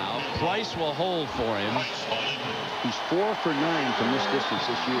plants now. Price will hold for him. He's 4 for 9 from this distance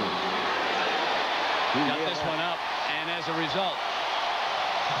this year. He got this one up, and as a result,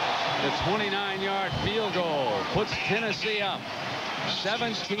 the 29-yard field goal puts Tennessee up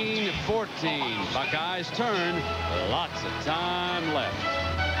 17-14. Buckeyes turn. Lots of time left.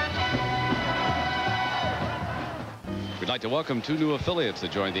 We'd like to welcome 2 new affiliates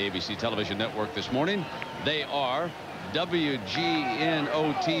that joined the ABC television network this morning. They are WGNO-TV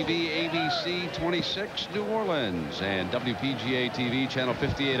ABC 26 New Orleans and WPGA-TV channel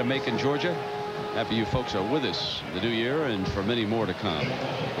 58 of Macon, Georgia. Happy you folks are with us the new year and for many more to come.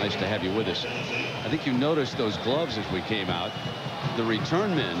 Nice to have you with us. I think you noticed those gloves as we came out. The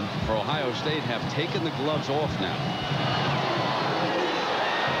return men for Ohio State have taken the gloves off now.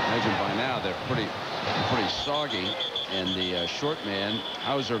 Imagine by now they're pretty soggy, and the short man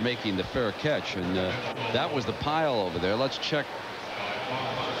Hauser making the fair catch, and that was the pile over there. Let's check.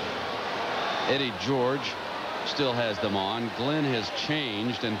 Eddie George still has them on. Glenn has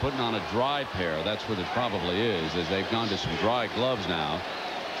changed and putting on a dry pair. That's what it probably is, as they've gone to some dry gloves now.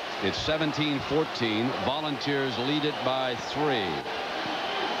 It's 17-14. Volunteers lead it by 3.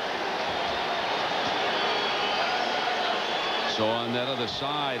 So on that other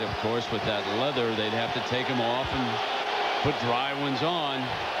side, of course, with that leather, they'd have to take them off and put dry ones on.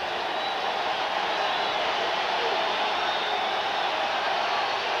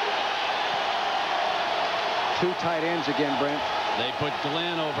 Two tight ends again, Brent. They put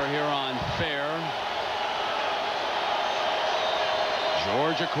Glenn over here on fair.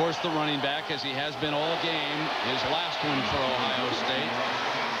 George, of course, the running back, as he has been all game. His last one for Ohio State.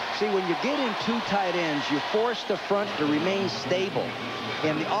 See, when you get in 2 tight ends, you force the front to remain stable.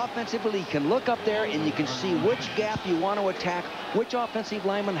 And the offensively, you can look up there and you can see which gap you want to attack, which offensive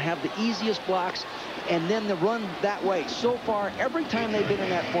linemen have the easiest blocks, and then the run that way. So far, every time they've been in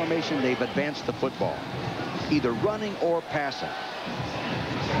that formation, they've advanced the football, either running or passing.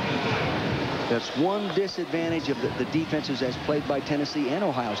 That's one disadvantage of the defenses as played by Tennessee and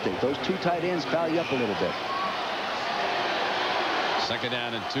Ohio State. Those 2 tight ends foul you up a little bit. 2nd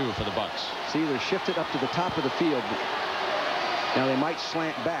down and 2 for the Bucks. See, they're shifted up to the top of the field. Now they might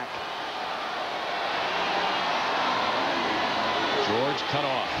slant back. George cut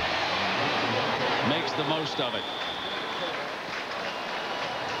off. Makes the most of it.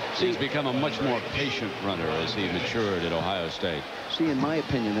 He's become a much more patient runner as he matured at Ohio State. See, in my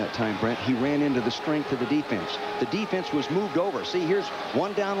opinion, that time, Brent, he ran into the strength of the defense. The defense was moved over. See, here's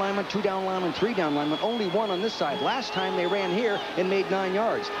 1 down lineman, 2 down lineman, 3 down lineman, only 1 on this side. Last time they ran here and made 9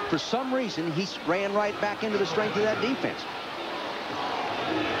 yards. For some reason, he ran right back into the strength of that defense.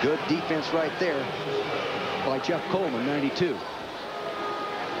 Good defense right there by Jeff Coleman, 92.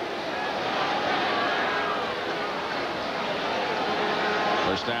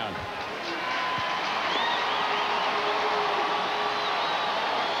 First down.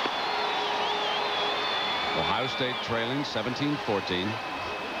 Ohio State trailing 17-14.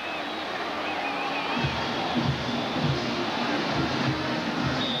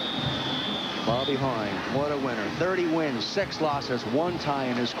 Bobby Hine, what a winner. 30 wins, 6 losses, 1 tie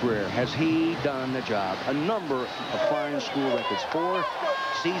in his career. Has he done the job? A number of fine school records. 4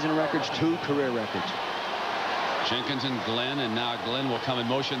 season records, 2 career records. Jenkins and Glenn, and now Glenn will come in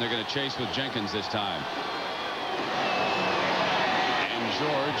motion. They're going to chase with Jenkins this time. And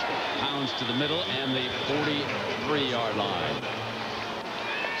George pounds to the middle and the 43-yard line.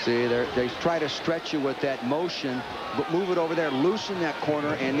 See, they try to stretch you with that motion, but move it over there, loosen that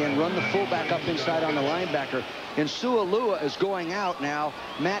corner, and then run the fullback up inside on the linebacker. And Sualua is going out now.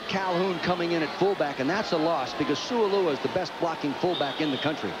 Matt Calhoun coming in at fullback, and that's a loss because Sualua is the best blocking fullback in the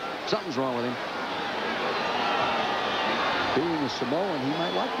country. Something's wrong with him. Being a Samoan, he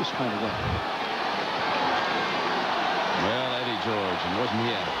might like this kind of weapon. Well, Eddie George, and wasn't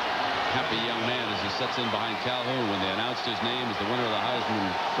he a happy young man as he sets in behind Calhoun when they announced his name as the winner of the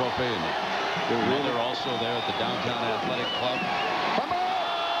Heisman Trophy, and their mother also there at the Downtown Athletic Club.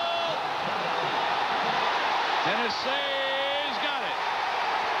 Tennessee's got it.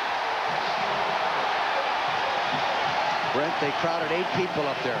 Brent, they crowded 8 people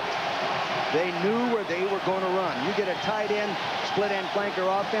up there. They knew where they were going to run. You get a tight end, split end flanker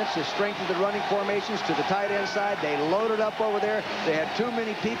offense to strengthen the running formations to the tight end side. They loaded up over there. They had too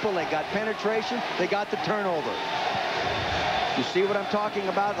many people. They got penetration. They got the turnover. You see what I'm talking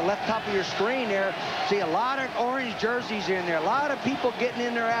about? The left top of your screen there. See a lot of orange jerseys in there. A lot of people getting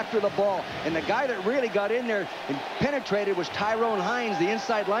in there after the ball. And the guy that really got in there and penetrated was Tyrone Hines, the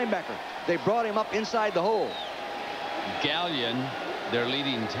inside linebacker. They brought him up inside the hole. Gallion, their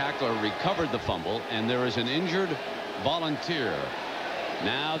leading tackler, recovered the fumble, and there is an injured volunteer.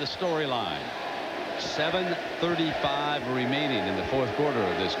 Now the storyline. 7:35 remaining in the 4th quarter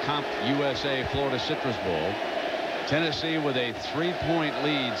of this Comp USA Florida Citrus Bowl. Tennessee with a 3-point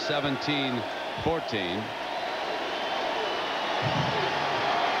lead, 17-14.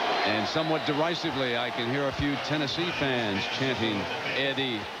 And somewhat derisively, I can hear a few Tennessee fans chanting,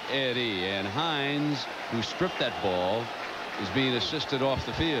 Eddie, Eddie. And Hines, who stripped that ball, is being assisted off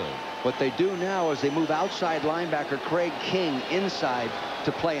the field. What they do now is they move outside linebacker Craig King inside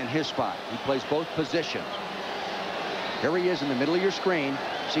to play in his spot. He plays both positions. Here he is in the middle of your screen.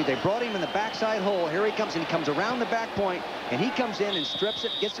 See, they brought him in the backside hole. Here he comes, and he comes around the back point, and he comes in and strips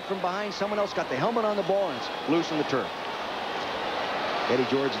it, gets it from behind. Someone else got the helmet on the ball, and it's loose on the turf. Eddie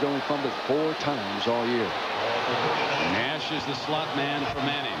George has only fumbled 4 times all year. Nash is the slot man for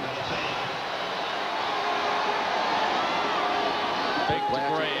Manning. Fake to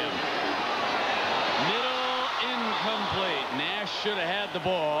Graham. Middle incomplete. Nash should have had the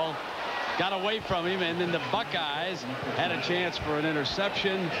ball. Got away from him, and then the Buckeyes had a chance for an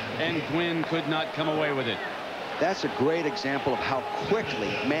interception, and Gwynn could not come away with it. That's a great example of how quickly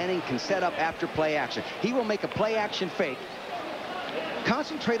Manning can set up after play action. He will make a play action fake.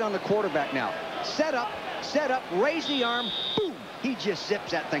 Concentrate on the quarterback now. Set up, raise the arm, boom. He just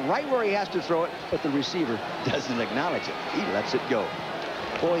zips that thing right where he has to throw it, but the receiver doesn't acknowledge it. He lets it go.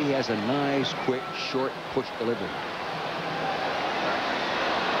 Boy, he has a nice, quick, short push delivery.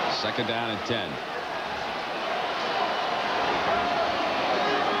 2nd down and 10.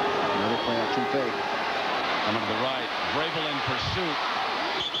 Another play action fake. Coming to the right. Vrabel in pursuit.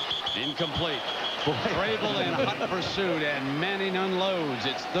 Incomplete. Vrabel in hot pursuit, and Manning unloads.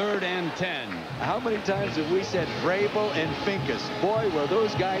 It's 3rd and 10. How many times have we said Vrabel and Finkus? Boy, were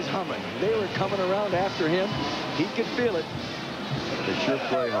those guys humming. They were coming around after him. He could feel it. They sure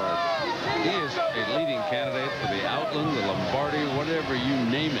play hard. He is a leading candidate for the Outland, the Lombardi, whatever you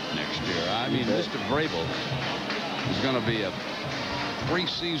name it next year. I mean, Mr. Vrabel is going to be a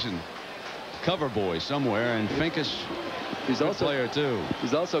preseason cover boy somewhere, and Finkus is a player too.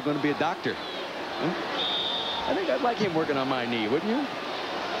 He's also going to be a doctor. I think I'd like him working on my knee, wouldn't you?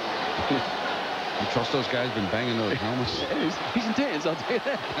 You trust those guys been banging those helmets? He's intense, I'll tell you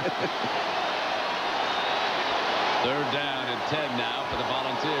that. 3rd down and 10 now for the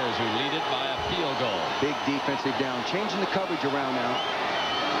Volunteers, who lead it by a field goal. Big defensive down, changing the coverage around now.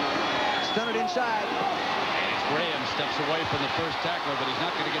 Stun it inside. Graham steps away from the first tackler, but he's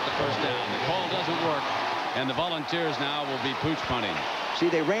not going to get the first down. The call doesn't work, and the Volunteers now will be pooch punting. See,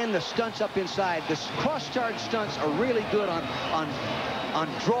 they ran the stunts up inside. The cross-charge stunts are really good on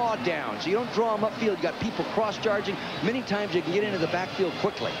drawdowns. You don't draw them upfield. You got people cross-charging. Many times you can get into the backfield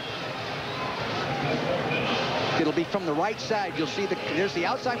quickly. It'll be from the right side. You'll see there's the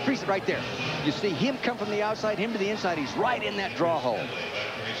outside preset right there. You see him come from the outside, him to the inside. He's right in that draw hole.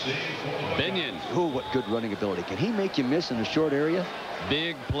 Binion. Oh, what good running ability. Can he make you miss in a short area?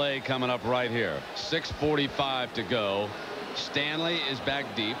 Big play coming up right here. 6:45 to go. Stanley is back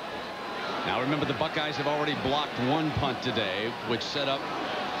deep. Now remember, the Buckeyes have already blocked 1 punt today, which set up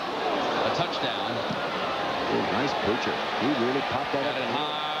a touchdown. Oh, nice poocher. He really popped that up.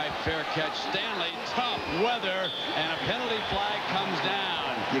 High. Fair catch. Stanley, tough weather, and a penalty flag comes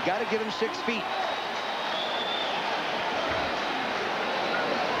down. You got to give him 6 feet.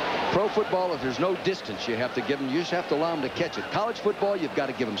 Pro football, if there's no distance, you have to give them. You just have to allow them to catch it. College football, you've got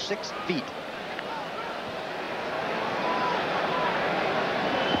to give them 6 feet.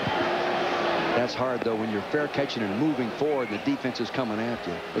 That's hard, though, when you're fair catching and moving forward and the defense is coming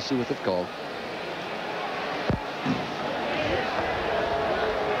after you. Let's see what they've called.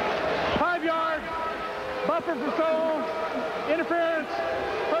 5 yards. Buffer for throw. Interference.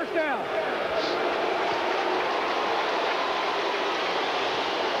 First down.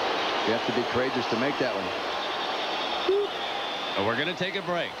 You have to be courageous to make that one. We're going to take a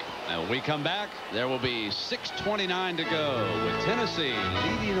break. When we come back, there will be 6:29 to go with Tennessee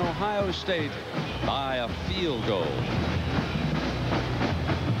leading Ohio State by a field goal.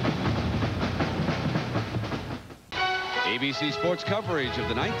 ABC Sports coverage of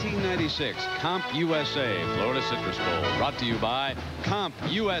the 1996 Comp USA Florida Citrus Bowl, brought to you by Comp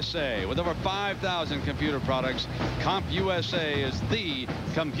USA. With over 5,000 computer products, Comp USA is the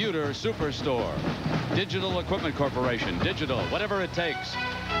computer superstore. Digital Equipment Corporation, digital, whatever it takes.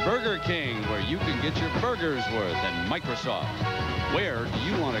 Burger King, where you can get your burgers worth. And Microsoft, where do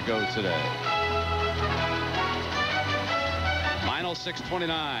you want to go today? Final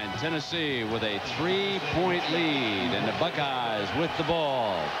 6:29, Tennessee with a 3-point lead, and the Buckeyes with the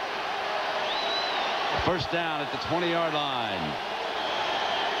ball. First down at the 20-yard line.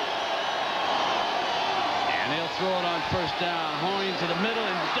 And they'll throw it on first down. Hoying to the middle,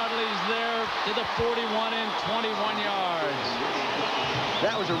 and Dudley's there to the 41 and 21 yards.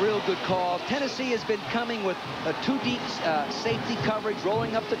 That was a real good call. Tennessee has been coming with a 2-deep safety coverage,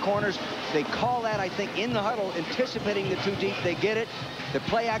 rolling up the corners. They call that, I think, in the huddle, anticipating the 2-deep. They get it. The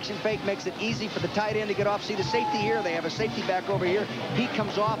play-action fake makes it easy for the tight end to get off. See the safety here? They have a safety back over here. He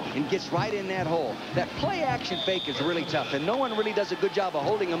comes off and gets right in that hole. That play-action fake is really tough, and no one really does a good job of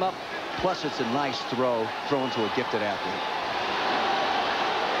holding him up. Plus, it's a nice throw thrown to a gifted athlete.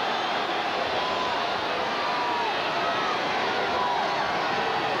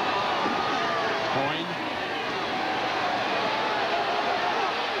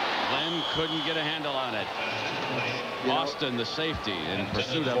 Couldn't get a handle on it. Austin, the safety, in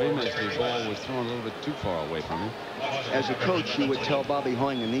pursuit of him as the ball was thrown a little bit too far away from him. As a coach, you would tell Bobby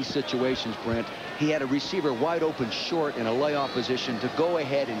Hoying in these situations, Brent, he had a receiver wide open short in a layoff position to go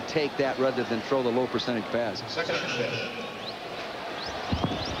ahead and take that rather than throw the low percentage pass.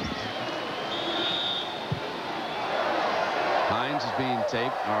 Hines is being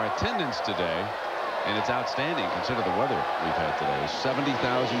taped. Our attendance today, and it's outstanding. Consider the weather we've had today.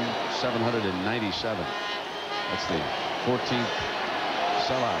 70,797. That's the 14th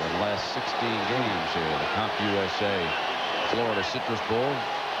sellout in the last 16 games here. The Comp USA Florida Citrus Bowl.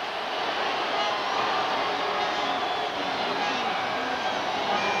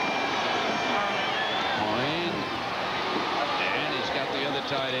 Hoying. And he's got the other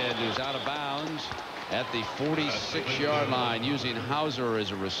tight end who's out of bounds at the 46-yard line, using Hauser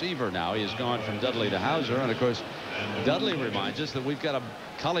as a receiver now. He has gone from Dudley to Hauser, and of course Dudley reminds us that we've got a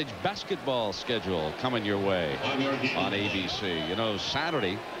college basketball schedule coming your way on ABC. You know,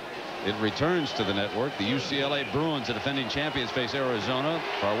 Saturday it returns to the network. The UCLA Bruins, the defending champions, face Arizona.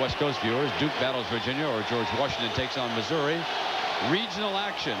 For our West Coast viewers, Duke battles Virginia, or George Washington takes on Missouri. Regional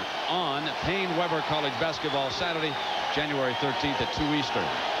action on Payne-Weber College basketball Saturday, January 13th at 2 Eastern.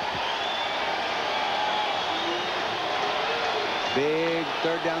 Big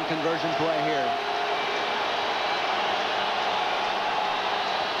third down conversion play here.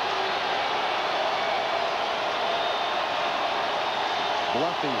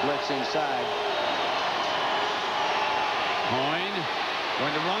 Bluffing blitz inside. Hoying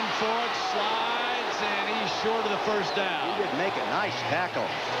going to run for it, slides, and he's short of the first down. He did make a nice tackle.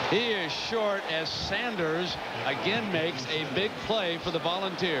 He is short as Sanders again makes a big play for the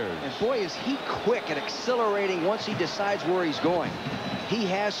Volunteers. And boy, is he quick at accelerating once he decides where he's going. He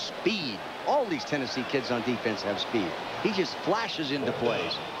has speed. All these Tennessee kids on defense have speed. He just flashes into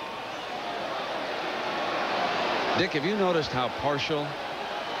plays. Dick, have you noticed how partial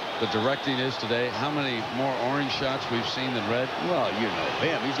the directing is today? How many more orange shots we've seen than red? Well, you know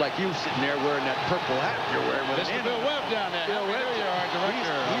him. He's like you sitting there wearing that purple hat you're wearing with Mr. Bill Webb down there. Bill Webb, you're our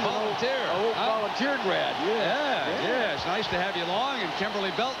director. He's a volunteer. Old volunteer grad. Yeah. It's nice to have you along. And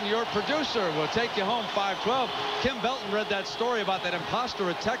Kimberly Belton, your producer, will take you home 5-12. Kim Belton read that story about that imposter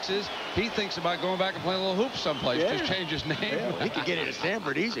at Texas. He thinks about going back and playing a little hoops someplace. Just change his name. Yeah, he could get into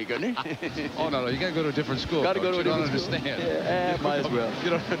Stanford easy, couldn't he? Oh, no. You got to go to a different school. Got to go to a different school. You don't understand. Yeah, might as well. You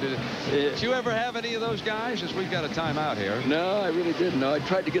don't understand. Did you ever have any of those guys? Since we've got a timeout here. No, I really didn't. No, I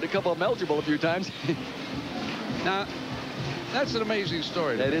tried to get a couple of them eligible a few times. Now, That's an amazing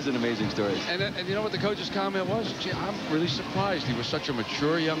story. That is an amazing story. And you know what the coach's comment was? Gee, I'm really surprised he was such a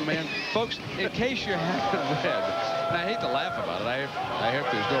mature young man. Folks, in case you haven't read, and I hate to laugh about it, I hope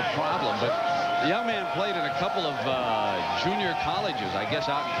there's no problem, but the young man played in a couple of junior colleges, I guess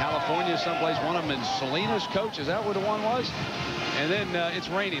out in California someplace. One of them in Salinas, coach. Is that what the one was? And then it's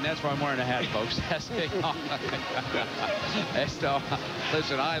raining. That's why I'm wearing a hat, folks.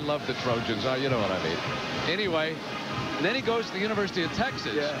 Listen, I love the Trojans. You know what I mean. Anyway, and then he goes to the University of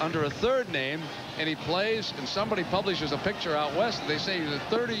Texas under a third name, and he plays, and somebody publishes a picture out west, and they say he's a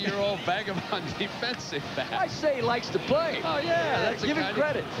 30-year-old vagabond defensive back. I say he likes to play. Oh, yeah. That's give him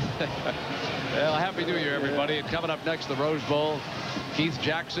credit. Well, Happy New Year, everybody. And coming up next, the Rose Bowl, Keith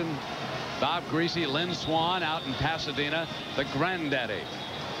Jackson, Bob Greasy, Lynn Swan out in Pasadena, the granddaddy.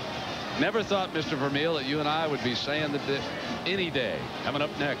 Never thought, Mr. Vermeil, that you and I would be saying that any day. Coming up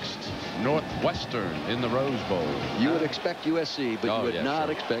next, Northwestern in the Rose Bowl. You would expect USC, but you would not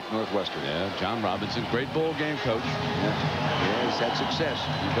expect Northwestern. Yeah, John Robinson, great bowl game coach. Yeah, he's had success.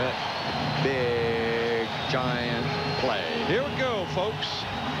 You bet. Big, giant play. Here we go, folks.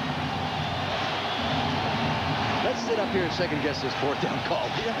 Let's sit up here and second-guess this fourth down call.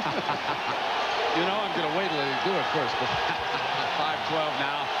 You know, I'm going to wait and let him do it first. But 5-12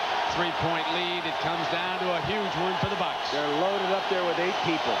 now. 3-point lead. It comes down to a huge one for the Bucks. They're loaded up there with 8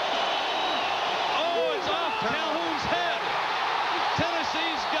 people. Oh, it's off Calhoun's head.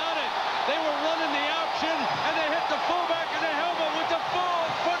 Tennessee's got it. They were running the option, and they hit the fullback in the helmet with the full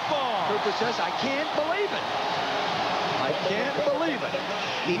football. Cooper says, I can't believe it. I can't believe it.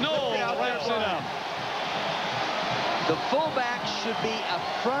 No, wraps it up. The fullback should be in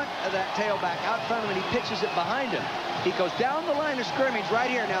front of that tailback, out front of him, and he pitches it behind him. He goes down the line of scrimmage right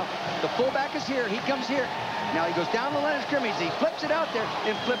here. Now, the fullback is here. He comes here. Now, he goes down the line of scrimmage. He flips it out there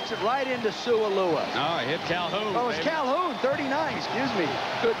and flips it right into Sualua. Oh, he hit Calhoun. Oh, it's Calhoun, 39. Excuse me.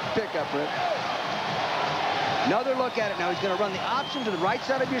 Good pickup, Rick. Another look at it. Now, he's going to run the option to the right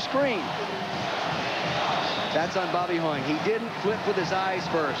side of your screen. That's on Bobby Hoying. He didn't flip with his eyes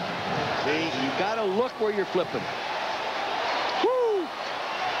first. See, you got to look where you're flipping.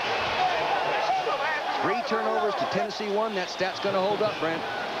 3 turnovers to Tennessee 1. That stat's going to hold up, Brent.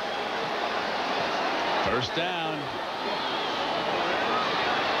 First down.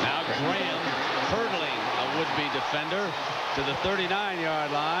 Now Graham hurdling a would-be defender to the 39-yard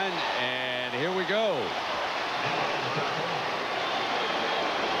line. And here we go.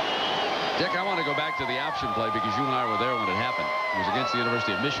 Dick, I want to go back to the option play because you and I were there when it happened. It was against the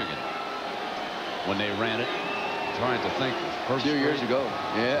University of Michigan when they ran it. Trying to think. A few years ago.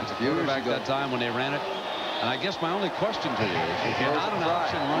 Yeah, a few years ago. That time when they ran it. And I guess my only question to you is, if you're not an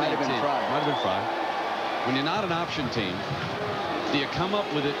option running team, might have been Fry. When you're not an option team, do you come up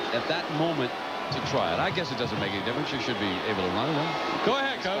with it at that moment to try it? I guess it doesn't make any difference. You should be able to run it. Go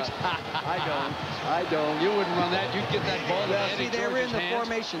ahead, coach. I don't. You wouldn't run that. You'd get that ball to Eddie George's they were in the hands,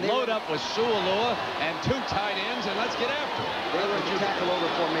 formation. Load up with Sualua and 2 tight ends, and let's get after it. They were in the tackle-over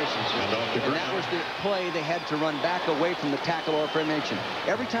formation. And that was the play they had to run back away from the tackle-over formation.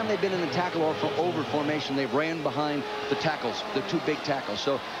 Every time they've been in the tackle-over formation, they ran behind the tackles, the 2 big tackles.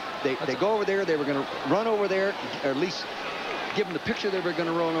 So they go over there. They were going to run over there, or at least give them the picture they were going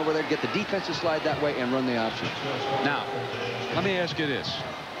to run over there, get the defense to slide that way, and run the option. Now, let me ask you this.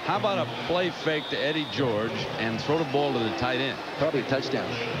 How about a play fake to Eddie George and throw the ball to the tight end? Probably a touchdown.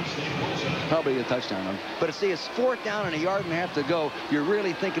 Probably a touchdown. But see, it's 4th down and 1.5 yards to go. You're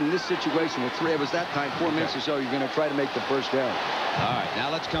really thinking in this situation with 3, it was that time, 4 minutes or so, you're going to try to make the first down. All right, now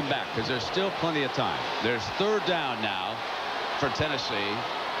let's come back because there's still plenty of time. There's 3rd down now for Tennessee.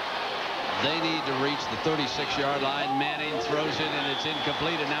 They need to reach the 36-yard line. Manning throws it, and it's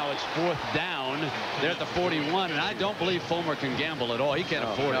incomplete, and now it's 4th down. They're at the 41, and I don't believe Fulmer can gamble at all. He can't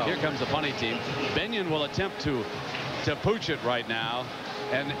afford it. Here comes the punting team. Benyon will attempt to pooch it right now,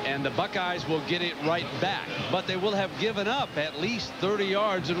 and the Buckeyes will get it right back. But they will have given up at least 30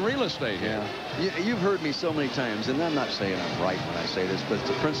 yards in real estate here. Yeah. You've heard me so many times, and I'm not saying I'm right when I say this, but it's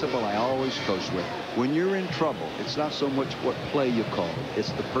a principle I always coach with. When you're in trouble, it's not so much what play you call.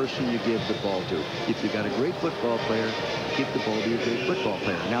 It's the person you give the ball to. If you got a great football player, give the ball to a great football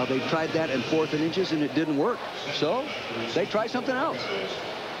player. Now, they tried that in 4th and inches, and it didn't work. So they try something else.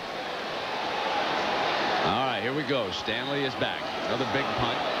 All right, here we go. Stanley is back. Another big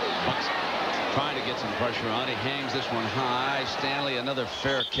punt. Bucks trying to get some pressure on. He hangs this one high. Stanley, another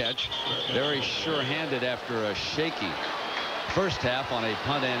fair catch. Very sure-handed after a shaky first half on a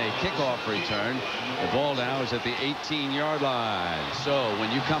punt and a kickoff return. The ball now is at the 18-yard line. So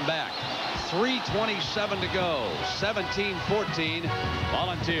when you come back, 3:27 to go. 17-14.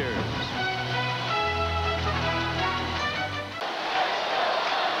 Volunteers.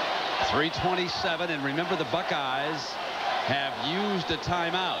 3:27, and remember the Buckeyes have used a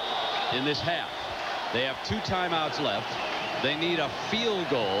timeout in this half. They have 2 timeouts left. They need a field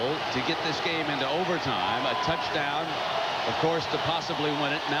goal to get this game into overtime. A touchdown, of course, to possibly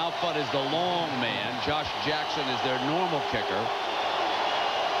win it. Now Fudd is the long man. Josh Jackson is their normal kicker.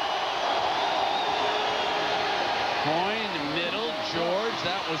 Coyne, middle. George,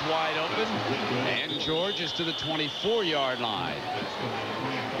 that was wide open. And George is to the 24-yard line.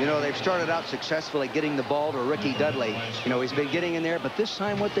 You know, they've started out successfully getting the ball to Ricky Dudley. You know, he's been getting in there, but this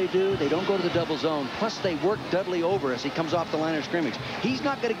time what they do, they don't go to the double zone. Plus, they work Dudley over as he comes off the line of scrimmage. He's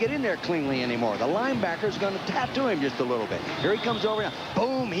not going to get in there cleanly anymore. The linebacker's going to tattoo him just a little bit. Here he comes over now.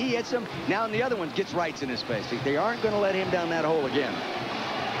 Boom, he hits him. Now, the other one gets rights in his face. They aren't going to let him down that hole again.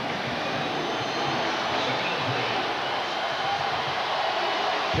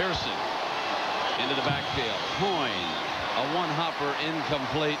 Pearson into the backfield. Coyne, a one-hopper,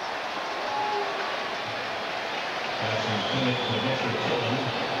 incomplete.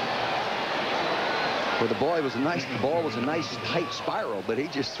 Well, the ball was a nice tight spiral, but he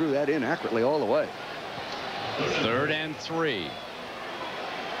just threw that in accurately all the way. 3rd and 3.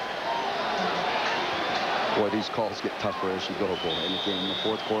 Boy, these calls get tougher as you go, boy. In the game, in the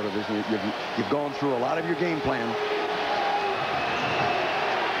 4th quarter, you've gone through a lot of your game plan.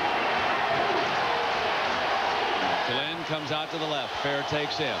 Glenn comes out to the left. Fair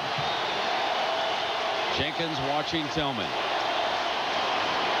takes him. Jenkins watching Tillman.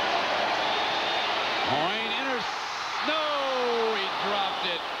 Coyne no, he dropped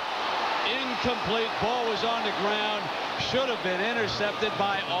it. Incomplete. Ball was on the ground. Should have been intercepted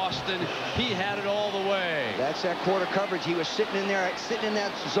by Austin. He had it all the way. That's that quarter coverage. He was sitting in there, sitting in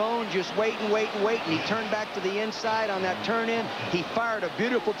that zone, just waiting. He turned back to the inside on that turn in. He fired a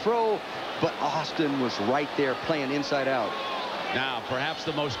beautiful throw, but Austin was right there playing inside out. Now, perhaps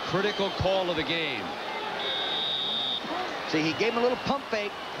the most critical call of the game. See, he gave him a little pump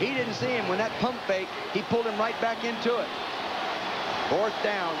fake. He didn't see him. When that pump fake, he pulled him right back into it. 4th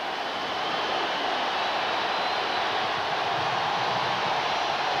down.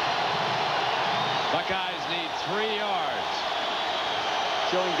 Buckeyes need 3 yards.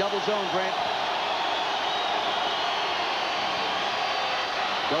 Showing double zone, Grant.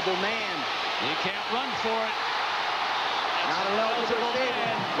 Double man. He can't run for it. Not an eligible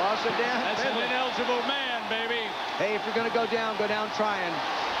man. Lost it down. That's an ineligible man, baby. Hey, if you're going to go down trying.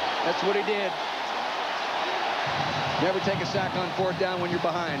 That's what he did. Never take a sack on 4th down when you're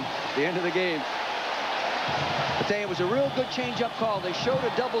behind. The end of the game. I tell you, it was a real good change-up call. They showed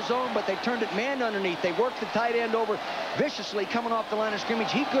a double zone, but they turned it man underneath. They worked the tight end over viciously coming off the line of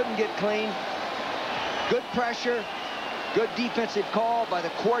scrimmage. He couldn't get clean. Good pressure. Good defensive call by the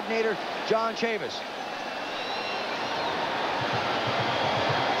coordinator, John Chavis.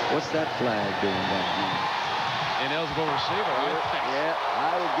 What's that flag doing down here? Ineligible receiver, I think. Yeah,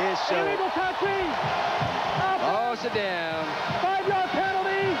 I would guess so. Illegal touching. Oh, it's a down. 5-yard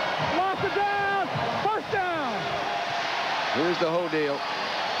penalty. Lost it down. 1st down. Here's the whole deal.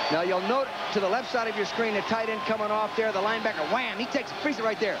 Now, you'll note to the left side of your screen, the tight end coming off there, the linebacker, wham, he takes, frees it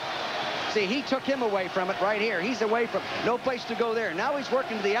right there. See, he took him away from it right here. He's away from, no place to go there. Now he's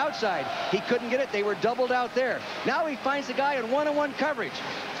working to the outside. He couldn't get it. They were doubled out there. Now he finds the guy in one-on-one coverage.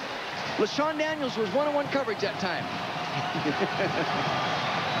 LaShawn Daniels was one-on-one coverage that time.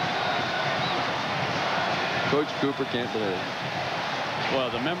 Coach Cooper can't believe it. Well,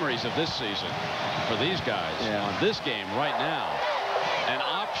 the memories of this season for these guys on this game right now. An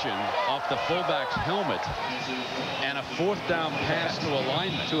option off the fullback's helmet and a 4th down pass to a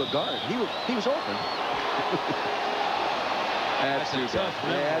lineman. To a guard. He was open. That's a tough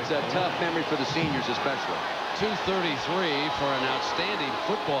memory. Yeah, that's a tough memory for the seniors especially. 233 for an outstanding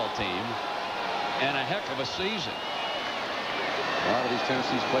football team and a heck of a season. A lot of these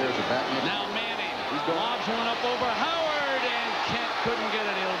Tennessee players are backing up. Now Manning lobs one up over Howard, and Kent couldn't get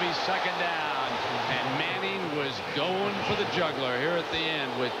it. It'll be 2nd down. And Manning was going for the juggler here at the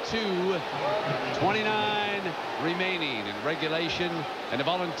end with 2:29 remaining in regulation, and the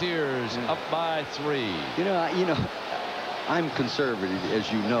Volunteers up by 3. You know, I'm conservative, as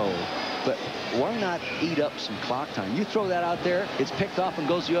you know, but why not eat up some clock time? You throw that out there, it's picked off and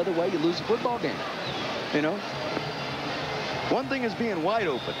goes the other way, you lose the football game. You know? One thing is being wide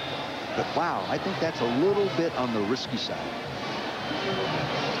open, but wow, I think that's a little bit on the risky side.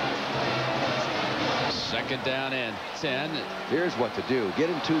 2nd down and 10. Here's what to do. Get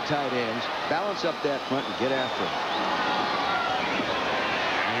him 2 tight ends, balance up that front, and get after him.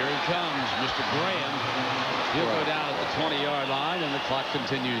 Here's comes Mr. Graham. He'll go down at the 20-yard line, and the clock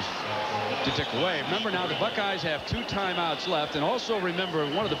continues to tick away. Remember now, the Buckeyes have 2 timeouts left, and also remember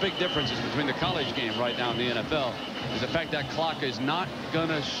one of the big differences between the college game right now in the NFL is the fact that clock is not going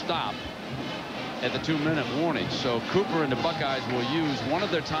to stop at the 2-minute warning. So Cooper and the Buckeyes will use one of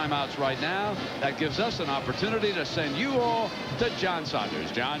their timeouts right now. That gives us an opportunity to send you all to John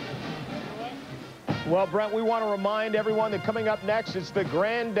Saunders. John? Well, Brent, we want to remind everyone that coming up next, it's the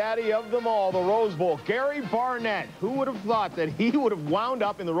granddaddy of them all, the Rose Bowl. Gary Barnett. Who would have thought that he would have wound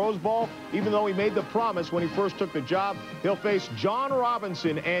up in the Rose Bowl, even though he made the promise when he first took the job? He'll face John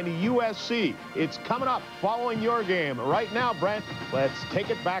Robinson and USC. It's coming up following your game. Right now, Brent, let's take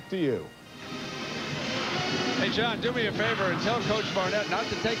it back to you. Hey, John, do me a favor and tell Coach Barnett not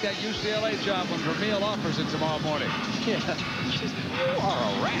to take that UCLA job when Vermeil offers it tomorrow morning. Yeah. You are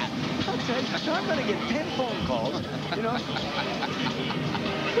a rat. I'll tell you, I'm going to get 10 phone calls, you know.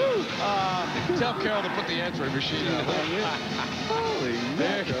 Tell Carol to put the answering machine on. Holy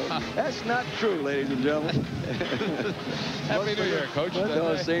mackerel. That's not true, ladies and gentlemen. Happy New Year, Coach.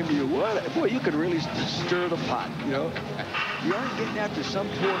 Well, same to you. What? Boy, you could really stir the pot, you know. You aren't getting after some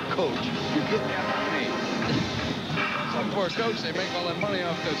poor coach. You're getting after me. Some poor coach, they make all that money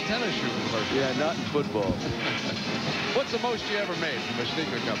off those tennis shoes commercials. Yeah, not in football. What's the most you ever made from a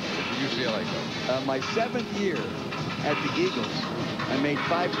sneaker company, the UCLA coach? My 7th year at the Eagles, I made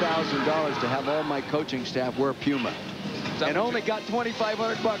 $5,000 to have all my coaching staff wear Puma. And only got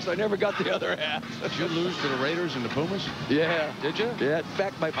 $2,500. I never got the other half. Did you lose to the Raiders and the Pumas? Yeah. Did you? Yeah. In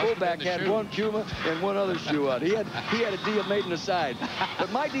fact, my fullback had one Puma and one other shoe on. He had a deal made in the side. But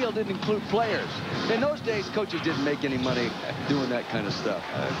my deal didn't include players. In those days, coaches didn't make any money doing that kind of stuff.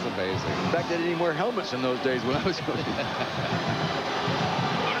 That's amazing. In fact, they didn't even wear helmets in those days when I was coaching.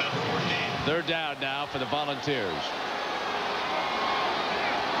 3rd down now for the Volunteers.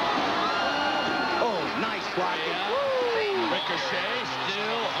 Oh, nice blocking. Yeah. Ricochet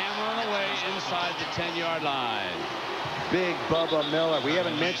still hammering away inside the 10-yard line. Big Bubba Miller. We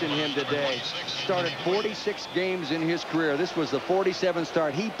haven't mentioned him today. Started 46 games in his career. This was the 47th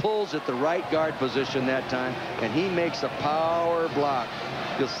start. He pulls at the right guard position that time, and he makes a power block.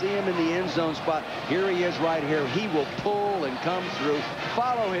 You'll see him in the end zone spot. Here he is right here. He will pull and come through.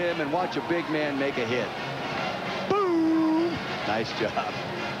 Follow him and watch a big man make a hit. Boom! Nice job.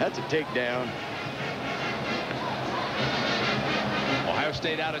 That's a takedown. Ohio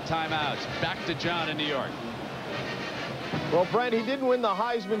State out of timeouts. Back to John in New York. Well, Brent, he didn't win the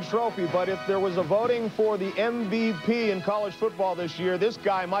Heisman Trophy, but if there was a voting for the MVP in college football this year, this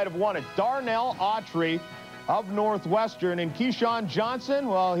guy might have won it. Darnell Autry of Northwestern, and Keyshawn Johnson,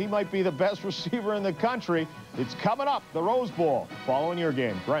 well, he might be the best receiver in the country. It's coming up, the Rose Bowl, following your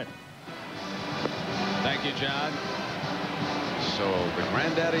game. Brent. Thank you, John. So the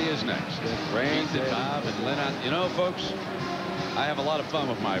granddaddy is next. Pete, Bob, and Lynn. You know, folks, I have a lot of fun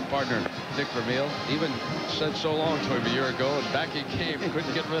with my partner, Dick Vermeil. Even said so long to him a year ago, and back he came.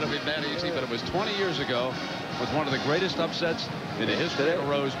 Couldn't get rid of him that easy, but it was 20 years ago with one of the greatest upsets in the history of the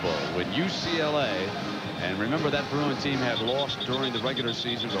Rose Bowl when UCLA, and remember that Bruin team had lost during the regular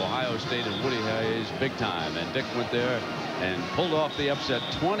season to Ohio State and Woody Hayes big time, and Dick went there and pulled off the upset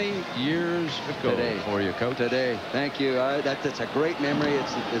 20 years ago. Today. For you, Coach. Today. Thank you. That's a great memory.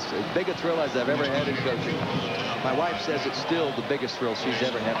 It's as big a thrill as I've ever had in coaching. My wife says it's still the biggest thrill she's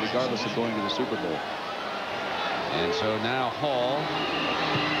ever had, regardless of going to the Super Bowl. And so now Hall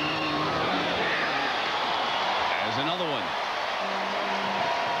has another one.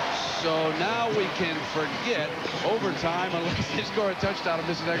 So now we can forget overtime unless they score a touchdown and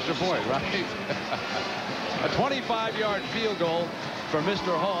miss an extra point, right? A 25-yard field goal for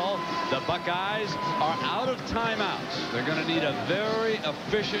Mr. Hall. The Buckeyes are out of timeouts. They're going to need a very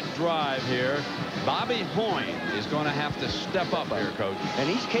efficient drive here. Bobby Hoyne is going to have to step up here, Coach. And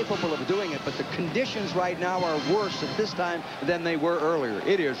he's capable of doing it, but the conditions right now are worse at this time than they were earlier.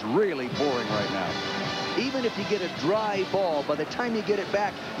 It is really pouring right now. Even if you get a dry ball, by the time you get it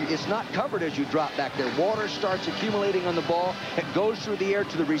back, it's not covered as you drop back there. Water starts accumulating on the ball. It goes through the air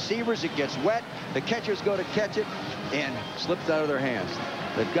to the receivers. It gets wet. The catchers go to catch it and slips out of their hands.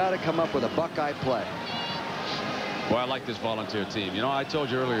 They've got to come up with a Buckeye play. Well, I like this Volunteer team. You know, I told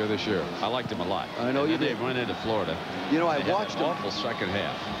you earlier this year, I liked them a lot. I know you did. They went into Florida. You know, I watched them. Awful second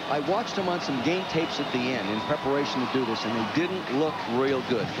half. I watched them on some game tapes at the end in preparation to do this, and they didn't look real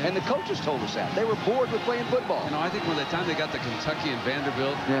good. And the coaches told us that. They were bored with playing football. You know, I think by the time they got to Kentucky and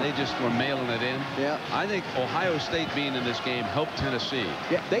Vanderbilt, they just were mailing it in. Yeah. I think Ohio State being in this game helped Tennessee.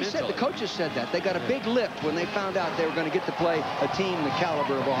 Yeah, they said, the coaches said that. They got a big lift when they found out they were going to get to play a team the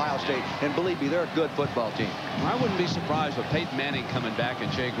caliber of Ohio State. And believe me, they're a good football team. I wouldn't be surprised with Peyton Manning coming back and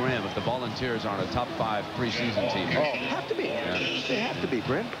Jay Graham if the Volunteers aren't a top 5 preseason team. Oh, have to be. Yeah. They have to be,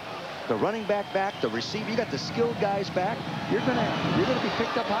 Brent. The running back, the receiver, you got the skilled guys back. You're gonna be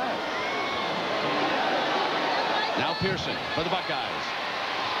picked up high. Now Pearson for the Buckeyes.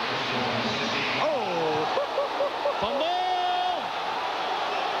 Oh! Fumble!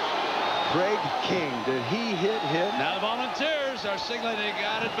 Greg King, did he hit? Now the Volunteers are signaling they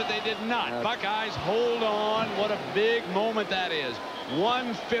got it, but they did not. Buckeyes hold on. What a big moment that is.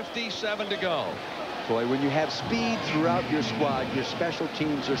 1:57 to go. Boy, when you have speed throughout your squad, your special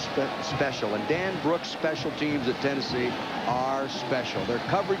teams are special. And Dan Brooks' special teams at Tennessee are special. Their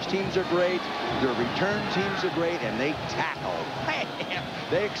coverage teams are great. Their return teams are great. And they tackle.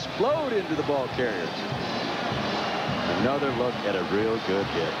 They explode into the ball carriers. Another look at a real good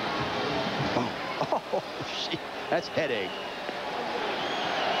hit. Oh, shit. That's headache.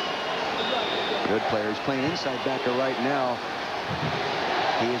 Good player. He's playing inside backer right now.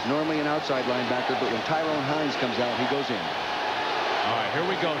 He is normally an outside linebacker, but when Tyrone Hines comes out, he goes in. All right, here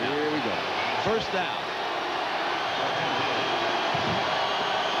we go now. Here we go. First down.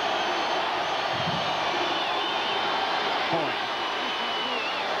 Point.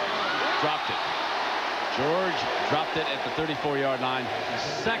 Dropped it. George dropped it at the 34-yard line.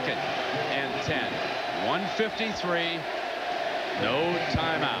 2nd and 10. 1:53. No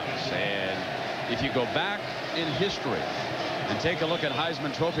timeouts. And if you go back in history and take a look at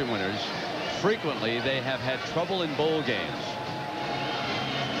Heisman Trophy winners, frequently they have had trouble in bowl games.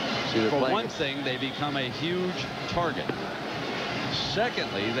 For one thing, they become a huge target.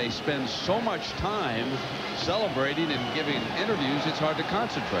 Secondly, they spend so much time celebrating and giving interviews, it's hard to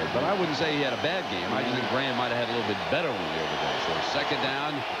concentrate. But I wouldn't say he had a bad game. I just think Graham might have had a little bit better one the other day. So 2nd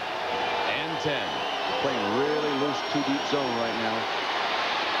down and 10. Playing really loose, too deep zone right now.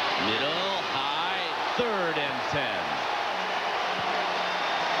 Middle, high, 3rd and 10.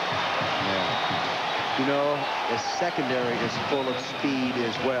 You know, the secondary is full of speed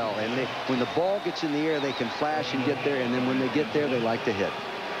as well. And when the ball gets in the air, they can flash and get there. And then when they get there, they like to hit.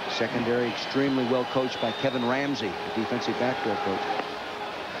 Secondary extremely well coached by Kevin Ramsey, the defensive backfield coach.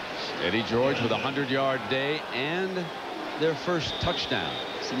 Eddie George with a 100-yard day and their first touchdown.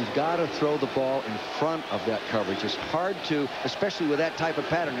 So you've got to throw the ball in front of that coverage. It's hard to, especially with that type of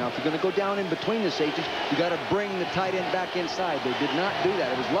pattern. Now, if you're going to go down in between the safeties, you got to bring the tight end back inside. They did not do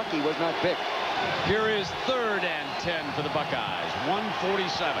that. It was lucky he was not picked. Here is 3rd and 10 for the Buckeyes.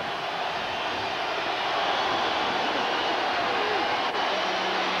 1:47.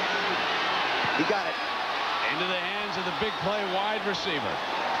 He got it. Into the hands of the big play wide receiver.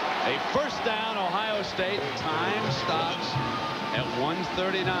 A first down, Ohio State. Time stops at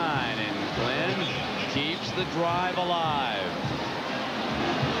 1:39, and Glenn keeps the drive alive.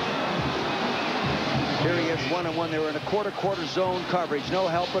 Here he is, 1-on-1. They were in a quarter zone coverage. No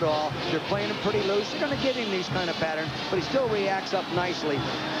help at all. They're playing him pretty loose. They're going to get him these kind of patterns, but he still reacts up nicely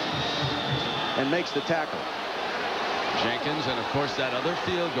and makes the tackle. Jenkins, and of course that other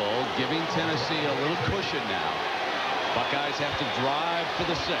field goal, giving Tennessee a little cushion now. Buckeyes have to drive for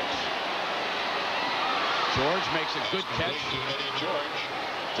the 6. George makes a good catch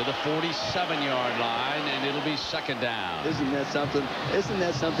to the 47-yard line, and it'll be 2nd down. Isn't that something? Isn't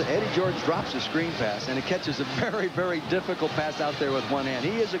that something? Eddie George drops a screen pass, and it catches a very, very difficult pass out there with one hand.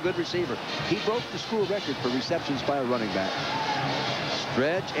 He is a good receiver. He broke the school record for receptions by a running back.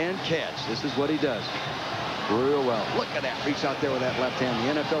 Stretch and catch. This is what he does. Real well. Look at that. Reach out there with that left hand.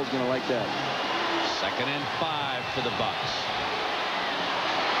 The NFL's going to like that. 2nd and 5 for the Bucks.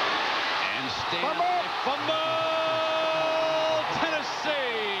 And Stanley fumble.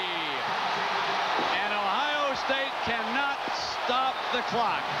 Tennessee. And Ohio State cannot stop the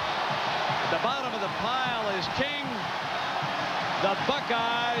clock. At the bottom of the pile is King. The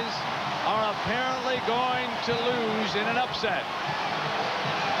Buckeyes are apparently going to lose in an upset.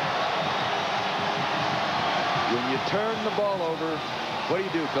 When you turn the ball over, what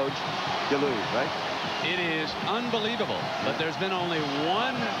do, Coach? You lose, right? It is unbelievable, but there's been only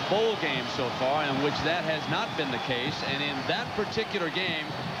one bowl game so far in which that has not been the case. And in that particular game,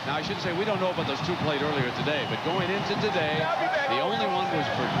 now I should say we don't know about those two played earlier today, but going into today, the only one was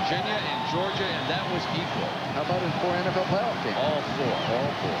Virginia and Georgia, and that was equal. How about in 4 NFL playoff games? All 4.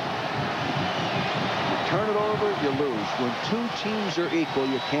 All 4. You turn it over, you lose. When 2 teams are equal,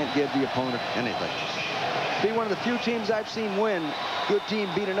 you can't give the opponent anything. Be one of the few teams I've seen win. Good team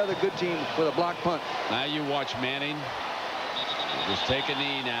beat another good team with a block punt. Now you watch Manning. Just take a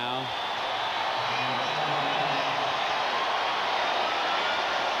knee now.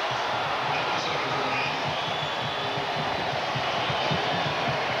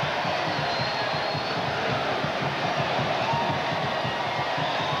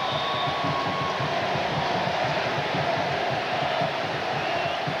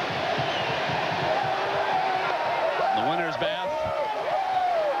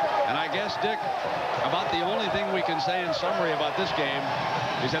 Dick, about the only thing we can say in summary about this game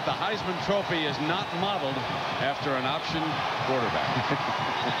is that the Heisman Trophy is not modeled after an option quarterback.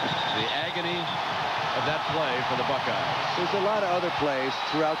 The agony of that play for the Buckeyes. There's a lot of other plays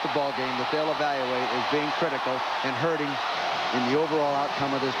throughout the ballgame that they'll evaluate as being critical and hurting in the overall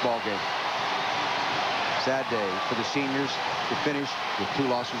outcome of this ballgame. Sad day for the seniors to finish with 2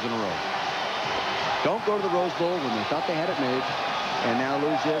 losses in a row. Don't go to the Rose Bowl when they thought they had it made, and now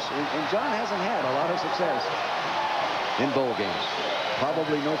lose this. And John hasn't had a lot of success in bowl games.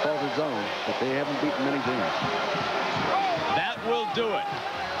 Probably no fault of his own, but they haven't beaten many teams. That will do it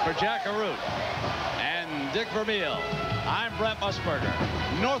for Jack Arute and Dick Vermeil. I'm Brent Musburger.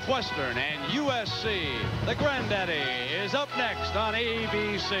 Northwestern and USC. The Granddaddy is up next on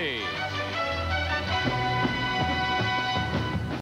ABC.